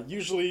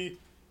 Usually,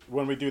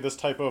 when we do this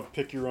type of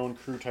pick your own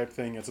crew type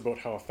thing, it's about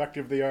how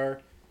effective they are.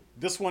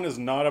 This one is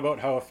not about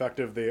how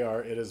effective they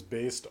are. It is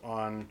based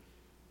on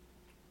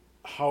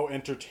how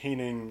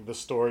entertaining the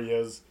story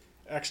is.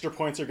 Extra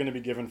points are going to be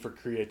given for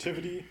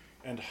creativity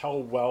and how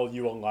well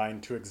you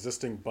align to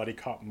existing buddy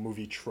cop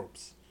movie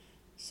tropes.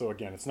 So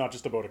again, it's not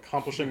just about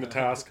accomplishing the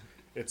task,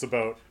 it's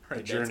about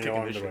the journey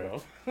along the way.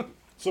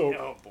 So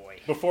Oh boy.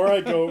 before I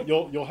go,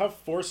 you'll have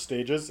 4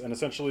 stages, and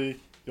essentially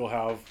you'll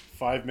have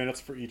 5 minutes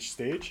for each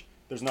stage.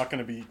 There's not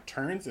going to be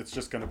turns, it's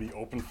just going to be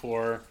open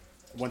floor.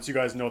 Once you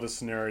guys know the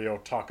scenario,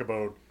 talk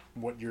about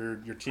what your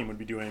team would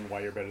be doing,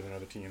 why you're better than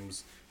other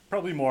teams.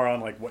 Probably more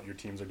on like what your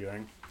teams are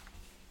doing.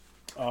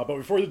 But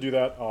before you do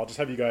that, I'll just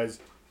have you guys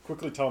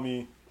quickly tell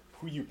me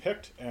who you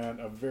picked and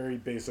a very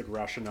basic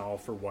rationale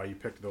for why you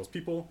picked those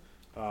people.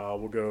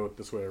 We'll go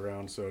this way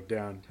around. So,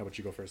 Dan, how about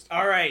you go first?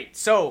 All right,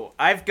 so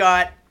I've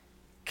got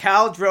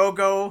Khal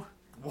Drogo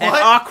and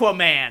What?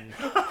 Aquaman.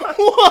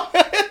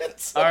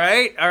 What? All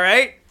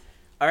right.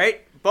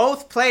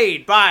 Both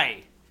played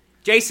by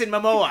Jason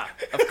Momoa,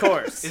 of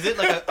course. Is it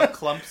like a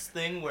clumps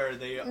thing where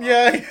they?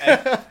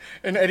 Yeah,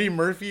 an Eddie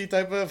Murphy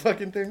type of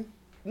fucking thing.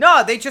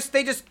 No, they just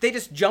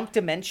jump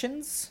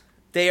dimensions.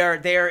 They're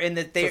in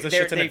the So the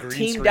shit's in a they've green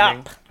teamed screening.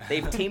 up.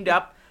 They've teamed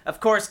up.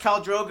 Of course,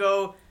 Khal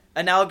Drogo,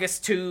 analogous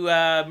to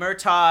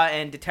Murtaugh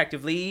and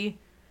Detective Lee.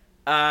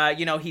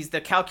 He's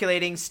the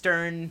calculating,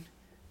 stern,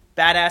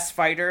 badass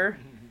fighter,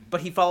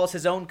 but he follows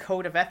his own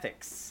code of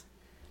ethics,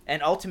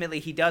 and ultimately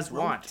he does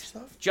want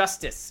stuff?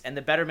 justice and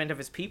the betterment of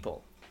his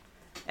people.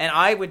 And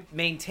I would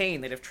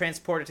maintain that if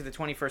transported to the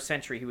 21st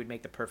century, he would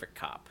make the perfect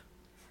cop.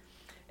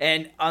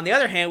 And on the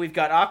other hand, we've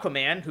got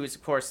Aquaman, who's,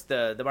 of course,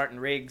 the Martin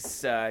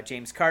Riggs,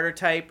 James Carter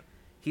type.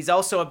 He's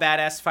also a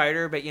badass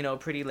fighter, but,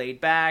 pretty laid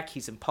back.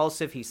 He's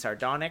impulsive. He's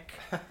sardonic.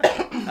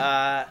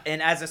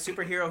 And as a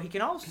superhero, he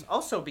can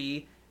also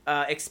be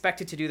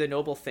expected to do the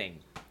noble thing.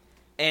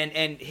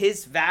 And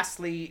his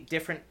vastly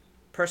different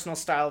personal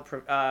style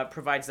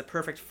provides the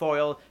perfect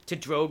foil to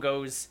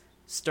Drogo's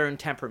stern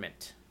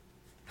temperament.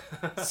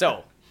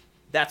 So,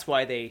 that's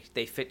why they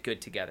fit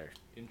good together.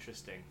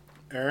 Interesting.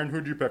 Aaron,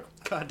 who'd you pick?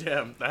 God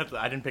damn,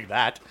 I didn't pick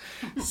that.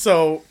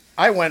 So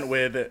I went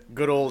with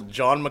good old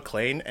John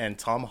McClane and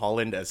Tom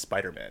Holland as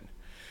Spider-Man.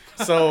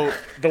 So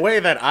the way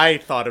that I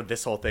thought of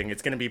this whole thing,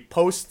 it's going to be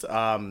post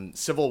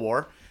Civil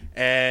War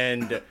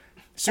and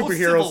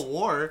superheroes. Civil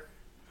War.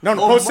 No,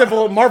 post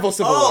Civil Marvel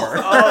Civil War.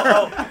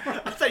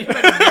 I thought you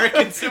meant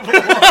American Civil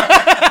War.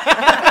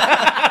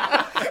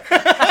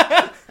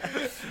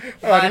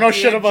 I don't know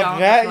shit about John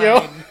that,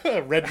 McClane.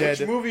 yo. Red Which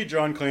Dead. movie,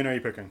 John Clean, are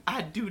you picking?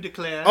 I do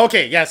declare.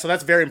 Okay, yeah, so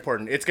that's very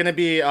important. It's going to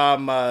be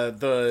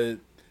the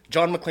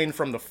John McClane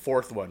from the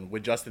fourth one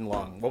with Justin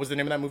Long. What was the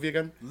name of that movie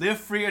again? Live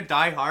Free or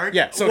Die Hard.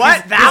 Yeah, so What?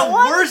 he's- That The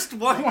one? worst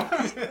one.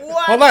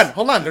 What?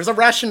 Hold on. There's a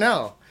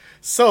rationale.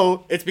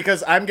 So it's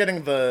because I'm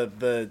getting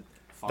the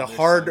Father,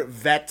 hard son.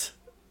 vet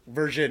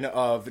version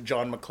of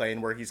John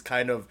McClane, where he's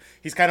kind of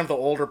the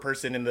older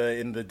person in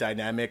the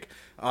dynamic.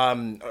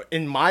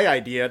 In my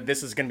idea,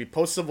 this is going to be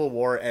post Civil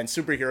War, and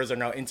superheroes are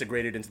now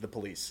integrated into the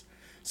police.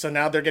 So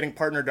now they're getting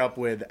partnered up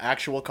with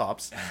actual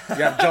cops. You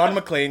have John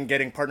McClane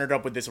getting partnered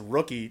up with this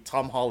rookie,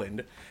 Tom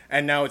Holland,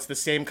 and now it's the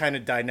same kind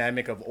of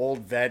dynamic of old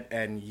vet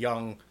and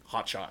young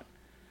hotshot.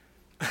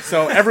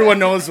 So everyone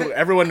knows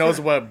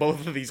what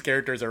both of these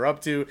characters are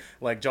up to.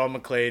 Like John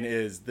McClane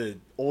is the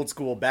old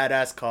school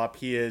badass cop.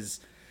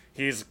 He's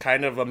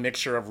kind of a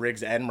mixture of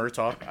Riggs and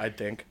Murtaugh, I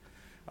think.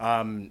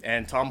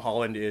 And Tom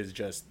Holland is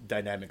just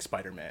dynamic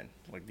Spider-Man,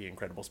 like the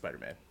Incredible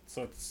Spider-Man.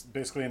 So it's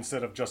basically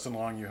instead of Justin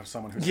Long, you have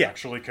someone who's Yeah.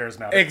 actually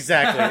charismatic.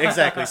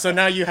 Exactly. So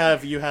now you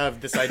have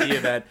this idea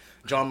that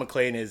John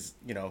McClane is,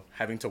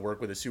 having to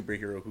work with a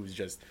superhero who's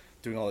just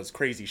doing all this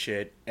crazy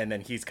shit, and then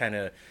he's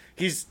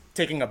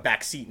taking a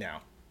back seat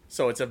now.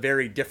 So it's a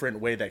very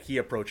different way that he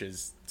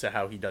approaches to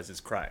how he does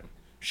his crime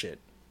shit.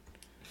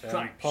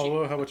 And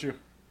Paulo, how about you?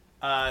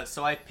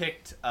 So I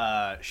picked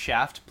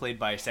Shaft, played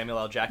by Samuel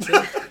L. Jackson.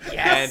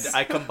 Yes. And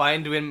I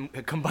combined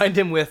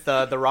him with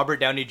the Robert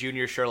Downey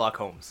Jr. Sherlock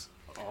Holmes.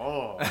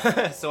 Oh.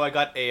 So I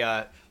got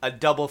a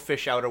double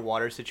fish out of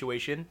water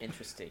situation.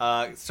 Interesting.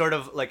 Sort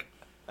of like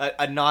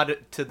a nod of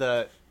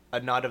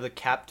the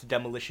Cap to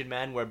Demolition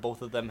Man, where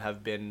both of them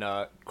have been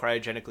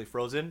cryogenically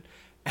frozen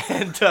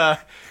and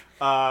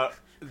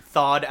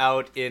thawed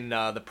out in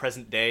the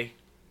present day,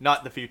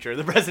 not the future,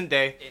 the present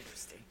day.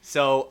 Interesting.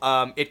 So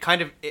it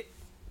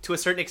to a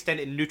certain extent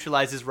it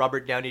neutralizes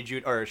Robert Downey Jr.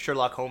 or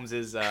Sherlock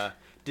Holmes's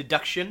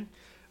deduction,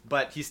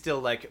 but he's still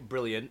like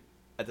brilliant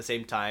at the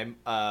same time.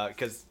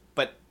 Who's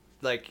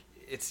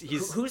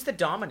the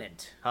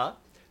dominant? Huh?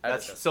 Out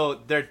of So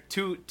they're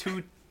two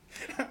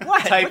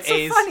What? type What's so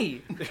A's.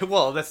 funny?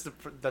 Well, that's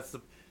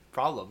the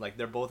problem. Like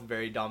they're both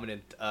very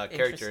dominant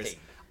characters. Interesting.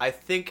 I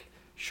think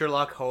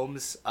Sherlock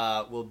Holmes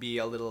will be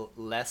a little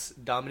less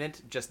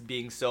dominant, just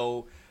being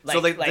so.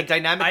 The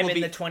dynamic I'm will in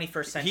be the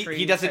 21st century.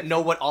 he doesn't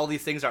know what all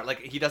these things are. Like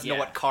he doesn't know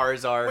Yeah. what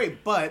cars are.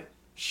 Wait, but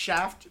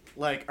Shaft,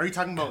 like, are you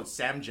talking about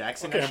Sam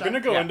Jackson? Okay, as I'm Shaft?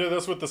 going to go Yeah. into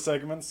this with the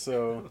segments,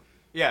 so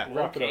Yeah.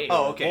 wrap it Okay. up.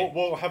 Oh, okay.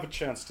 We'll have a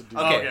chance to do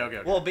Okay. that. okay.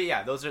 Well, but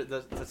yeah, that's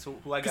who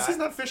I This got. is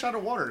not fish out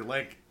of water.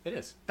 Like, It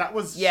is. that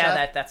was Yeah,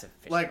 Shaft. that's a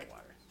fish like, out of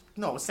water.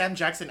 No, Sam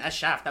Jackson as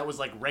Shaft. That was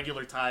like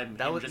regular time.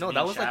 That him was just no. being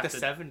That was like the shafted.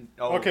 7.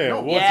 Oh, Okay,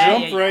 No. we'll Yeah,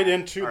 jump yeah, right yeah.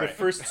 into the Alright.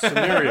 first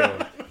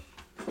scenario.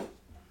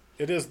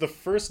 It is the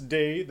first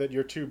day that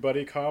your two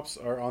buddy cops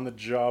are on the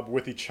job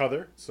with each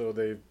other. So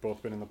they've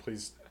both been in the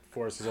police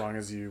force as long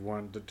as you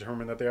want to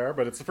determine that they are.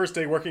 But it's the first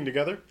day working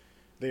together.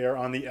 They are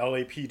on the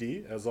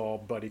LAPD, as all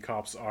buddy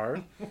cops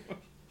are.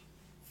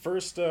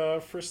 First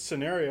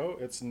scenario,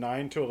 it's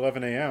 9 to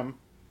 11 a.m.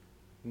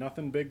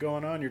 Nothing big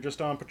going on. You're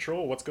just on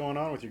patrol. What's going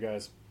on with you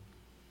guys?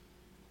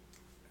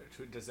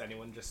 Does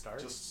anyone just start?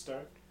 Just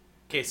start.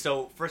 Okay,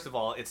 so first of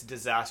all, it's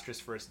disastrous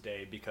first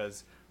day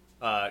because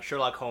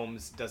Sherlock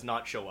Holmes does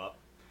not show up.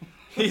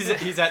 He's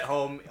at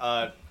home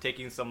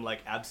taking some like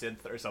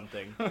absinthe or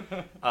something.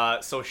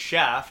 So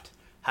Shaft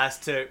has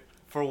to,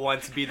 for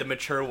once, be the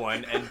mature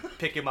one and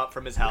pick him up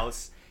from his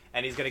house,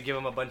 and he's gonna give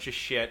him a bunch of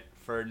shit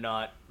for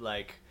not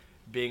like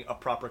being a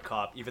proper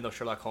cop, even though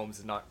Sherlock Holmes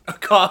is not a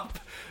cop.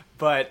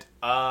 But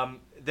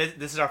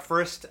this is our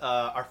first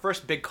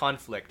big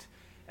conflict,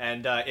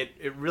 and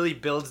it really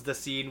builds the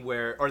scene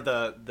where, or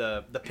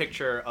the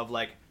picture of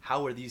like,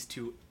 how are these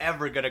two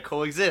ever gonna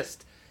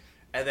coexist?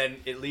 And then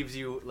it leaves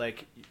you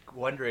like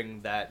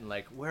wondering that, and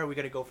like, where are we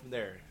gonna go from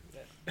there?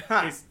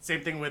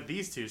 Same thing with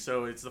these two.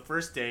 So it's the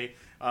first day.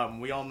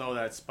 We all know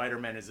that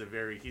Spider-Man is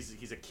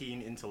he's a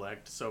keen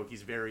intellect. So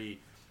he's very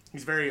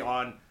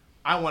on.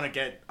 I want to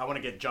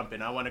get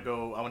jumping. I want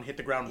to hit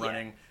the ground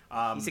running.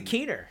 He's a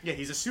keener. Yeah,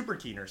 he's a super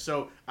keener.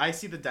 So I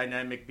see the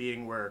dynamic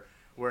being where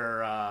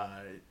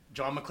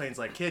John McClane's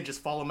like, kid,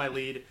 just follow my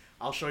lead.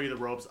 I'll show you the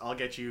ropes. I'll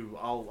get you.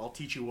 I'll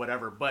teach you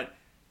whatever. But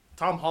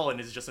Tom Holland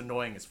is just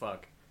annoying as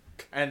fuck.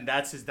 And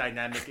that's his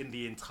dynamic in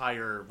the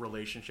entire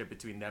relationship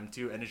between them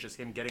two, and it's just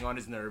him getting on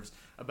his nerves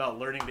about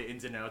learning the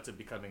ins and outs of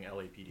becoming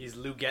LAPD. He's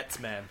Lou Getz,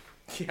 man.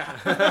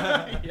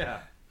 Yeah. Yeah.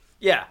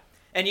 Yeah.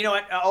 And you know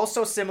what?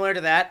 Also similar to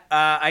that,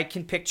 I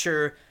can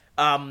picture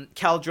Khal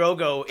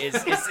Drogo is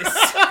Yo,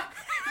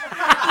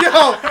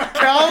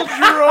 Khal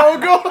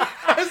Drogo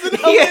as an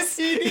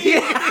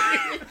LAPD.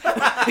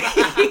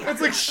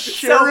 It's like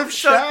Sheriff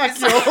Shack,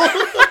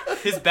 yo.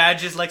 His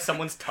badge is like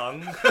someone's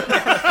tongue.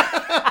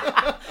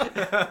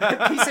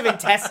 A piece of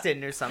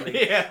intestine or something.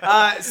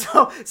 Yeah.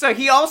 So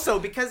he also,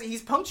 because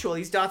he's punctual,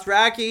 he's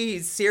Dothraki,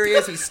 he's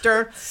serious, he's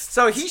stern.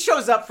 So he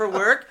shows up for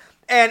work,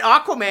 and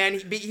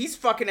Aquaman, he's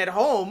fucking at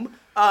home,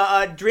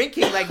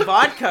 drinking like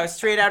vodka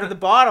straight out of the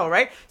bottle,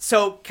 right?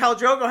 So Khal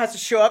Drogo has to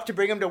show up to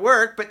bring him to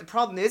work, but the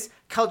problem is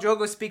Khal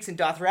Drogo speaks in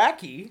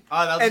Dothraki,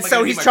 and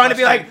so he's trying to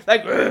be like,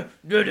 and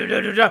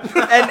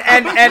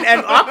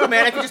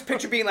Aquaman, I can just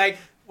picture being like,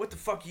 "What the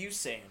fuck are you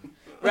saying?"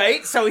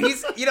 Right? So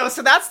he's,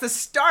 so that's the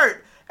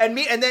start. And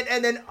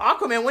then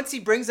Aquaman, once he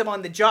brings him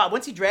on the job,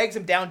 once he drags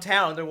him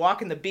downtown, they're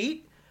walking the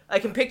beat. I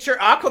can picture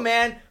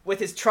Aquaman with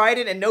his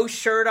trident and no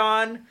shirt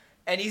on,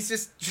 and he's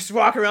just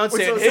walking around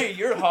saying, "Hey,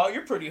 you're hot,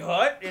 you're pretty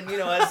hot," and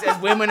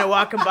as women are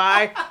walking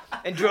by,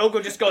 and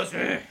Drogo just goes.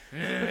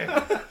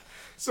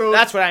 So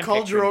that's what I'm Khal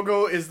picturing.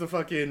 Drogo is the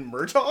fucking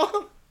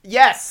Murtaugh?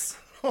 Yes,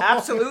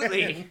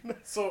 absolutely.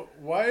 So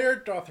why are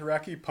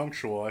Dothraki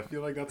punctual? I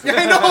feel like that's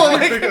I know,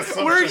 big like,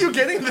 assumption. where are you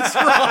getting this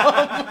from?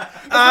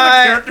 That's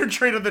not a character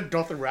trait of the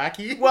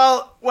Dothraki.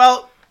 Well,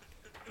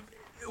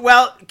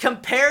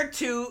 compared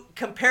to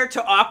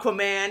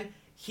Aquaman,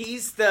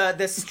 he's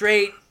the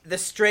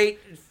straight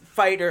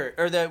fighter,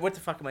 or what the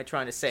fuck am I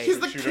trying to say? He's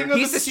the king of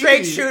He's the the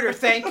straight sea. shooter.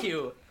 Thank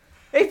you.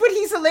 Hey, but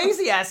he's a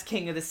lazy ass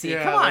king of the sea.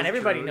 Yeah, Come on, that's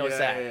everybody true. knows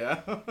that.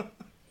 Yeah.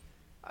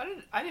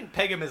 I didn't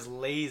peg him as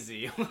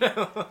lazy.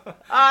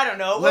 I don't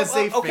know.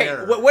 Laissez-faire. Okay,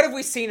 what have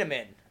we seen him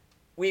in?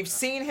 We've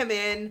seen him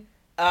in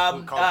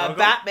Khal Drogo?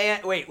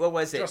 Batman. Wait, what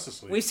was it?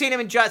 Justice League. We've seen him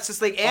in Justice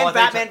League I and thought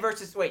Batman you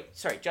versus. Wait,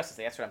 sorry, Justice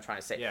League. That's what I'm trying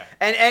to say. Yeah.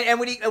 And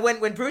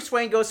when Bruce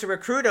Wayne goes to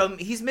recruit him,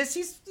 he's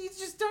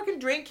just talking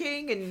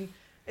drinking and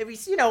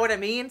he's, you know what I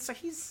mean. So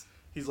he's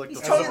He's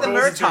He's the totally the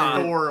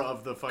Murtaugh. Thor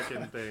of the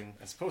fucking thing.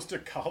 As opposed to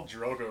Khal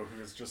Drogo,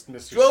 who is just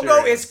Mr.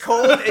 Drogo Serious. is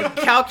cold and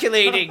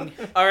calculating.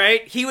 All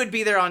right, he would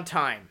be there on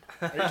time.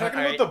 Are you talking about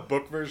Alright. the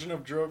book version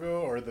of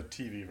Drogo or the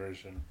TV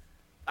version?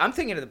 I'm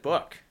thinking of the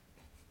book.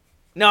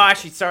 No,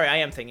 actually, sorry, I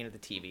am thinking of the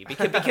TV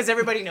because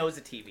everybody knows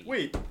the TV.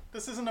 Wait,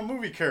 this isn't a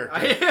movie character.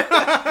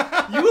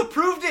 You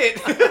approved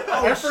it.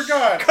 I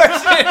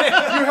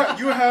forgot.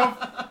 You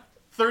have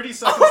 30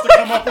 seconds to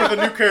come up with a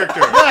new character.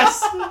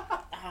 Yes.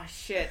 Oh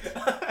shit!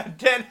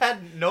 Dan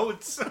had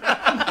notes.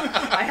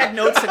 I had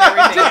notes and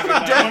everything.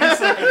 20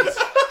 seconds.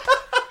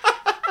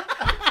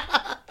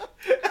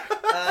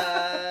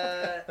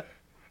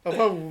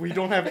 Oh, we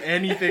don't have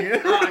anything.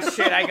 Oh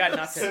shit! I got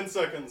nothing. 10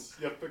 seconds.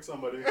 You have to pick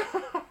somebody.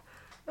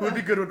 Who would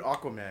be good with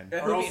Aquaman?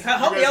 Or else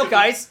Help you me guys out, get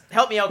guys.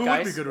 Help me out, Who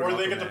guys. would be good with Or Aquaman?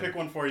 they get to pick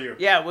one for you.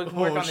 Yeah, we can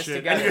work Oh, on this shit.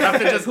 together. And you have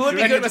to just Who would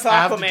be and good you with just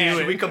have to do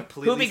Aquaman? it. We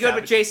completely Who'd be good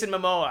with savage. Jason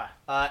Momoa?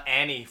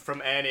 Annie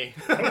from Annie.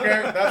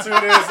 Okay, that's who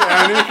it is.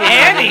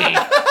 Annie. Annie.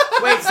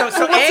 Wait,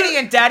 so Annie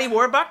and Daddy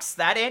Warbucks?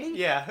 That Annie?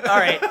 Yeah. All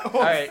right.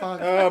 All right.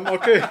 Fuck.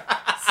 Okay.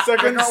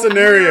 Second Got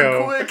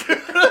scenario. weird quick.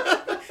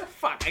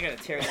 Fuck! I gotta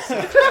tear this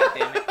up. God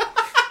damn it.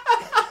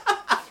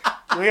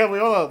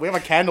 we have a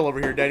candle over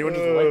here, Daddy. You want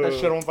to just light that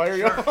shit on fire?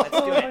 Yo? Let's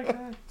do it.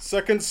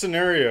 Second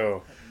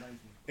scenario.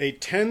 A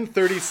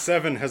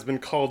 1037 has been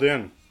called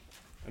in.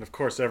 And of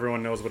course,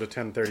 everyone knows what a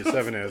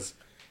 1037 is.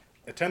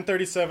 A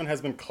 1037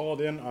 has been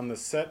called in on the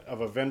set of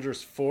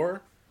Avengers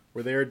 4,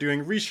 where they are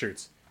doing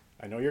reshoots.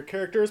 I know your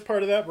character is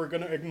part of that. We're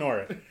going to ignore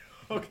it.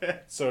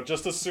 Okay. So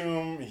just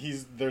assume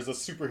there's a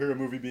superhero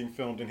movie being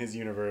filmed in his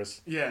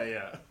universe,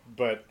 Yeah.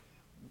 but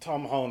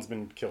Tom Holland's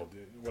been killed.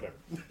 Whatever.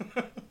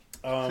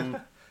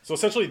 So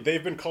essentially,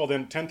 they've been called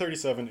in.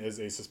 1037 is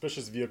a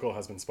suspicious vehicle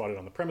has been spotted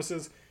on the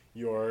premises.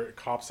 Your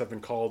cops have been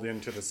called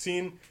into the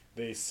scene.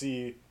 They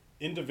see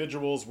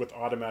individuals with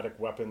automatic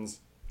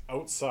weapons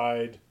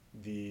outside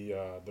the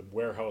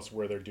warehouse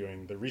where they're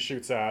doing the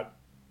reshoots at.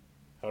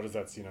 How does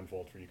that scene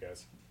unfold for you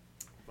guys?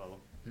 Well,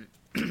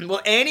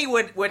 Well, Annie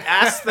would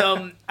ask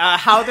them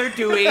how they're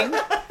doing,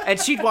 and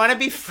she'd want to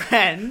be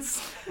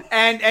friends,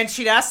 and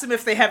she'd ask them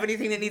if they have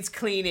anything that needs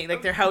cleaning,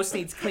 like their house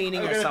needs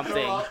cleaning or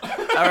something. All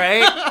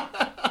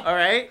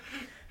right.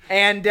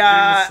 And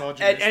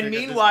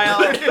meanwhile,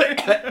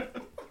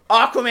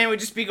 Aquaman would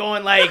just be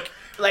going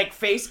like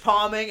face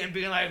palming and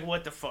being like,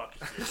 "What the fuck?"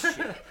 is this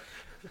shit?"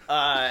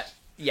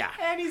 Yeah.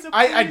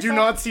 I do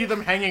not see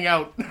them hanging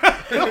out.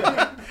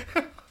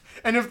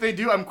 And if they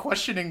do, I'm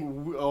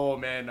questioning. Oh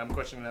man, I'm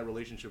questioning that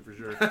relationship for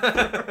sure.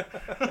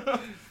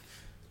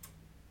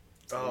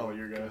 Oh,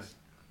 your guys.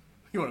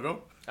 You want to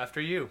go? After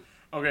you.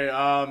 Okay.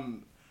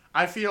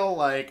 I feel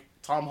like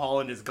Tom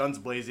Holland is guns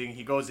blazing.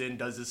 He goes in,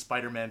 does his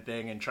Spider-Man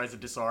thing, and tries to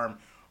disarm.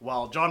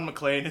 While John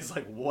McClane is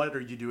like, "What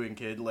are you doing,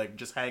 kid? Like,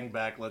 just hang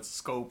back. Let's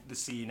scope the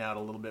scene out a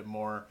little bit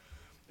more."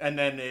 And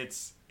then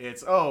it's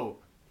oh.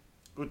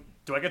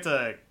 Do I get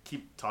to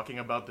keep talking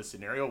about the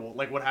scenario? Well,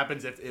 like, what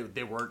happens if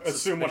they weren't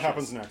Assume what suspicious?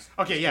 happens next.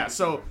 Okay, yeah,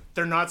 so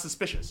they're not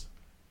suspicious.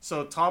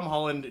 So Tom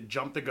Holland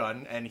jumped the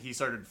gun, and he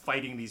started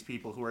fighting these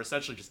people who are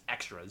essentially just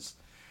extras.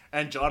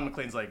 And John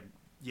McClane's like,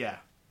 yeah,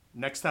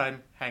 next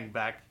time, hang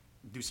back,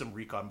 do some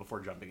recon before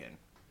jumping in.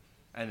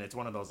 And it's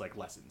one of those, like,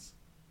 lessons.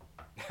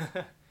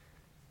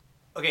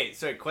 Okay,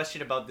 sorry,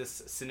 question about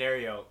this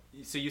scenario.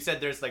 So you said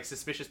there's, like,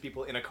 suspicious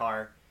people in a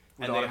car,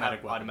 With and they have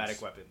automatic weapons.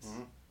 automatic weapons.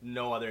 Mm-hmm.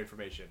 No other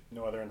information.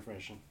 No other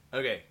information.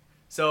 Okay,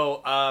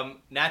 so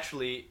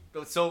naturally,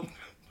 so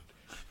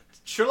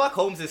Sherlock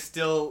Holmes is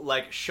still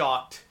like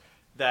shocked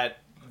that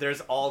there's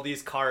all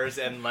these cars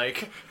and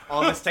like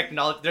all this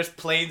technology. There's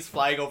planes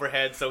flying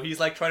overhead, so he's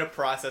like trying to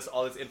process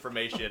all this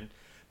information.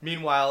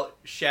 Meanwhile,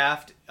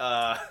 Shaft,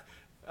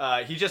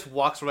 he just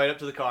walks right up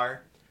to the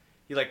car.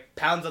 He like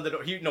pounds on the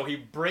door. He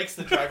breaks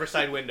the driver's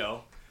side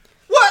window.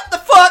 What the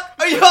fuck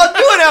are you all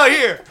doing out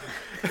here?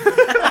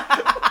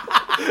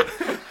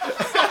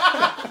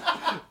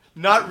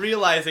 Not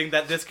realizing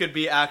that this could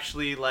be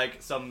actually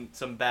like some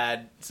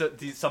bad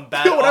What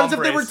happens if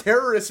they were hombres.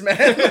 terrorists,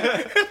 man?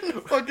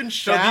 Fucking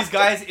So Shaft. these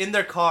guys in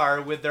their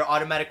car with their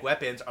automatic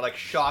weapons are like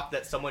shocked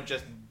that someone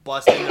just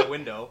busted in their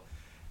window,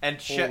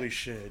 and Holy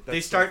shit. they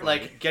that's start so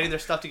funny. like getting their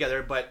stuff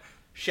together. But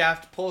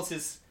Shaft pulls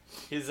his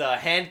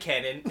hand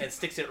cannon and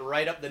sticks it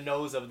right up the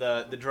nose of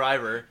the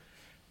driver,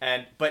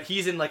 but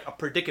he's in like a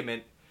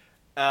predicament.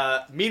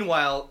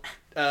 Meanwhile,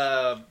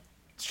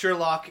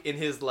 Sherlock in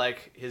his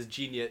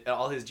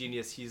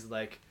genius,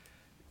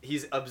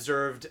 he's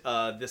observed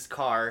this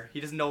car.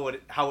 He doesn't know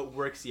how it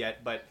works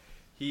yet, but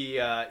he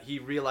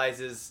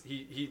realizes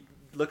he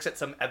looks at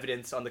some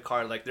evidence on the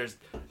car, like there's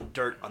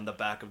dirt on the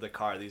back of the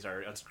car. These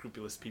are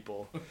unscrupulous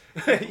people.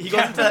 He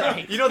goes into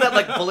that, you know, that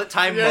like bullet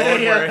time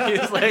mode where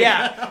he's like,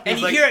 And he's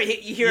you like-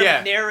 hear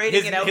him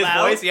narrating it out his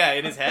loud. voice,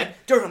 in his head.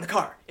 Dirt on the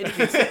car.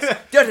 Indicates this.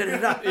 Da da da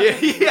da.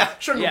 Yeah.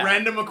 Showing Yeah.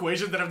 random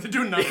equations that have to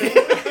do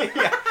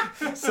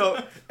nothing.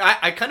 So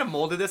I kind of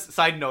molded this.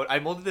 Side note, I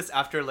molded this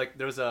after like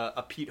there was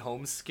a Pete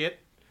Holmes skit.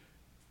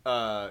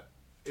 It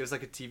was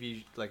like a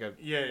TV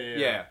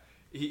yeah.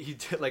 He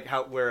did like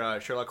where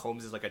Sherlock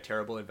Holmes is like a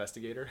terrible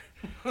investigator,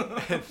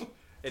 and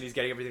he's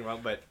getting everything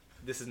wrong. But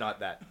this is not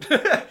that.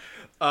 So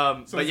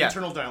but his yeah.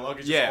 internal dialogue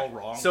is just all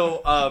wrong.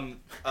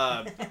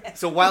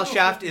 So while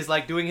Shaft is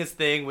like doing his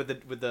thing with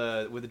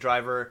the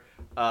driver,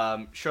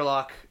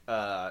 Sherlock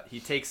he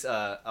takes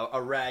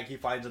a rag he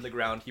finds on the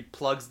ground. He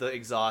plugs the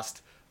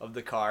exhaust of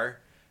the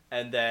car,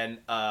 and then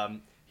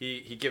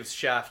he gives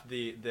Shaft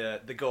the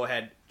go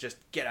ahead. Just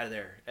get out of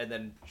there. And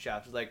then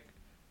Shaft is like,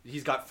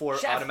 he's got 4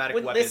 Shaft automatic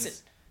wouldn't weapons.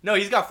 listen. No,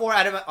 he's got 4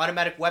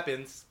 automatic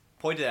weapons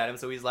pointed at him.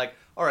 So he's like,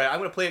 all right, I'm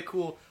gonna play it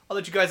cool. I'll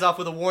let you guys off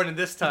with a warning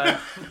this time.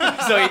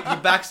 So he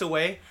backs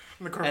away.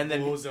 And the car and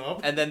then blows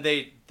up. And then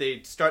they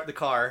start the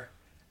car,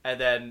 and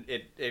then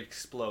it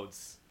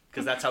explodes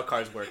because that's how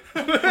cars work.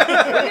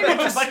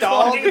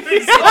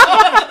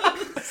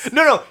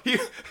 No.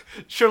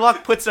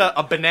 Sherlock puts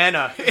a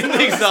banana in the I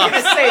was exhaust.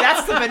 gonna say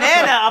that's the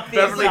banana up the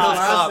Beverly Hills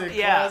exhaust. Cop.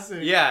 Yeah.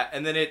 Yeah,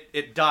 and then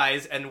it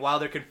dies, and while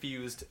they're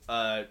confused,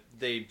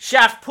 they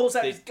Shaft pulls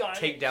out his gun.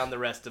 take down the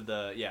rest of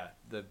the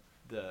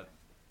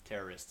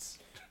terrorists.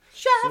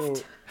 Shaft.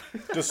 So,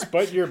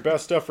 despite your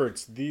best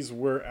efforts, these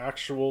were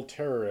actual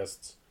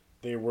terrorists.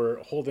 They were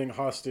holding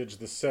hostage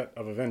the set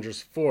of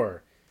Avengers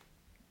 4.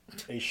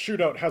 A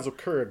shootout has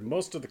occurred.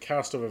 Most of the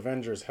cast of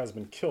Avengers has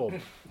been killed,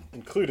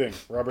 including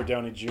Robert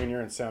Downey Jr.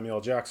 and Samuel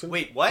L. Jackson.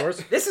 Wait, what? Of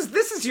course. This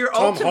is your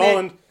Tom ultimate.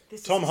 Holland.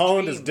 This is Tom his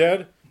Holland is dream.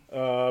 dead.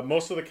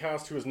 Most of the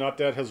cast who is not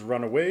dead has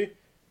run away.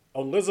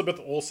 Elizabeth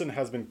Olsen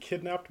has been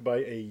kidnapped by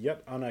a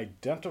yet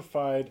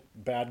unidentified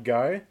bad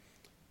guy.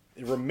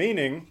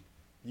 Remaining,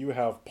 you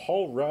have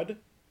Paul Rudd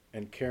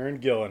and Karen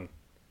Gillan.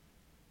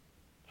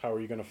 How are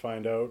you going to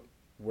find out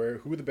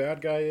who the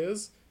bad guy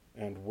is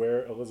and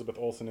where Elizabeth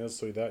Olsen is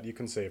so that you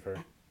can save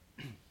her?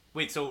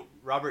 Wait, so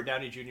Robert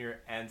Downey Jr.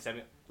 and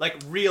Samuel, like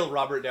real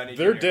Robert Downey Jr.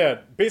 They're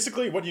dead.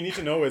 Basically, what you need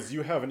to know is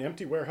you have an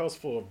empty warehouse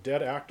full of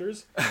dead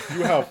actors.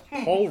 You have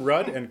Paul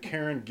Rudd and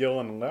Karen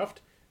Gillan left.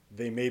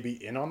 They may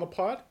be in on the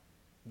plot.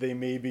 They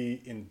may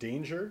be in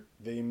danger.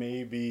 They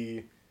may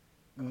be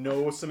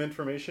know some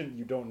information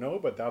you don't know,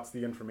 but that's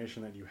the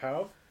information that you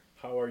have.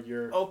 How are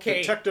your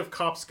detective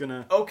cops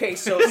gonna? Okay,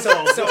 so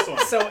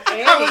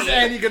Annie. How is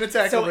Annie gonna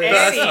tackle it?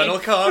 Annie- The sun'll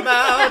come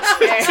out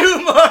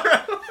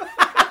tomorrow.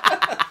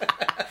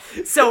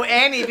 So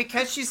Annie,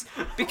 because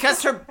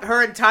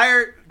her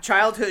entire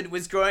childhood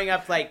was growing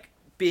up like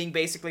being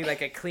basically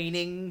like a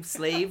cleaning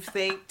slave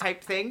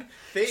type thing.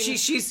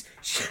 She's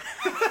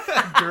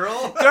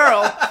Girl.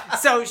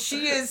 So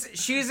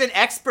she's an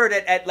expert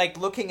at like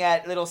looking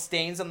at little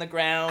stains on the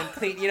ground,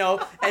 clean,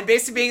 and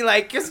basically being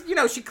like, cause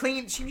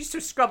she used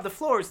to scrub the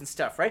floors and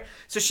stuff, right?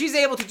 So she's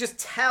able to just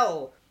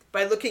tell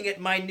by looking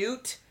at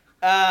minute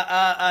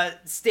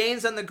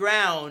stains on the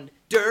ground,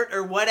 dirt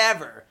or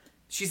whatever.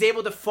 She's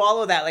able to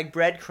follow that like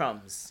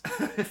breadcrumbs.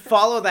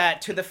 Follow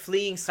that to the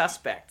fleeing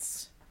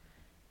suspects.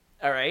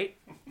 All right?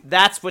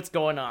 That's what's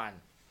going on.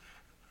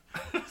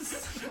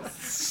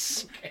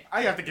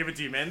 I have to give it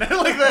to you, man.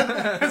 Like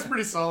that's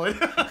pretty solid.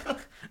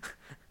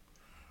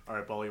 All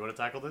right, Paul, you want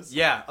to tackle this?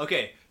 Yeah.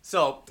 Okay.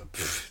 So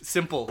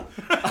simple.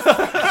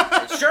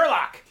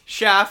 Sherlock.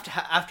 Shaft,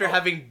 after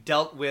having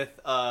dealt with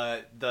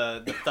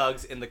the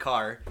thugs in the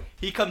car,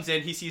 he comes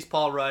in. He sees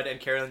Paul Rudd and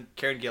Karen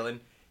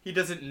Gillan. He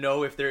doesn't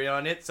know if they're in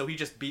on it, so he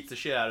just beats the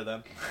shit out of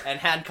them and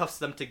handcuffs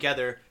them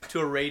together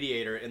to a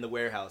radiator in the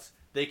warehouse.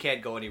 They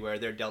can't go anywhere.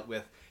 They're dealt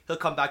with. He'll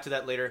come back to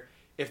that later.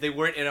 If they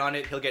weren't in on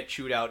it, he'll get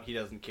chewed out. He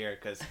doesn't care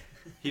because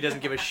he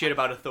doesn't give a shit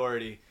about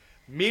authority.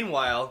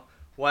 Meanwhile,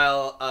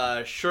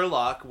 while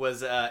Sherlock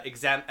was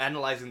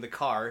analyzing the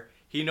car,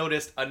 he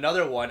noticed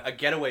another one, a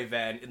getaway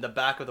van, in the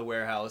back of the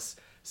warehouse.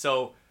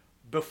 So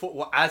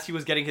as he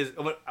was getting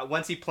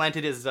once he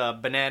planted his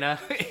banana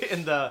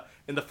in the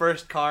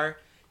first car,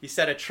 he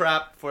set a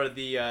trap for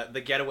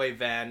the getaway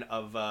van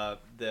of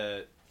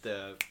the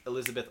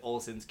Elizabeth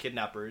Olsen's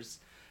kidnappers,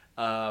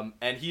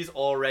 and he's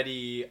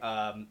already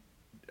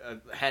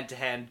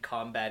hand-to-hand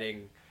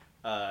combating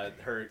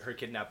her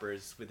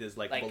kidnappers with his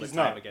bullet He's time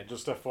not. again.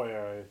 Just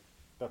FYI,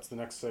 that's the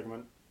next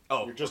segment.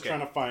 Oh, you're just okay.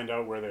 trying to find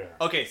out where they are.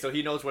 Okay, so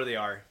he knows where they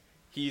are.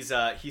 He's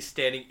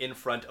standing in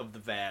front of the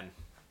van,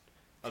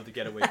 of the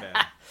getaway van.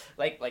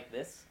 like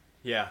this?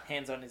 Yeah.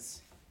 Hands on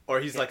his... Or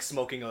he's like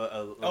smoking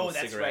a little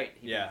that's cigarette. right.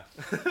 Yeah.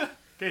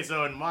 Okay,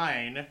 so in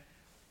mine,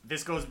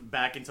 this goes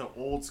back into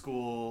old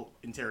school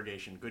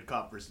interrogation: good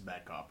cop versus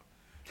bad cop.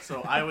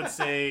 So I would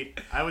say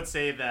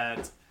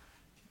that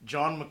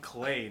John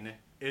McClane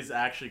is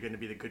actually going to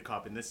be the good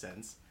cop in this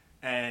sense,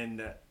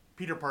 and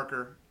Peter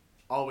Parker,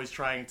 always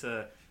trying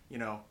to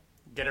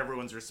get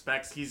everyone's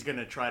respects. He's going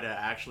to try to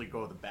actually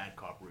go the bad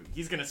cop route.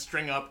 He's going to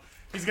string up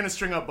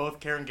both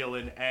Karen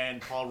Gillan and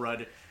Paul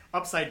Rudd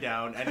upside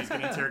down, and he's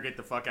going to interrogate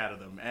the fuck out of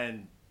them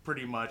and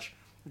pretty much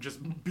just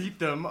beat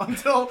them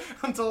until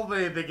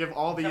they give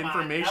all the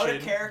information. Out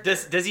of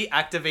character. Does he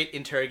activate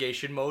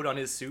interrogation mode on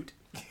his suit?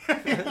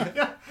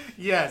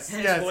 Yes.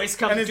 His voice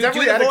comes. And it's do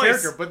definitely the out of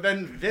voice. character. But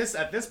then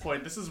at this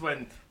point, this is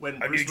when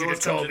I Bruce need you Willis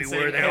to tell comes me in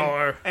where saying, they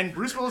are. and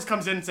Bruce Willis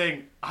comes in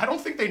saying, "I don't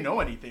think they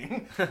know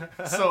anything."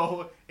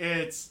 So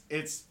it's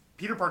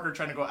Peter Parker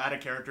trying to go out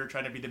of character,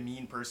 trying to be the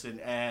mean person,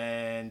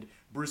 and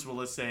Bruce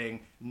Willis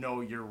saying,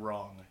 "No, you're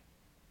wrong."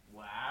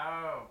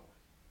 Wow.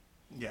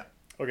 Yeah.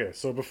 Okay,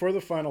 so before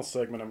the final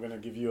segment, I'm going to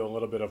give you a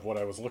little bit of what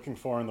I was looking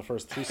for in the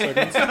first two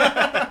segments.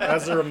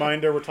 As a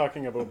reminder, we're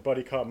talking about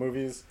buddy cop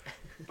movies.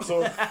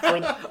 So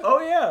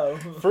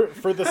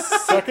for the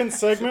second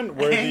segment,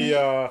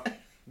 where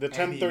the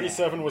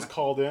 1037 was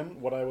called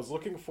in, what I was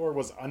looking for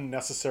was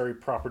unnecessary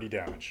property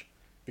damage,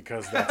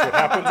 because that's what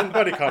happens in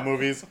buddy cop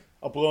movies.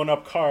 A blown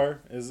up car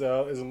is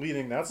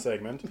leading that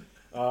segment.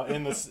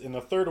 In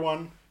the third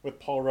one, with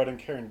Paul Rudd and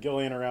Karen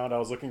Gillan around, I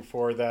was looking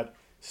for that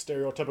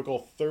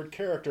stereotypical third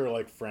character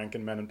like Frank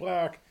in Men in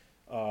Black,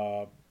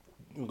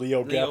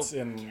 Leo Getz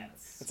in...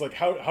 It's like,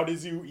 how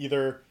does you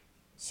either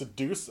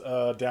seduce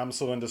a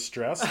damsel in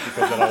distress,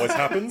 because that always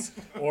happens,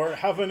 or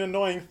have an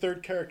annoying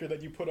third character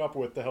that you put up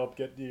with to help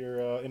get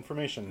your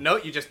information? No,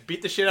 you just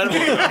beat the shit out of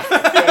them.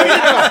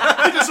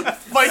 You just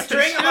fight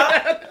String him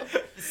up.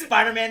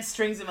 Spider-Man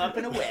strings him up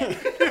in a web.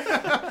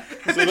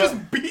 He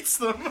just beats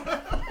them.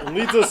 It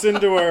leads us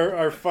into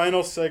our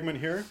final segment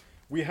here.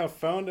 We have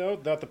found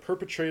out that the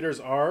perpetrators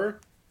are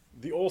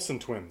the Olsen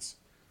twins.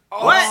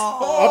 What?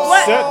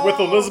 Upset with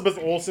Elizabeth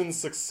Olsen's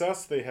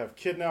success, they have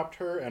kidnapped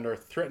her and are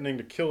threatening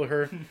to kill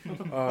her.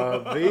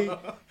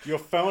 You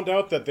found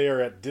out that they are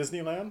at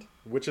Disneyland,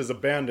 which is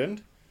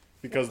abandoned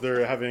because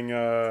they're having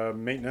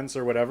maintenance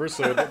or whatever.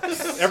 So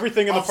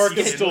everything in the park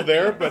is still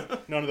there,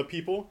 but none of the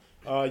people.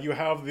 You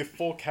have the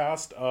full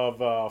cast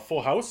of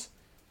Full House,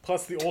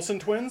 plus the Olsen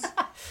twins,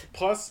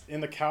 plus in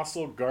the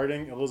castle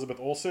guarding Elizabeth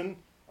Olsen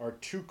are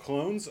two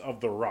clones of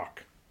The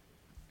Rock.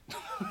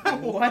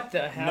 What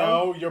the hell?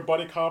 Now your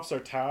buddy cops are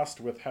tasked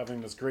with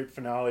having this great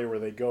finale where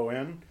they go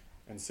in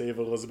and save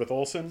Elizabeth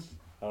Olsen.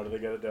 How do they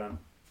get it done?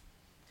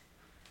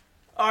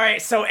 All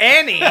right, so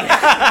Annie.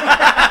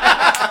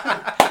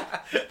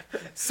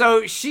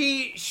 So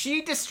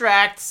she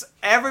distracts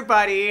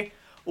everybody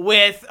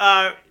with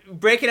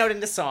breaking out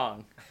into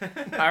song.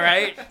 All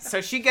right,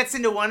 so she gets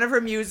into one of her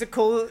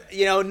musical,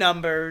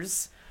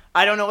 numbers.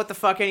 I don't know what the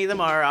fuck any of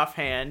them are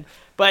offhand,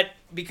 but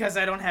because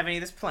I don't have any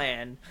of this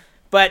planned.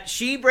 But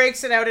she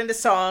breaks it out into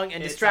song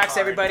and distracts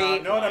everybody.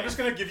 No, I'm just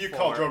going to give you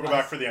Khal Drogo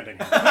back for the ending.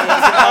 Have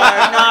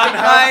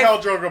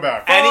Khal Drogo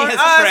back. And he For has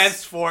us.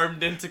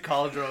 transformed into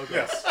Khal Drogo.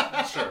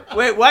 Yes, sure.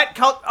 Wait, what?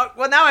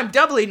 Well, now I'm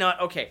doubly not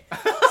okay.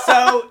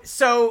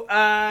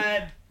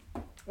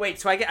 Wait.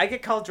 So I get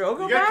Khal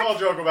Drogo You get back? Khal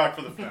Drogo back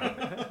for the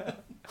finale.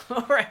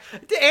 All right.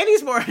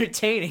 Andy's more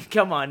entertaining.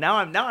 Come on. Now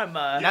I'm.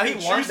 Now he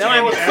Choose wants to to go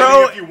I'm with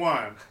pro- Andy if you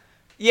want.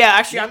 Yeah,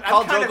 actually, I'm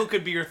Khal kind Drogo of.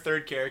 could be your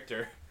third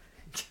character.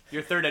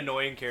 Your third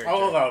annoying character.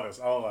 I'll allow this.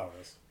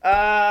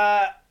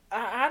 I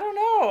don't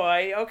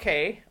know.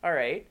 Okay. All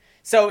right.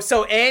 So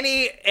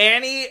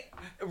Annie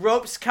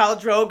ropes Khal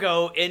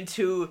Drogo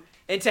into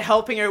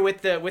helping her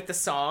with the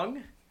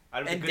song.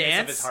 Out of the and goodness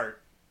dance? of his heart.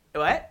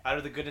 What? Out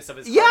of the goodness of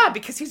his Yeah, heart.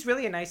 because he's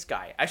really a nice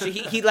guy. Actually,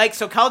 he likes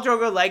Khal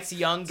Drogo likes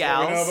young We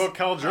gals. know about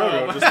Khal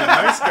Drogo, just a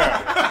nice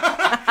guy.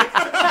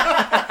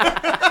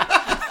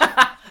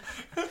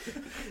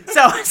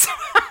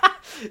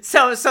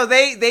 So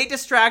they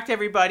distract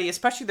everybody,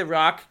 especially the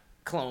Rock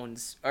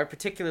clones are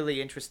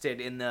particularly interested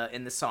in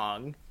the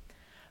song.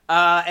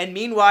 And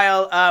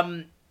meanwhile,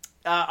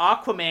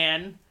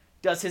 Aquaman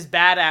does his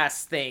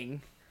badass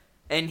thing,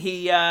 and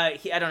he I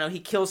don't know, he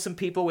kills some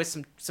people with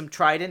some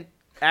trident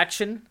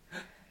action.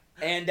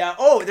 And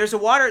there's a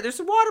water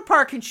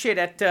park and shit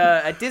at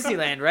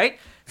Disneyland, right?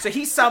 So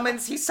he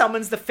summons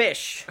the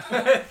fish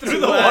through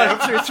the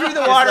water. through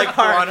the water like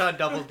park. Piranha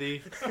Double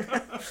D.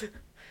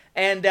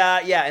 And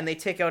and they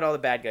take out all the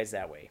bad guys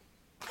that way.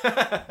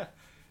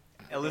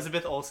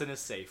 Elizabeth Olsen is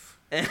safe.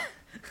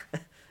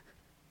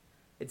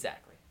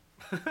 Exactly.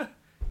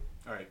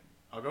 All right,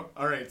 I'll go.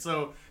 All right,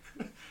 so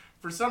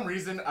for some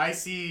reason I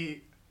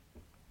see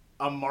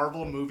a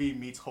Marvel movie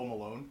meets Home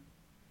Alone.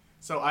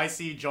 So I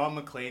see John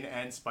McClane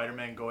and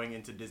Spider-Man going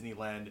into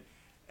Disneyland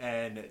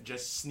and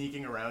just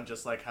sneaking around,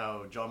 just like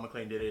how John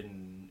McClane did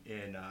in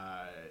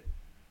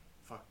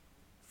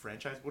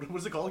franchise. What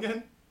was it called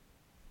again?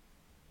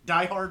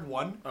 Die Hard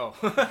 1. Oh.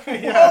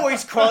 Oh,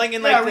 he's crawling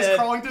in like he's the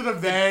crawling through the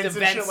vents and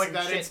vents shit like and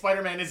that. shit. And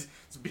Spider-Man is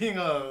being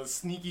a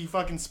sneaky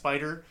fucking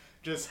spider,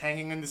 just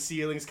hanging in the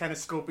ceilings, kind of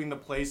scoping the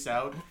place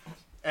out.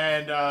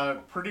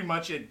 And pretty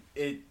much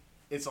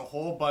it's a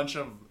whole bunch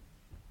of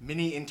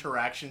mini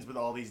interactions with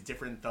all these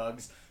different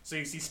thugs. So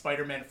you see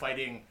Spider-Man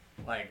fighting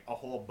like a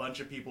whole bunch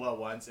of people at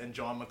once, and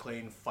John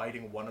McClane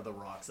fighting one of the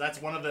Rocks.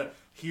 That's one of the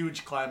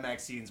huge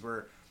climax scenes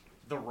where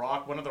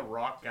one of the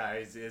Rock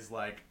guys is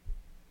like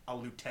a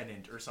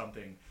lieutenant or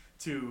something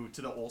to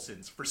the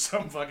Olsens for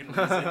some fucking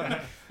reason.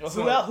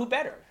 Well, who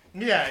better?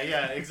 Yeah,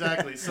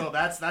 exactly. So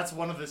that's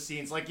one of the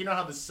scenes. Like, you know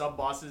how the sub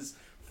bosses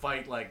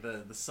fight like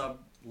the sub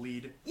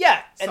lead? Yeah,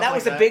 Stuff and that like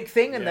was a that. big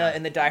thing in Yeah.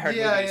 the Die Hard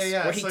Yeah, movies,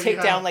 yeah. where he So take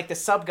you down have- like the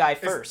sub guy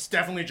It's first.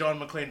 definitely John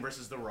McClane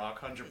versus The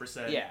Rock,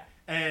 100%. Yeah.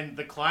 And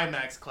the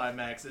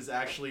climax is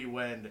actually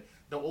when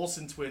the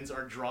Olsen twins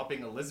are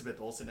dropping Elizabeth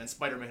Olsen, and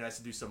Spider-Man has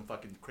to do some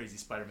fucking crazy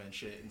Spider-Man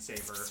shit and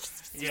save her.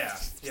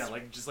 Yeah,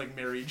 like just like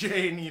Mary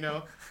Jane, you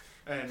know.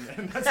 And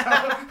that's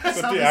how.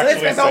 That's But how the this- actually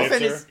Elizabeth saves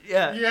Olsen her. is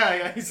yeah.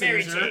 yeah, he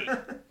Mary saves her. Jane.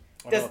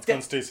 Oh, Does- no, it's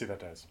Gwen Stacy that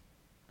dies.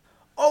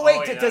 Oh wait,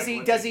 Oh, yeah, does he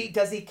Gwen does Stacy. he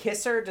does he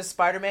kiss her? Does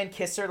Spider-Man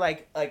kiss her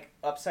like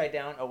upside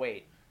down? Oh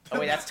wait,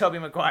 that's Tobey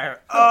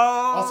Maguire.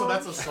 Oh, Also,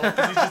 that's assault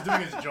because he's just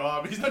doing his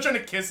job. He's not trying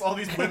to kiss all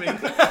these women.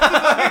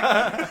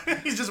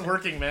 He's just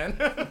working, man.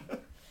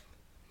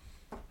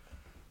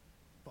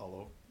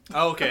 Follow.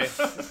 Oh, okay.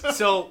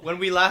 So when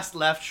we last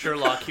left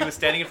Sherlock, he was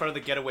standing in front of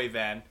the getaway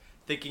van,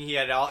 thinking he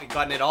had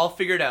gotten it all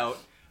figured out,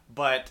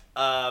 but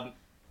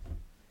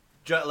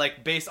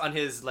based on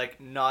his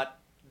not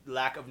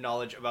lack of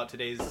knowledge about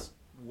today's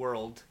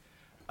world,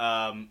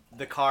 the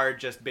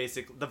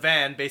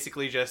van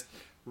basically just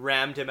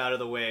rammed him out of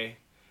the way,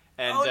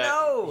 and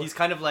Oh, no. he's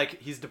kind of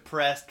he's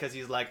depressed because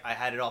he's like, I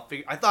had it all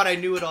figured. I thought I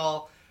knew it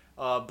all,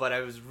 but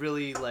I was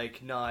really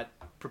not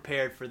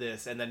prepared for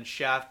this. And then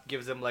Shaft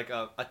gives him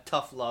a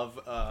tough love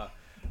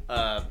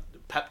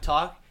pep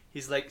talk.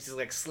 He's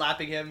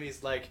slapping him.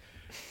 He's like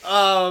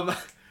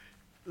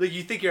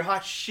you think you're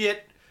hot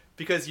shit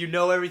because you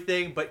know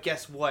everything, but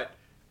guess what?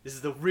 This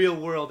is the real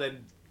world,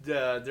 and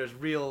there's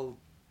real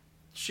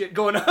shit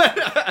going on.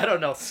 I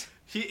don't know.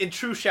 He, in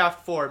true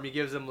Shaft form, he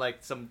gives him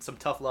some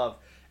tough love,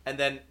 and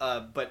then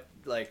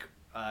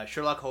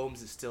Sherlock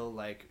Holmes is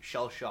still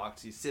shell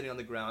shocked. He's sitting on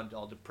the ground,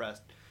 all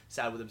depressed,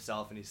 sad with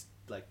himself, and he's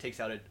takes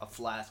out a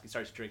flask and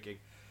starts drinking,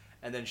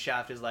 and then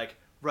Shaft is like,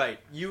 right,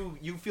 you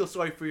feel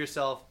sorry for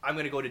yourself. I'm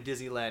gonna go to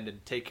Disneyland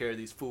and take care of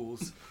these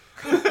fools.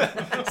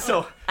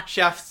 So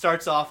Shaft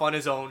starts off on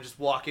his own, just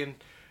walking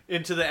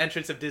into the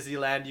entrance of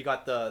Disneyland. You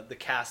got the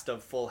cast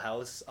of Full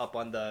House up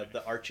on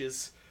the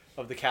arches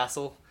of the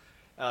castle.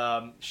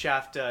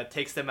 Shaft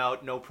takes them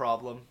out, no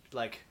problem.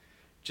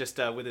 Just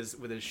with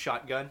his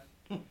shotgun.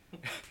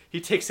 He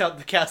takes out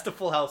the cast of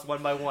Full House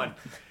one by one.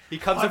 He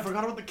comes I up.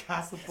 forgot about the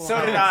cast of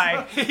So did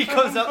I. He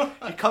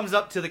comes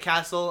up to the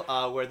castle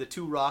where the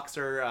two Rocks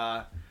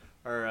are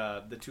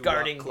the two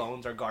Guarding-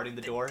 clones are guarding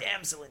the door.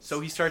 Damsel in So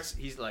he starts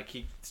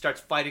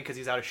fighting because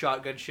he's out of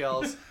shotgun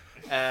shells,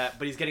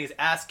 but he's getting his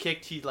ass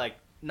kicked. He's like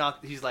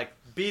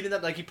beating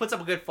them, like he puts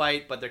up a good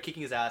fight, but they're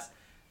kicking his ass.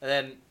 And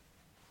then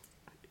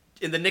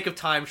in the nick of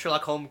time,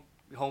 Sherlock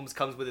Holmes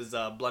comes with his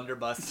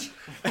blunderbuss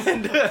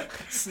and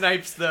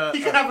snipes the.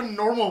 He can have a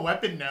normal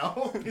weapon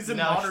now. He's in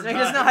No, modern He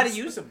doesn't know how to times.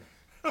 use them.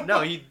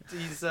 No, he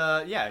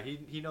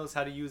knows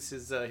how to use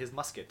his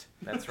musket.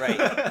 That's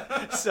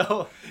right.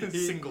 So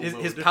Single his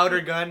load.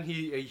 powder gun,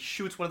 he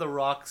shoots one of the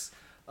rocks.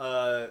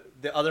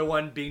 The other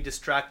one, being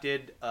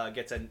distracted,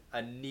 gets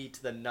a knee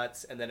to the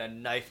nuts and then a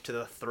knife to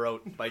the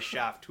throat by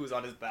Shaft, who's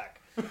on his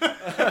back.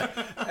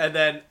 And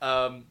then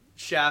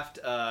Shaft,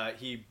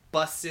 he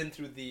busts in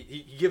through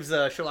he gives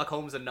Sherlock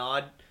Holmes a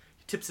nod.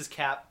 He tips his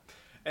cap,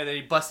 and then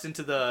he busts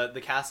into the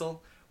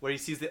castle where he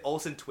sees the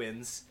Olsen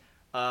twins.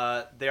 They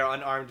are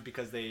unarmed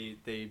because they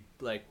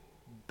like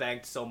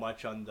banked so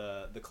much on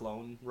the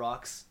clone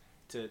rocks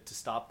to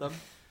stop them.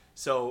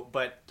 So,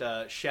 but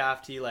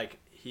Shaft,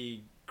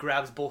 he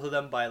grabs both of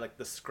them by like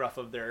the scruff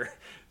of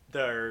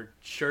their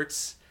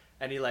shirts,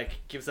 and he like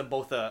gives them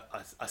both a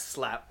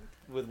slap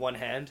with one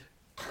hand,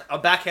 a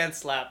backhand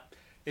slap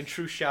in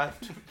true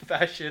Shaft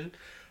fashion.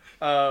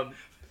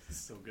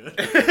 So good.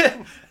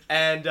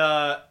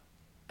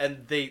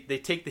 And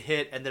they take the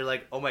hit, and they're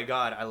like, "Oh my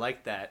god, I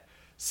like that."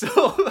 So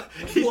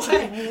What?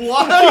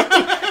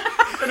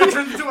 And it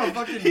turns into a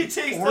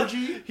fucking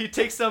orgy? He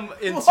takes them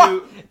into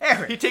What?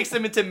 Aaron. he takes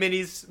them into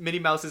Minnie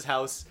Mouse's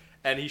house,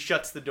 and he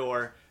shuts the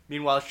door.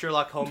 Meanwhile,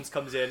 Sherlock Holmes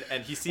comes in,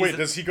 and he sees. Wait,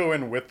 does he go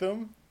in with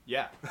them?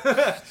 Yeah.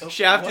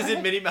 Shaft is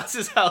in Minnie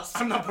Mouse's house.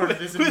 I'm not part of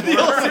this with the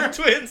anymore. Olsen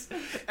twins.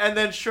 And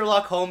then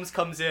Sherlock Holmes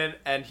comes in,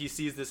 and he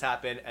sees this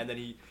happen, and then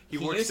he He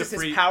works uses to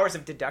free. his powers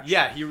of deduction.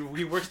 Yeah, he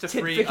works to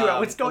free figure out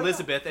what's going on.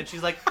 Elizabeth, and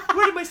she's like,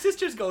 "Where did my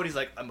sisters go?" And he's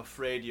like, "I'm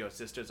afraid your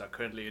sisters are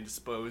currently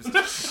indisposed."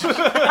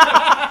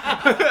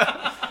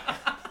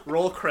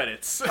 Roll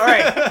credits. All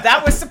right,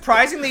 that was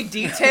surprisingly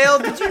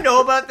detailed. Did you know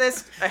about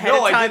this ahead No,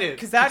 of I time? didn't.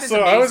 Because that is So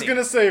amazing. I was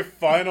gonna say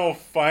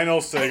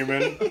final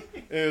segment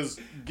is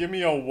give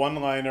me a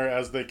one-liner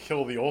as they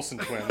kill the Olsen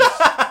twins.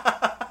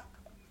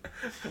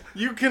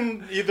 You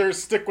can either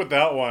stick with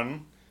that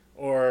one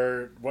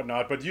or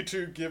whatnot, but you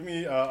two give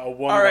me a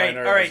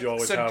one-liner all right. as you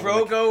always So have.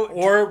 Drogo-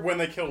 or when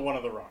they kill one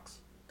of the rocks.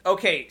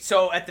 Okay,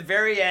 so at the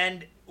very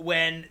end,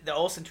 when the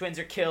Olsen twins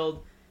are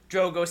killed,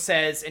 Drogo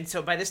says, and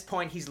so by this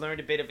point he's learned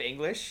a bit of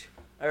English.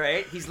 All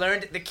right, he's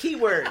learned the key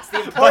words, the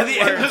By important the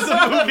end words. of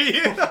the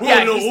movie.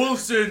 Yeah, no, he's-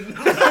 Olsen.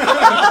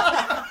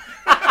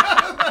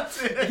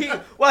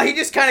 he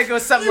just kind of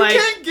goes something You like,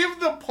 can't give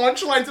the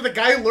punchline to the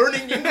guy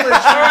learning English. "All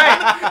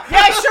right,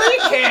 yeah, sure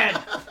you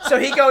can." So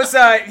he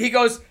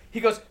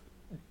goes,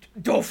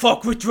 "Don't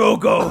fuck with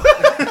Drogo."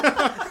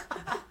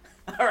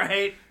 All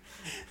right.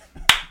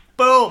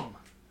 Boom.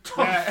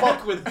 Yeah.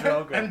 Fuck with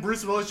Drogo. And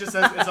Bruce Willis just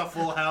says, "It's a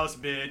full house,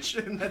 bitch."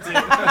 And that's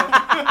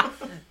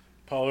it.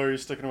 Paul, are you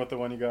sticking with the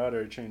one you got or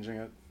are you changing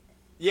it?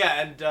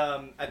 Yeah, and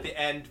at the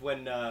end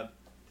when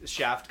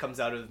Shaft comes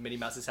out of Minnie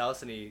Mouse's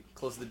house and he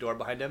closes the door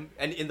behind him,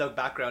 and in the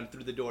background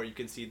through the door you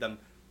can see them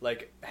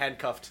like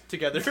handcuffed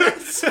together.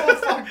 It's so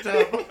fucked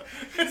up.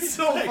 It's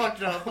so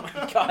fucked up.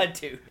 God,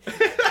 dude.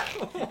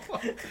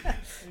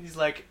 And he's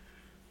like,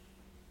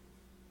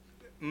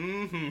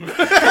 mm-hmm.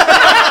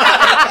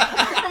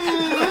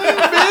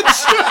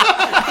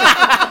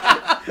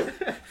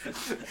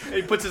 And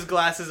he puts his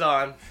glasses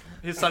on,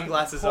 his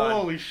sunglasses on.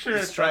 Holy shit,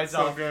 He strides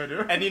that's so off. good.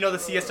 And you know the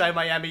CSI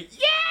Miami.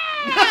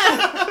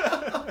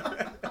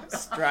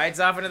 Strides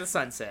off into the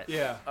sunset.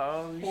 Yeah.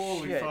 Oh,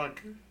 Holy shit.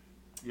 fuck.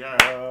 Yeah,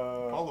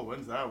 Paula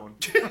wins that one.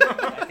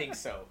 I think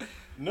so.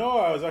 No,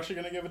 I was actually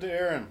going to give it to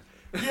Aaron.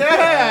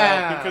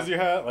 Yeah! Because you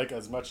had, like,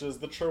 as much as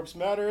the tropes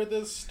matter,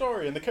 the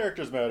story and the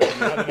characters matter. And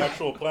you had an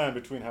actual plan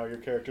between how your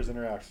characters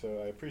interact. So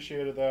I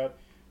appreciated that.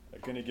 I'm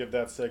going to give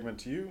that segment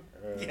to you.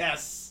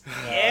 Yes!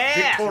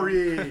 Yeah.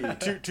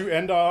 Victory! To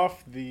end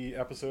off the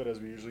episode as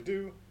we usually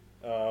do,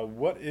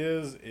 what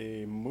is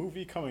a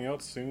movie coming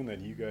out soon that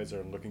you guys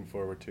are looking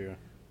forward to?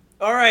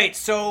 All right,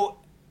 so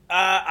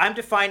I'm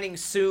defining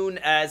soon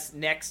as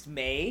next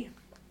May.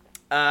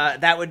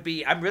 That would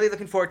be. I'm really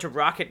looking forward to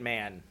Rocket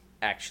Man.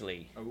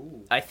 Actually,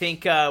 Ooh. I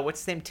think what's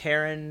his name,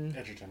 Taron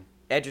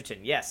Egerton.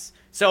 Yes.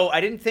 So I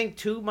didn't think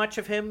too much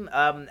of him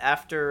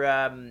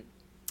after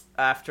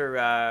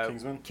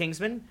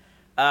Kingsman.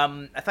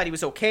 I thought he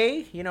was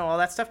okay, all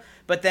that stuff.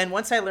 But then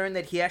once I learned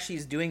that he actually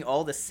is doing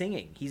all the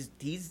singing,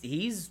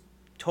 he's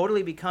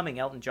totally becoming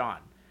Elton John.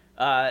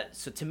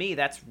 So to me,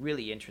 that's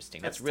really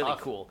interesting. That's really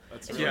tough. cool.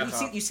 That's And really you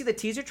tough. see the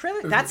teaser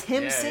trailer? That's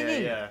him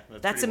singing. Yeah.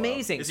 That's pretty wild.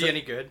 amazing. Is So- he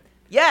any good?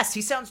 Yes,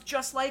 he sounds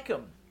just like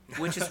him,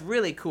 which is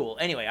really cool.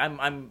 Anyway,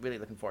 I'm really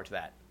looking forward to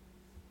that.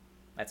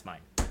 That's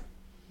mine.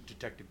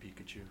 Detective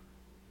Pikachu.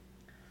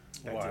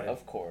 Why?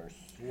 Of course.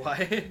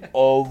 Why?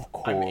 Of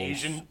course. I'm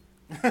Asian.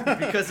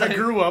 Because I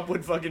grew up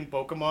with fucking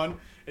Pokemon,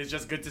 it's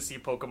just good to see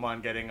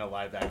Pokemon getting a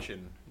live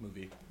action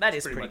movie. That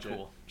is That's pretty much it.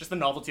 cool. Just the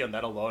novelty on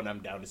that alone, I'm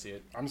down to see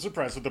it. I'm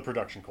surprised with the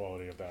production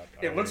quality of that.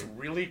 It looks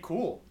really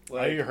cool.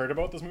 I heard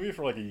about this movie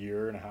for like a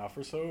year and a half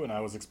or so, and I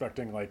was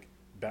expecting like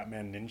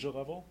Batman Ninja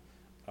level,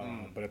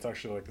 but it's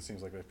actually like it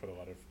seems like they've put a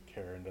lot of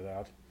care into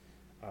that.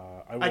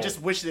 I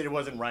just wish that it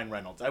wasn't Ryan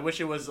Reynolds. I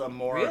wish it was a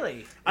more.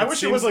 Really? I wish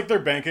it seems was like they're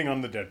banking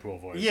on the Deadpool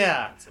voice.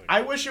 Yeah, It's like-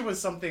 I wish it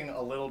was something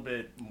a little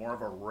bit more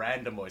of a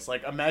random voice.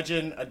 Like,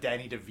 imagine a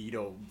Danny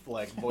DeVito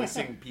like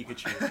voicing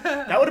Pikachu.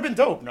 That would have been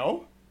dope.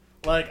 No,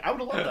 like I would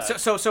have loved that.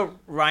 So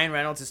Ryan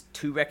Reynolds is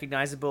too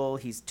recognizable.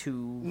 He's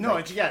too. No,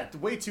 it's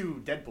way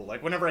too Deadpool.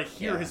 Like whenever I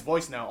hear Yeah. his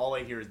voice now, all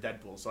I hear is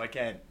Deadpool. So I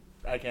can't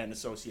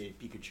associate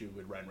Pikachu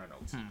with Ryan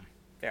Reynolds.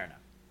 Fair enough.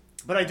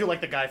 But I do like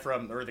the guy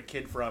the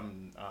kid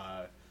from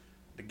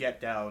the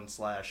Get Down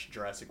 /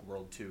 Jurassic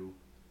World 2.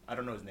 I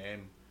don't know his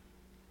name.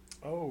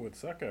 Oh,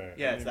 it's that guy.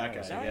 Yeah, I it's that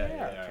didn't guy. know Oh,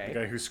 Yeah, yeah. okay. The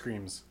guy who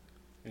screams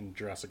in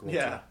Jurassic World.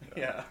 Yeah, 2.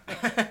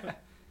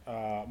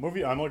 yeah.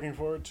 Movie I'm looking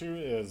forward to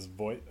is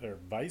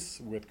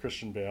Vice with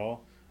Christian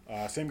Bale.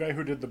 Same guy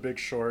who did The Big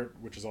Short,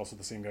 which is also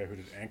the same guy who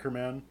did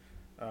Anchorman,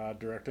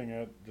 directing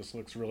it. Just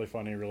looks really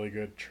funny, really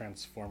good,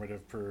 transformative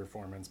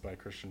performance by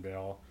Christian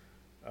Bale.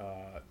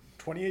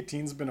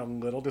 2018's been a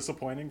little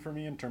disappointing for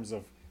me in terms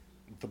of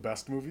the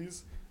best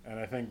movies, and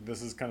I think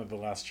this is kind of the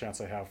last chance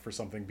I have for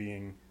something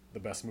being the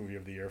best movie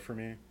of the year for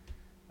me.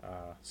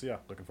 So yeah,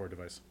 looking forward to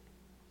Vice.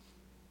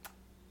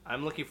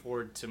 I'm looking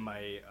forward to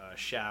my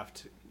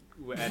Shaft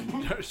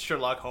and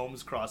Sherlock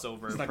Holmes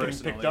crossover. It's not getting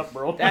personally. picked up,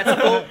 bro.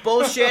 That's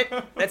bullshit.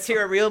 Let's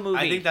hear a real movie.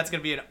 I think that's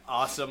gonna be an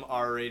awesome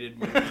R-rated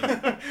movie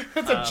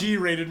That's a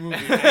G-rated movie.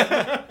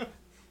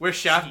 where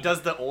Shaft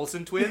does the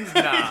Olsen twins.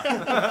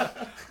 Nah.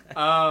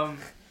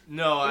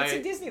 No, It's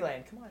in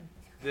Disneyland. Come on.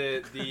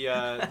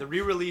 the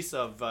re-release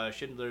of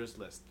Schindler's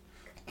List.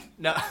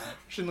 No,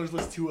 Schindler's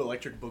List 2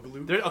 Electric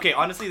Boogaloo. okay.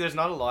 Honestly, there's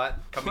not a lot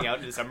coming out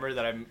in December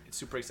that I'm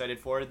super excited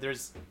for.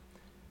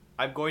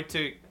 I'm going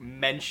to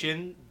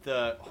mention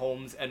the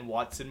Holmes and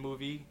Watson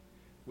movie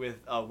with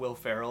Will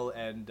Ferrell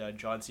and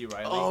John C.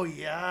 Reilly. Oh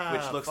yeah,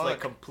 which looks like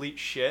complete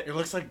shit. it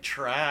looks like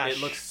trash. It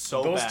looks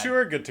so Those bad. two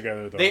are good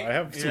together, though. They- I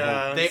have some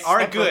yeah, hope. They are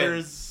Step good.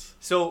 Brothers.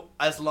 So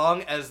as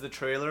long as the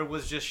trailer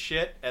was just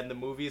shit and the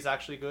movie is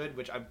actually good,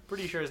 which I'm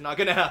pretty sure is not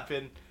going to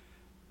happen,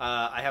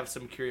 I have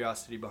some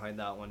curiosity behind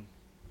that one.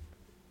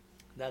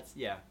 That's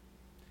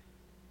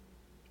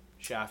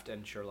Shaft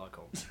and Sherlock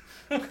Holmes.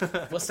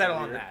 We'll settle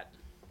on that.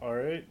 All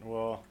right.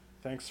 Well,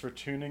 thanks for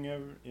tuning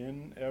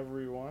in,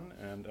 everyone.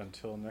 And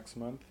until next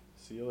month,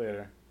 see you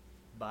later.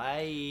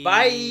 Bye.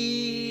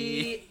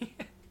 Bye.